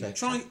bit. I'll let you Okay. know.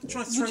 Try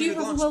throwing Would you a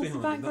have a glass wealth behind of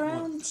you. That might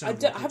background?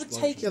 sound I like haven't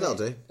explosion. taken Yeah,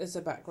 that'll it as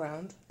a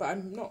background, but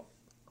I'm not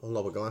I'll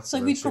lob a glass. So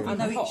and we then shoot probably him.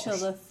 know I'm each posh.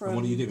 other And from.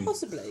 what are you doing?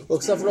 possibly. Well,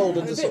 because I've rolled I'm a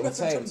into bit sort of rough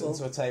and tables, tumble.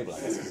 into a table, I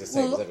guess, because there's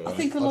Well, tables everywhere. I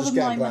think a I'll lot just of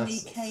get my a glass, money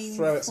came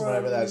throw it somewhere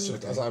over there, from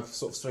as I'm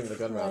sort of stringing the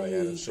gun round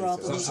again and shoot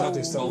rather it. than So I'll do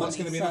gold. stuff Well, like that's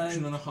going to be an So-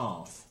 action and a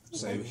half.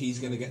 So he's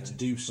going to get to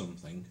do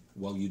something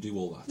while you do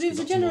all that. It was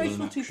a That's more than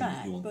generation an or two action that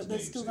back, you want but to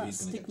there's do, still so that he's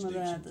gonna get to stigma do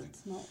there something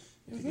that's not.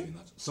 if you're doing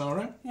that.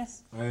 Sarah,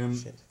 Yes.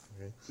 Shit.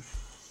 Okay.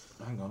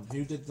 hang on.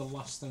 Who did the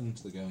last thing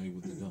to the guy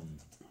with the gun?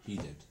 He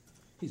did.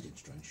 He's going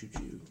to try and shoot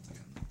you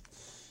again.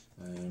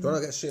 Do I not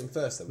get to shoot him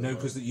first then? No,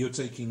 because you're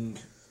taking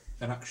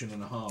an action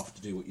and a half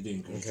to do what you're doing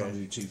because you're Okay. trying to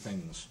do 2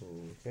 things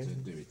Okay. to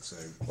do it. So,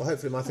 Well,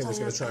 hopefully my thing was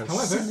going to try and...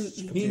 however,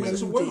 Absolutely he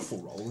makes a loaded.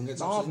 woeful roll and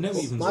gets absolutely no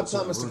evens. My plan was to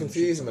whatsoever and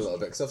confuse him a shoots little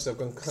bit, because obviously I've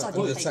gone I under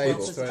don't the take table,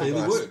 well, throwing Clearly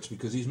glass. worked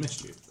because he's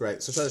missed you.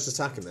 Great, so shall I just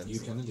attack him then? You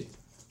can indeed.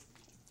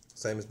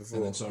 Same as And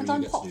before. then sorry, And you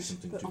I'm get to do posh,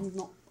 something but too. I'm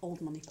not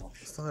old money posh.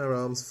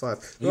 Firearms, 5.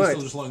 Are you Right,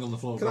 still just lying on the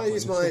floor? can I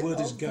use grappling? my... The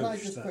word is Can I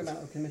ghost. just put that him is.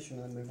 out of commission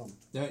and then move on?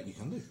 Yeah, you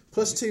can do.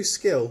 +2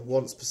 skill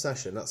once per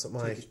session. That's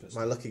what Take his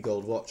pistol. my lucky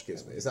gold watch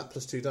gives me. Is that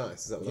 +2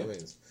 dice? Is that what Yeah. that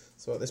means?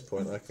 So at this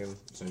point I can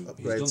So he's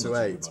upgrade done to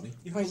that 8. everybody.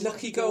 My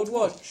lucky gold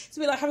watch. It's a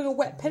bit like having a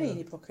wet penny in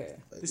your pocket.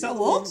 Is that the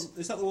What? one?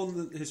 Is that the one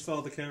that his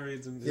father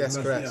carried? And Yes,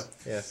 Yeah. correct.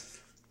 Yes.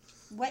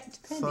 Wet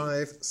penny.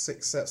 5,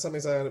 6, 7. That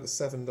means I end up with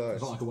 7 dice.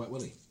 It's not like a wet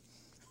willy.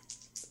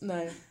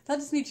 No. That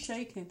just needs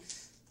shaking.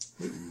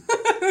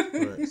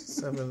 Right,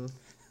 7,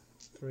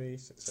 3,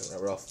 6, 7.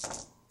 Right, we're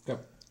off. Go.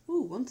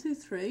 Ooh, 1, 2,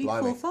 3,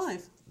 Blimey. 4,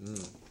 5.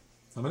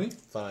 How many?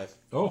 5.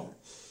 Oh.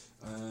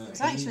 It's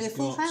actually a he's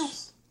full got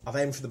house. I've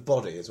aimed for the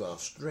body as well,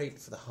 straight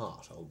for the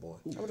heart, old boy.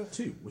 Ooh,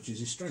 2, which is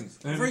his strength.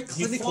 Very he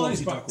clinical, flies is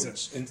he, Doctor?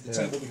 backwards into the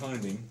table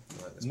behind him,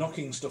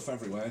 knocking stuff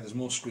everywhere. There's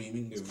more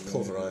screaming of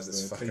Pulverise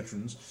this fucker.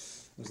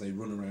 patrons as they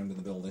run around in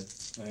the building.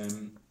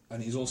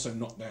 And he's also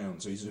knocked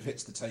down, so he sort of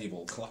hits the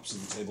table,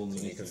 collapses the table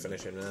underneath You can him,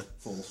 finish him there.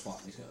 falls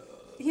flat.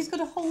 He's got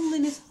a hole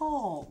in his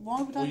heart.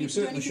 Why would I Well, need you've to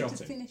do certainly anything shot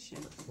to him. finish him?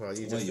 Well,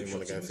 you Well, just you've didn't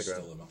want to shot go him, and it's figure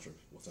out. still a matter of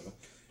whatever.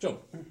 John.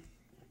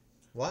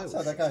 Why?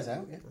 So that guy's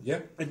out, yeah.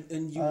 Yeah.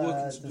 And you work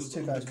There's as two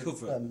an guys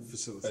undercover with,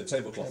 facility.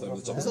 Tablecloth over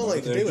the top. That's of all them.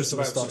 they can They're do is just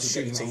about start to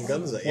shoot shooting him.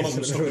 guns at you. One of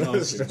them's from stuck the an middle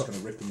ice of and the he's kind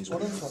of ripping his What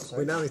way else? out. What,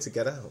 sorry? We now need to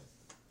get out.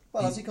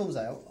 Well, as he comes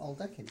out, I'll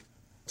deck him.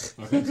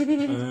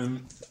 Okay.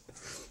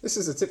 This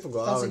is a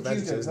typical Fancy hour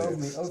adventure, judo, isn't over it?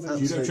 me, over me.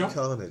 Judo Absolute chop?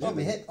 carnage. Got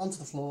me hit onto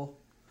the floor.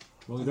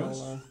 Well, he And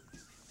does. I'll,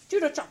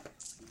 Judo chop.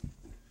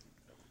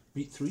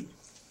 Beat 3.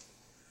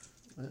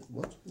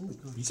 what? Oh my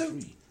god. Beat So-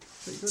 3.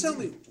 Tell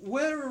me,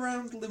 where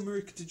around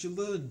Limerick did you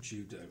learn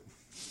judo?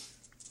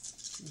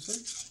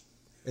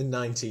 In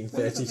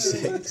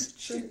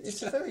 1936.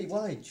 It's a very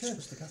wide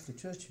church, the Catholic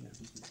Church, you know.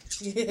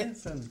 Yeah.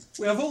 From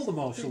We have all the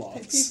martial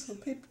arts.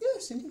 people,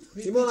 yes, indeed.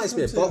 You might like to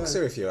be a People come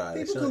boxer if you're Irish.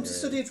 People come aren't to you,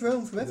 study at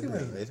Rome from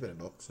everywhere. He's been a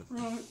boxer.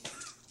 Right.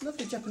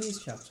 Lovely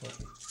Japanese chap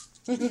talking.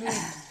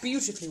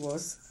 Beautifully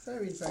was.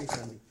 Very, very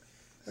friendly.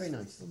 Very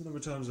nice. The number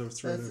of times I was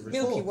thrown over it.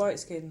 Milky Four. white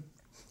skin.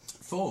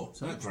 4.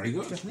 Very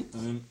good.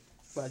 Definitely.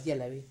 Well,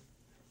 yellowy.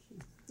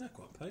 They're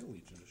quite pale,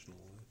 you traditional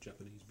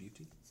Japanese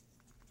beauty.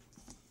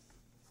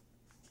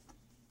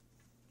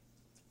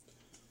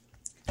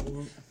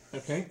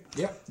 Okay.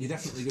 Yep. You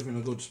definitely give him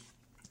a good.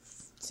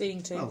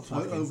 Seeing two. Well,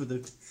 over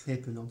the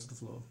hip and onto the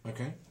floor.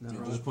 Okay. No, Yeah,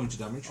 right. There's a point of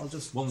damage. I'll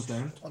just One's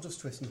down.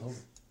 twist and hold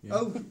it. Yeah.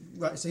 Oh,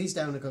 right. So he's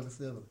down and go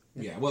for the other.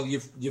 Yeah. Well,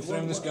 you've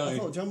thrown this I guy.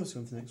 thought John was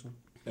going for the next one.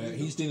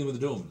 He's dealing with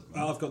the doorman. at the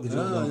moment. I've got the He's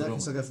Oh, on that the can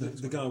still doorman. go for the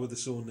next the one. guy with the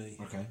sore knee.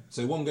 Okay.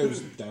 So one goes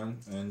down,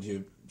 and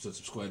you sort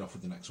of squared off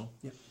with the next one.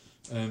 Yep.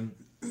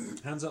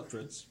 Hands up,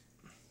 Fritz.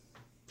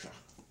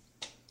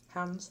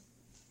 Hands.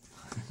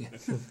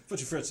 Put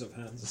your Fritz up,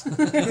 hands.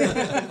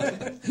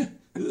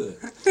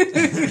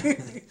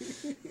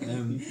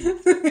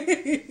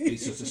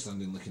 He's sort of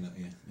standing looking at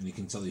you, and you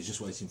can tell he's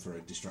just waiting for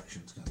a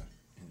distraction to kind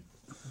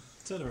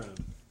of. Turn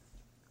around.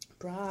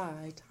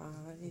 Bright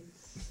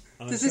eyes.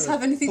 And Does I this sort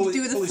have anything to pull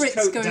do with the pull his Fritz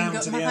coat going down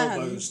up to my the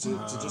hand? elbows to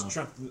just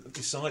trap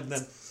his side, and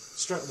then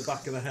straight on the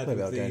back of the head Maybe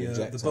with I'll go and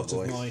inject the our butt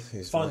boy. of my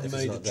If finely he's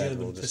made not dead, German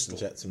we'll just pistol.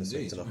 inject him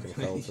something to knock him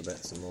cold for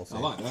bits and more. I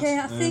like that. Okay,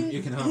 I think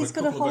you can have he's a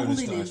got a couple of hole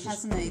bonus in him, dice just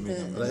hasn't for he? me that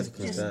to- I don't think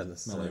he's just- dead.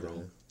 That's melee the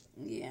roll.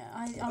 Yeah,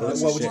 Well, I'm what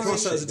just would you Cross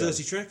cross that worried. as a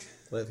dirty trick?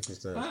 I don't think he's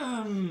dead.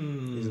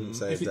 He didn't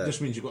say if he's it dead.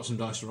 just means you've got some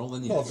dice to roll,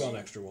 then Well, yes. I've got an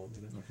extra one.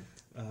 You know.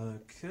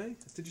 Okay.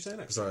 Did you say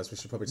an extra? Besides, we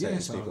should probably take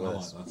Yes, these I people like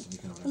with us. that. So you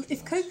can have an Well, extra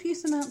if dice.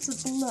 copious amounts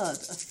of blood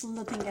are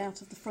flooding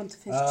out of the front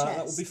of his chest,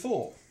 That will be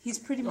 4. he's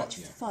pretty much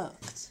yeah.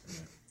 fucked.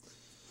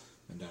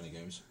 And down he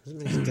goes. Doesn't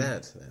mean he's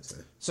dead. That's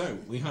it. So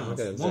we have We're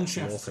gonna one inject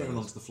some chef more thrown things.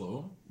 onto the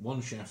floor,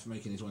 one chef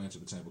making his way out of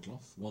the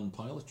tablecloth, one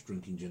pilot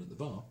drinking gin at the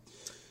bar.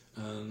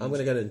 And I'm going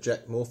to go and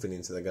inject morphine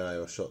into the guy who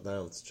was shot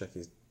down to check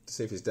to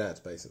see if he's dead,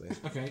 basically.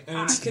 okay,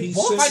 I can he's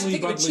what? I certainly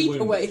think of a badly cheaper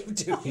wounded. way of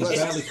doing He's it.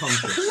 barely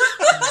conscious.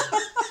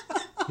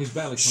 He's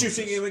barely conscious.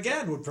 Shooting him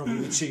again would probably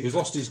be cheap. He's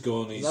lost his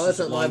gun. He's No, I've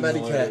got my lying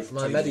all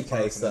over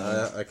Medicase table,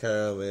 that I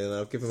carry on me, and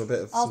I'll give him a bit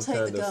of I'll some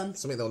take kind the of gun.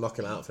 something that'll knock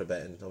him out for a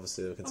bit, and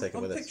obviously we can take him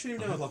I'm with us. picturing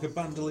him now with like a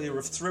bandolier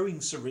of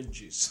throwing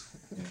syringes.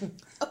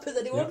 Up with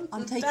anyone?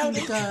 I'm taking Down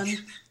the it. gun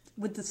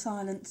with the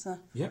silencer.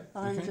 Yep.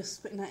 I'm okay. just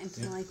spitting that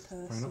into Yeah, my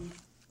fair person.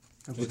 enough.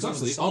 It's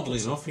actually, oddly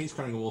enough, he's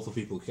carrying a Walther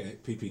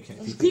PPK,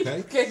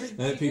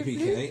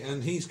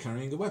 and he's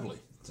carrying a Webley.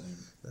 So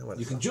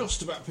you can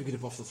just about pick it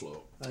up off the floor.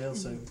 I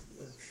also.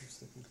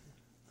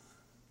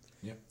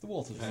 The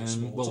Walther's very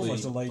small. Well, It's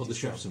almost a the lady's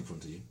chef's job. in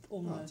front of you. I'll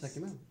Almost. take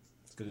him out.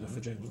 It's good enough for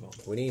James Bond.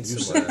 We need You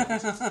somewhere.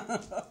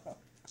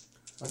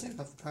 I think I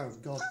have the power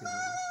of God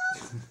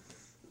behind me.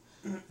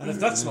 And if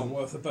that's not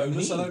worth a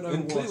bonus, I don't know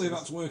and what clearly is.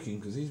 that's working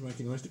because he's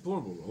making the most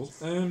deplorable rolls.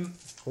 We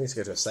need to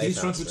go to a safe He's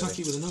trying house. to attack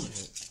you really. with a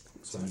knife.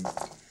 So,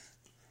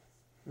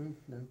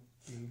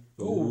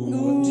 No.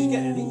 Ooh. Did you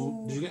get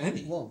any? did you get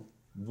any? One.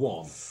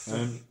 One.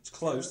 It's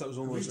close. That was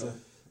almost a.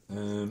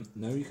 No,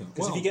 you can't. Because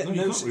Well, if you get no,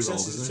 no can't reroll,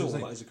 successes because at all,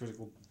 there's that is a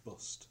critical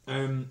bust.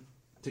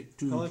 Take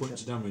 2 I like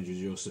points it. of damage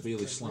as you're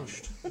severely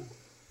slashed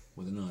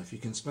with a knife. You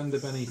can spend a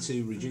penny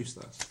to reduce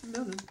that.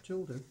 No,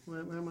 Joel do. Where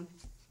am I?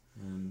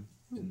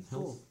 In Four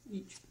health.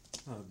 each.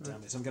 Oh,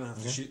 damn it. I'm going to have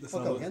to Okay. shoot the I'll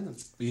go fellow. again then.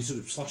 He sort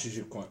of slashes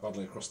you quite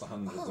badly across the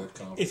hand with the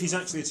carve. If he's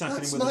actually attacking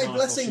That's him with a my knife,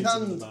 blessing I'll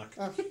shoot him in hand. the back.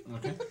 Ah,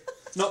 Okay.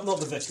 Not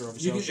the vicar,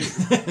 obviously. You I'll can-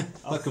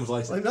 shoot- That comes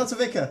later. I'm not a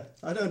vicar.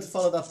 I don't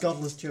follow that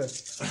godless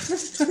church.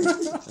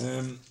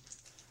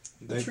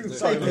 True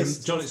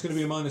papist. John, it's going to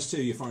be a -2.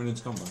 You're firing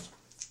into combat.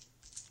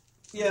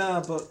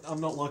 Yeah, but I'm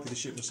not likely to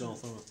shoot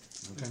myself, am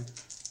Okay.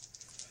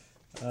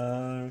 I?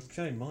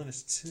 Okay,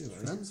 -2,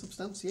 eh?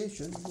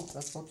 Transubstantiation.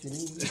 That's what you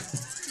need.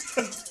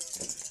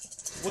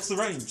 What's the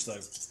range, though?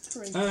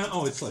 Three.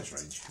 It's close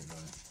range.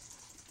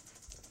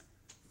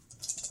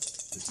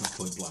 It's not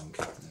point blank.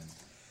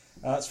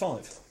 It's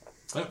 5.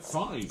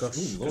 5. Gosh,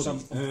 Ooh, Because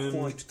I'm lordy.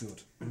 quite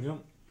good. Yeah.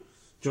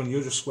 John,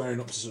 you're just squaring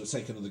up to sort of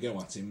take another go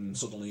at him, and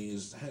suddenly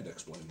his head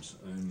explodes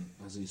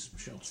as he's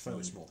shot. It's a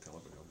fairly small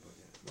caliber gun, but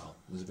yeah. Well,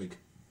 there's a big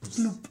out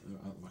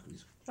the back of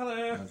his.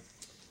 Hello.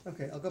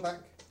 Okay, I'll go back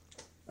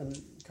and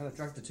kind of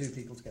drag the two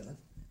people together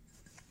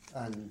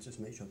and just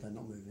make sure they're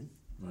not moving.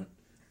 Right.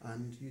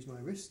 And use my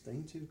wrist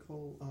thing to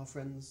call our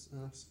friends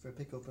and ask for a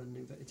pick-up and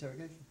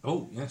interrogation.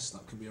 Oh, yes,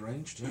 that can be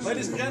arranged. Yes.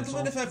 Ladies and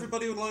gentlemen, if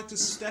everybody would like to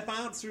step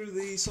out through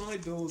the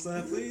side doors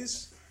there,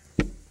 please.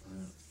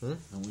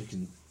 And we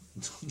can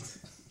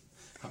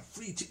have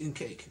free tea and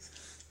cake.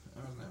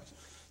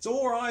 It's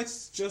all right.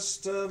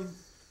 Just a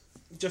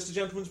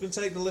gentleman's been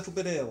taken a little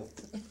bit ill,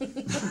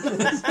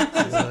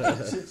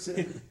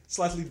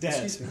 slightly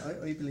dead. Excuse me,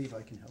 I believe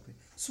I can help you.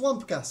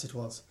 Swamp gas it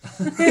was.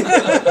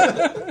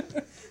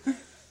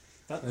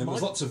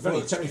 There's lots of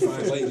very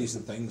terrified ladies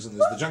and things, and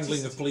there's the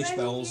jangling of police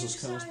bells as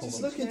cars pull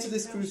Just up. look into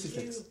this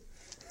crucifix.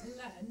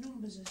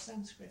 Numbers of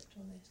Sanskrit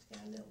on this to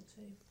get a little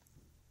too.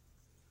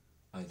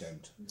 I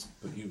don't,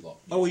 but you lot.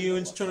 Oh, are you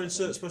trying to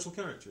insert special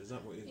character? Is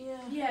that what you...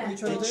 Yeah. What are you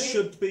trying to It do?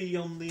 should be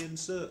on the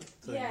insert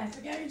thing. Yeah, if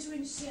we're going to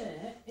insert,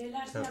 it'll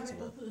have to have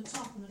it up at the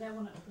top, and I don't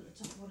want it up at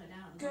the top, I want it down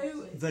at the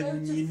Go, bottom. Then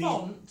go to you need-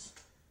 font.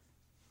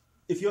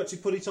 If you actually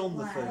put it on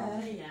the Right,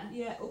 thing. yeah.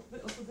 Yeah, up a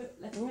bit, left a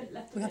bit, left a We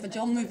bit. have a left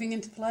John bit. moving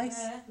into place.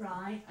 Yeah,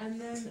 Right.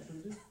 and then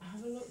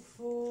have a look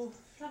for...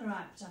 Trying to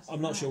write potassium.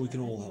 I'm not sure we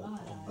can right, all I help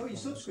think on like Oh, that. your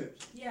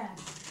subscript. Yeah,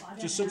 but I don't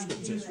Just know how to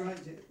subscript do it. Just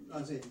write it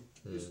as in.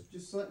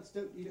 Just select,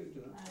 you don't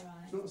do that. It's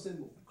Alright. not a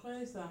symbol.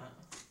 Close that.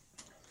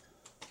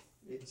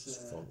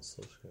 It's Font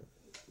subscript.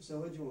 so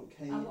where do you want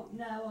K? I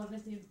want I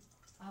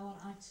want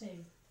I2.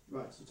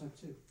 Right, so type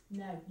 2.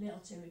 No, little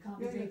 2, it can't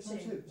Yeah, be yeah, big 2.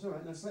 type 2. It's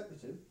alright, now select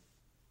the 2.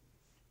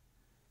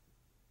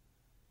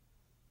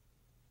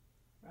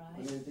 And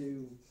Right. then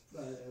do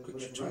Quick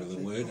whatever try right the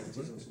click word, properties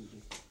everybody. or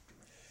something.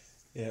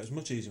 Yeah, it was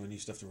much easier when you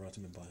used to have to write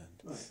them in by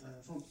hand. Right,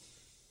 font.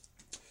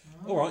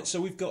 All right,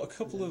 so we've got a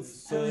couple of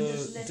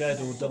dead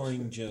or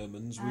dying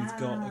Germans. We've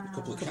got a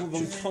couple of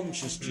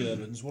unconscious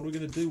Germans. What are we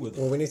going to do with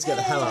them? Well, we need to get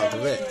the hell out of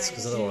the Ritz,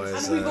 because And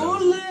otherwise we've all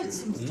learned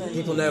something.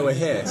 people know we're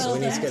here, so we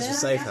need to get to a Well,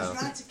 safe that's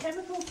house. right, a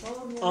chemical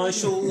formula. I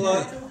shall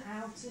know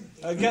how to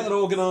do. get that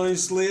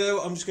organised, Leo.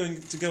 I'm just going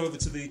to go over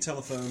to the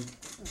telephone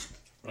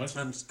Right.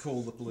 and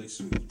call the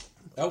police.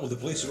 Oh, well, the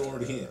police are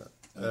already here.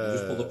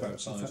 Just pulled up In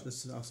outside, fact,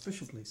 this is our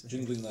special police.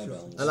 jingling their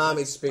bells. Allow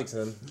me to speak to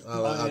them.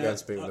 I'll go and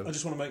speak with I them.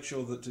 just want to make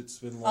sure that it's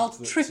been I'll locked.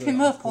 that, trip him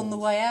up on the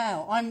called. way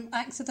out. I'm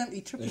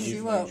accidentally tripping Then you've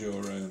you made up.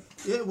 your.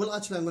 Yeah, well,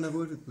 actually, I'm going to have a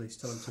word with the police.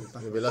 Tell them to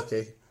back You'll be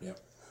lucky.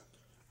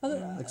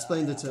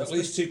 Explain that At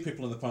least two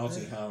people in the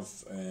party have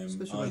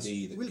special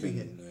ID that will can, be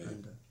here.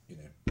 And, you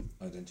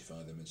know,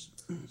 identify them as.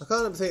 I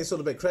kind of think it's all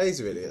a bit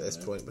crazy, really, at this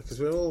point, because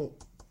we're all.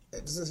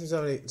 It doesn't seem to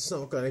have any. It's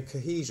not got any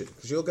cohesion,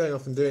 because you're going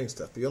off and doing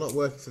stuff, but you're not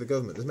working for the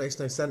government. It makes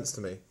no sense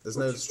to me. There's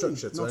no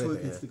structure to not anything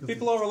working here. for the government.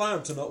 People are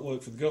allowed to not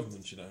work for the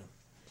government, you know.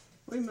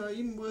 Wait a minute,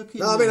 even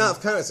working. No, I mean out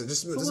of character. It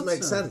just For doesn't what,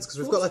 make sir? sense because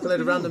we've For got what like a load of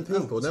do you random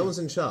mean? people. Oh, No see. one's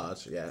in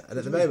charge, yeah. And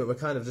at the moment we're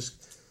kind of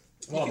just.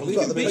 Well, I We've believe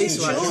got in the being police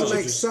in right. It charge. doesn't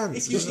make Just- sense.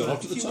 If Just you, go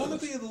up to the if you want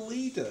to toilet. be the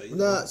leader, you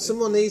No, know,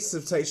 someone needs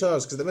to take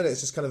charge because at the minute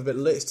it's just kind of a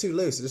bit. It's too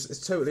loose.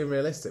 It's totally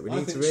unrealistic. We I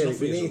need to think really.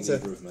 Snuffy We is need a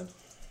to. leader of men.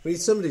 We need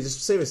somebody.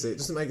 Just seriously, it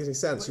doesn't make any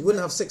sense. You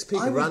wouldn't have 6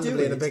 people I would randomly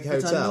do in a it, big but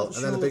I'm hotel not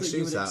and then a sure big that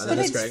you would shootout, and But then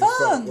it's going. fun. "Fuck,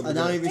 what An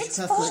are we doing?" Irish It's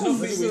Catholic. fun.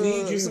 Snuffy, we need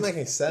It you. doesn't make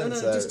any No,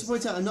 sense. no, just to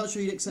point out, I'm not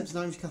sure you'd accept an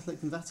Irish Catholic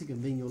from Vatican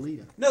being your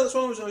leader. No, that's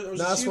why I was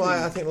That's assuming why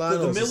I think that the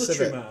Lionel's a military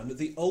civic. man,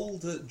 the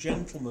older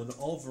gentleman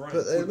of rank,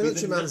 But the would be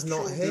military the man's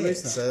not natural- here,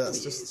 is that. so that's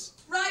just.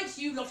 Right,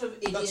 you lot of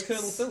idiots. That's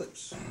Colonel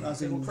Phillips.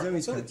 As in Colonel Cracker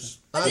Joey's Phillips.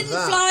 I didn't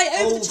that. fly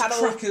over Old the channel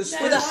crackers.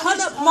 with a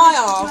hun up honest my to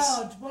arse.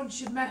 God,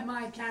 once you've met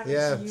my character,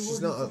 Yeah, you she's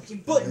wouldn't not a-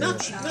 fucking But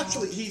believe it.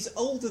 naturally, he's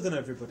older than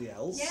everybody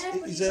else. Yeah,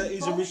 but he's a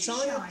retired.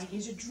 bolshevik,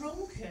 he's a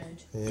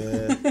drunkard.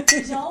 Yeah.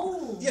 He's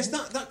old. Yes,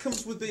 that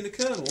comes with being a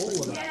colonel. All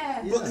of that.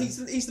 Yeah. But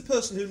he's the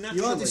person who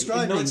naturally, in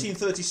describing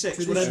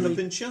 1936, would end up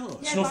in charge. Yeah,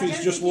 but I Snuffy's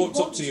don't just think he walked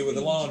up wants to you to with a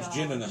be in large charge.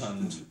 gin in a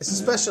hand. It's a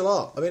special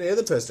art. I mean, the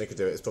other person who could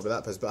do it is probably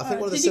that person, but I think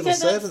one of the Did you civil get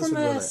that servants from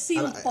would a run it.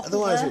 sealed And bottle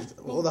otherwise, there?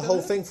 well, the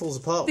whole thing falls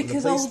apart when the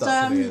Because police old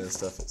start coming in and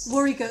stuff. It's,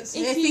 Worry Guts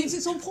If here you- thinks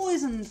it's all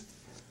poisoned.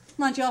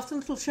 Mind you, after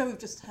the little show we've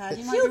just had, you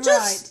If might you'll be just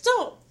right.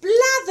 stop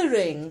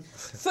blathering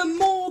for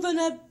more than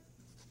a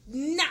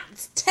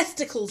gnat's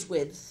testicles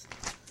width.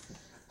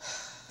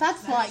 Bad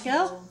flight,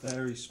 girl.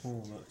 Very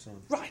small that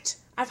time. Right,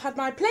 I've had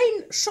my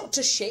plane shot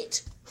to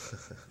shit.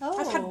 Oh.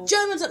 I've had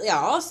Germans up the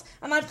arse,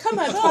 and I've come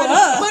home to find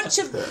a bunch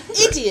of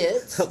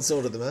idiots that's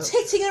sorted them out.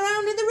 titting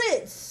around in the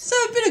Ritz. So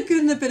a bit of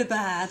good and a bit of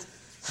bad.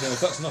 No,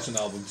 that's not an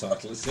album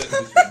title. It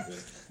certainly shouldn't be.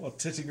 What,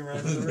 titting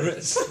around in the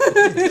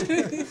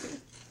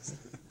Ritz?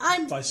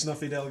 I'm By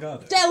Snuffy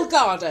Delgado.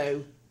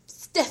 Delgado.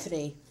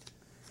 Stephanie.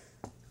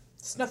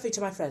 Snuffy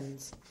to my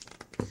friends.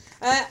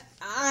 I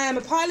am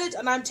a pilot,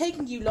 and I'm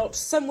taking you lot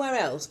somewhere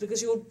else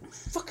because you're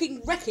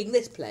fucking wrecking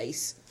this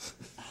place.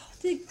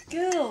 Dear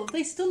girl,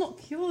 they still not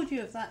cured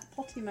you of that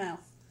potty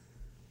mouth.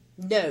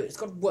 No, it's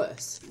got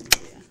worse.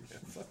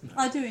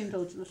 I do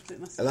indulge a little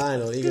bit myself.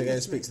 Lionel, are you going to go and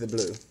Goodness speak to the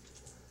blue?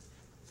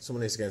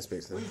 Someone needs to go and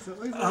speak to them.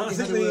 I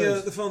think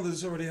the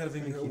father's already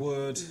having a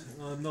word.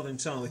 I'm not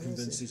entirely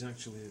convinced he's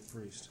actually a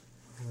priest.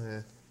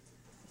 Yeah.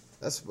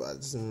 That's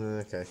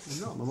okay. I'm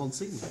not. I'm on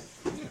signal.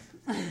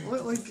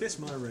 Kiss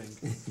my ring.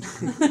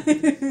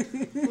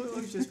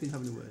 I've just been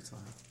having a word,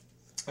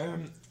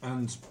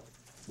 And,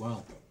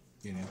 well,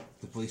 you know,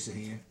 the police are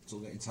here. It's all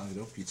getting tied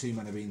up. Your 2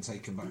 men are being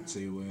taken back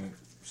to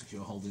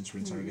secure holdings for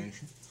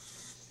interrogation,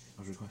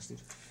 as requested.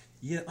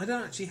 Yeah, I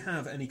don't actually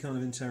have any kind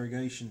of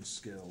interrogation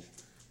skill,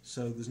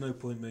 so there's no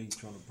point me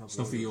trying to...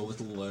 Snuffy, your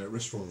little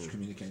wristwatch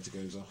communicator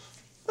goes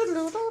off.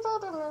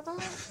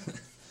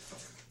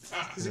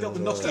 Has he got the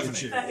Nokia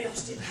tune? Very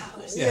Austin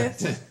Powers. Yeah.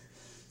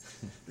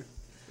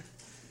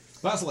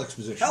 That's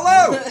exposition.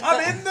 Hello!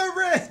 I'm in the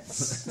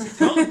Ritz!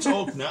 Can't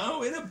talk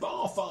now in a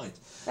bar fight.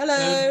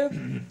 Hello.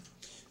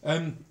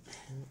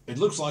 It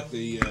looks like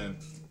the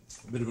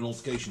bit of an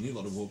altercation you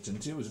lot have walked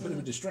into was a bit of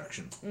a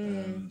distraction.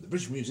 The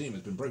British Museum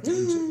has been broken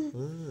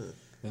into,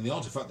 and the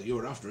artefact that you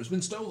were after has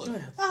been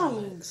stolen.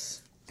 Oh,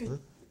 good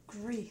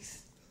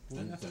grief.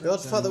 And, The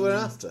artefact that we're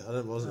after?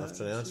 I wasn't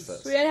after any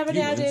artifacts. We don't have any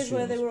You weren't, ideas you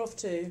where they weren't. were off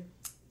to.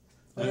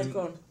 Where they've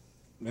gone.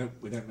 No,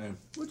 we don't know.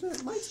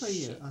 Might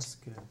I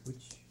ask which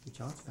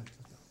artefact is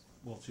that?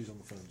 Well, she's on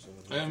the phone, so...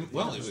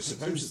 Well, it was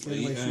The only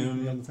supposedly... way she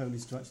would be on the phone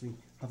is to actually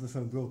have the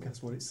phone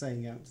broadcast what it's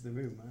saying out to the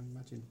room, I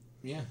imagine.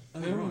 Yeah. Oh,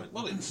 right.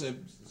 Well, it's a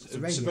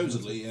radio,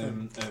 supposedly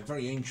isn't a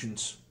very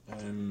ancient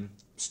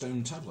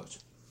stone tablet,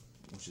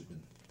 which has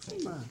been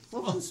taken. Man,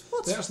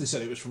 They actually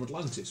said it was from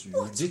Atlantis.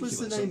 what Ridiculous.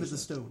 was the name of the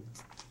stone?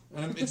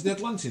 It's the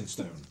Atlantean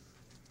stone.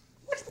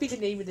 What would be the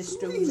name of this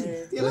stone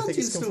there? The I think Atlantean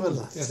it's come from stone.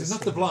 Atlantis. Yes, it's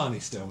not the Blarney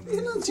stone. The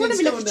Atlantean One of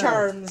me stone look now.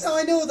 charms. Oh,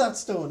 I know that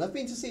stone. I've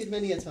been to see it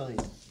many a time.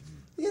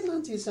 The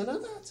Atlantean stone.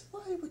 And that.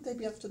 Why would they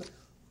be after that?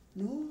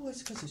 No,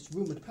 it's because it's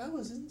rumoured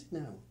powers, isn't it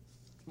now?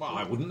 Well,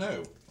 I wouldn't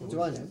know. What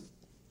do I know?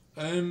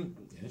 You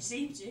Yes.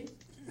 seem to.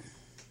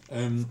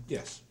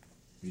 Yes,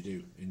 you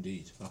do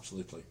indeed,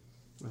 absolutely.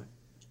 Right.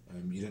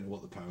 You don't know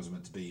what the powers are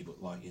meant to be,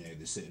 but like, you know,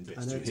 there's certain I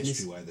bits know through it's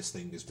history where this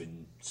thing has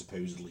been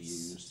supposedly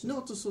used. It's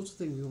not the sort of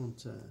thing we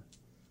want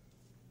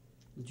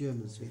the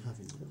Germans to be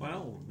having.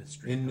 Well,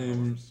 mystery.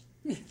 In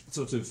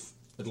sort of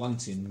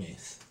Atlantean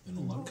myth and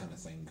all that kind of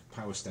thing,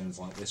 power stones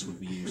like this would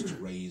be used to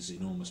raise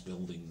enormous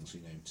buildings,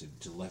 you know,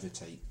 to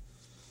levitate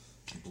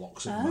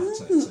blocks of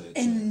matter, to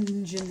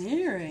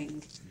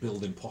Engineering.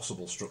 build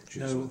impossible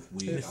structures. No,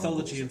 with weird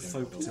mythology and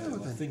animals that don't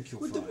folktale. know. I think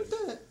you'll Would find.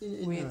 there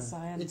in Weird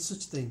science. in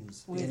such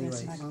things, Weird anyway,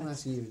 segment. I'm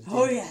asking you.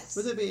 Oh, yes.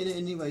 Would there be in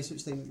any way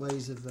such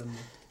ways of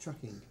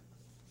tracking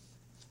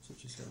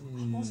such a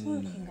stone? I was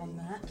working No, on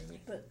that,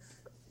 really. but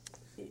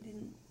it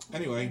didn't quite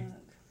Anyway. work.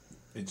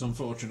 It's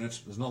unfortunate.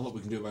 There's not a lot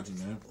we can do about it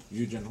now.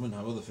 You gentlemen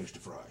have other fish to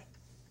fry.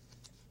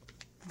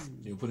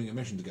 You're putting a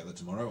mission together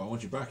tomorrow. I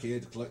want you back here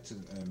to collect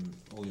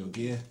all your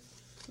gear.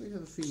 We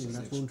have a feeling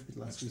that won't be the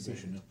last we see.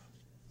 Expedition up.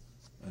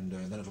 And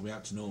then it'll be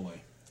out to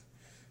Norway.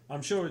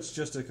 I'm sure it's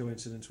just a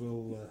coincidence.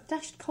 We'll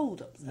Dashed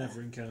cold up there.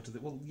 never encounter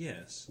that. Well,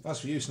 yes. That's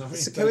for you, Snuffy.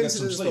 It's a Better get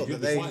some coincidence sleep. what, You'll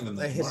that be flying them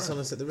they then hit us on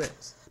tomorrow. us at the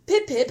Ritz.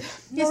 Pip pip,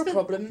 Yes, not a but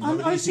problem. I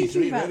was DC3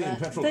 thinking about radiant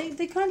that. petrol.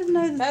 They kind of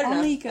know that Fair enough.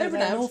 Ollie go Over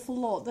there and an out. awful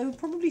lot. They were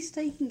probably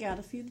staking out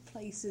a few of the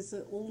places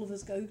that all of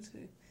us go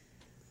to.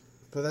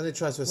 But then they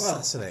tried to Well,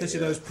 assassinate pity you.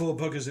 those poor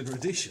buggers in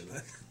Rhodesia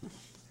then.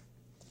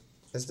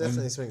 There's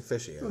definitely something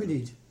fishy. What we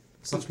need.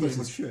 So that's pretty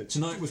Some much, should.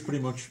 tonight was pretty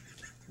much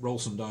roll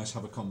some dice,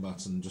 have a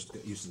combat, and just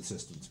get used to the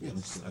system, to be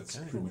honest. That's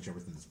Okay. pretty much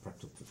everything that's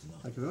prepped up for tonight.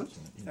 Thank you very much.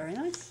 So, you know, Very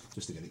nice.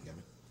 just to get it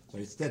going. So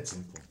it's dead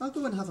simple. I'll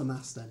go and have a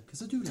mass then,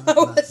 because I do like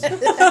Oh, mass.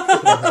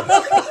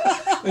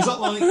 Is that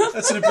like...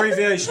 That's an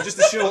abbreviation, just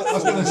a short. I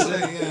was going to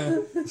say,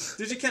 yeah.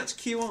 Did you catch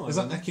QI? Is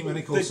that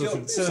ecumenical They've sort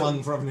got, of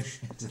slang for having a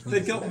shit?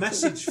 They've got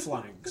message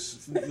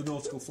flags, the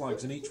nautical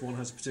flags, and each one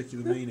has a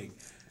particular meaning.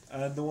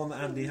 And the one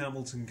that Andy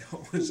Hamilton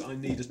got was "I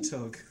need a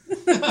tug."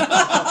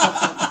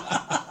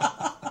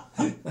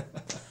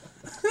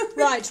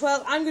 Right,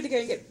 well, I'm going to go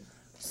and get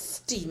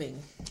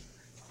steaming.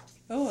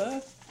 Oh,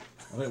 I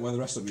don't know where the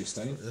rest of you are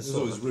staying. There's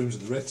always rooms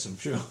at the Ritz, I'm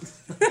sure.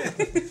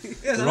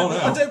 Yes, They're on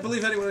I out. don't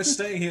believe anyone is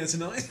staying here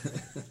tonight.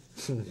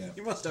 Yeah.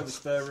 You must have a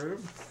spare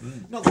room.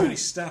 Not that many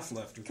staff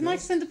left, of can I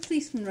course. send a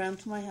policeman round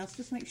to my house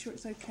just to make sure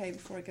it's okay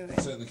before I go in?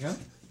 Certainly can.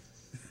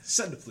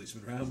 Send a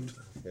policeman round.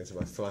 Go to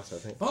my flat, I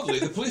think. Oddly,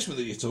 the policeman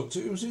that you talked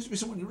to seems to be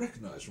someone you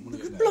recognise from one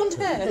of your Blonde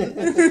hair.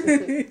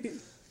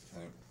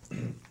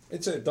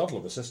 It's a doddle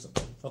of a system.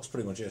 That's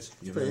pretty much it.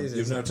 You've pretty now, easy,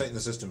 you've isn't now it? taken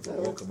the system for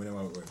a walk and we know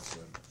how it works. So.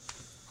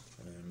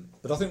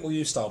 But I think we'll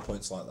use style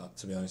points like that,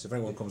 to be honest. If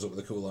anyone comes up with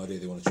a cool idea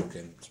they want to chuck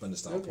in, spend a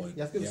style Okay. point.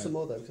 You have to give us some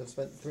more though, because I've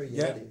spent 3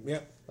 Yeah, already. yeah.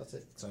 That's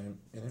it. So, you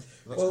know, that's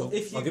Well, cool.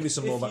 if you, I'll give you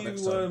some more if back you,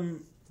 next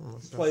time.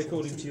 Play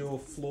according to your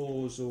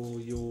flaws or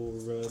your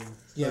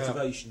Yeah.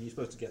 motivation, you're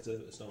supposed to get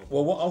a start.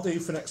 Well, what I'll do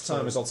for next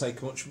time is I'll take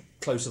a much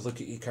closer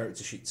look at your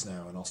character sheets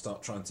now, and I'll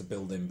start trying to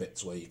build in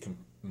bits where you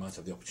might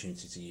have the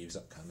opportunity to use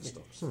that kind of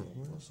stuff. So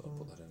I'll sort of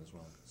put that in as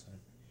well. So.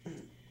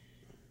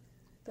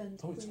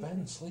 Oh, it's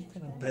Ben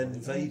sleeping. Ben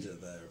Vader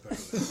there,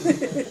 apparently.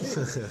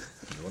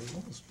 What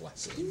it was,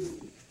 bless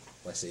him.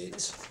 Bless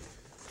it.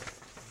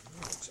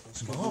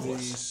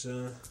 Marvellous.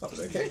 That was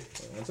okay.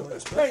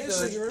 Very good.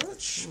 Thank you very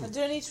much.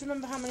 Do I need to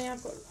remember how many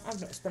I've got?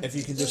 I've not spent. If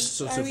you can just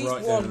sort of I used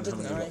write one, down how many didn't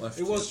you've I? got left.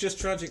 It was just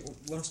tragic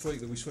last week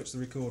that we switched the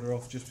recorder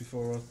off just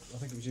before. I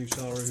think it was you,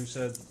 Sarah, who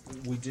said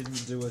we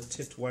didn't do a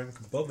tit wank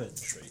bum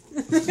entry,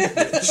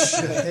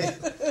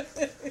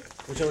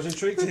 which I was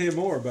intrigued to hear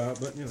more about.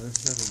 But never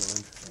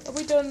mind. Are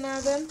we done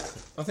now then?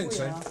 I think We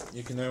so. are.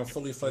 You can now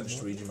fully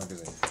fledged read your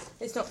magazine.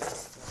 It's not.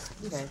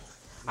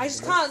 I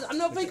just can't. I'm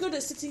not very good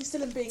at sitting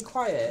still and being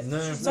quiet. No.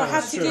 So I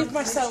have to Sure. give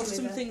myself Actually,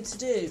 something to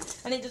do,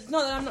 and it's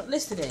not that I'm not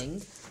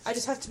listening. I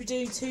just have to be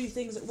doing two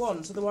things at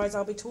once, otherwise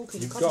I'll be talking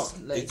You've got.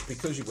 constantly. It's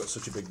because you've got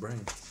such a big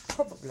brain.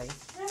 Probably.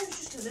 No, it's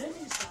just a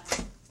learning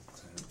style.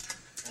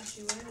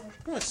 Actually,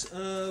 really. Right,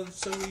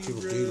 so we.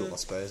 People doodle, I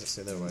suppose. That's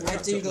the other way. I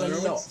doodle a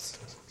lot.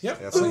 Yep.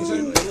 Yeah, I'll see you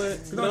soon.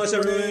 Good night,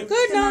 everyone.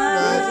 Good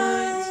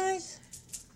night.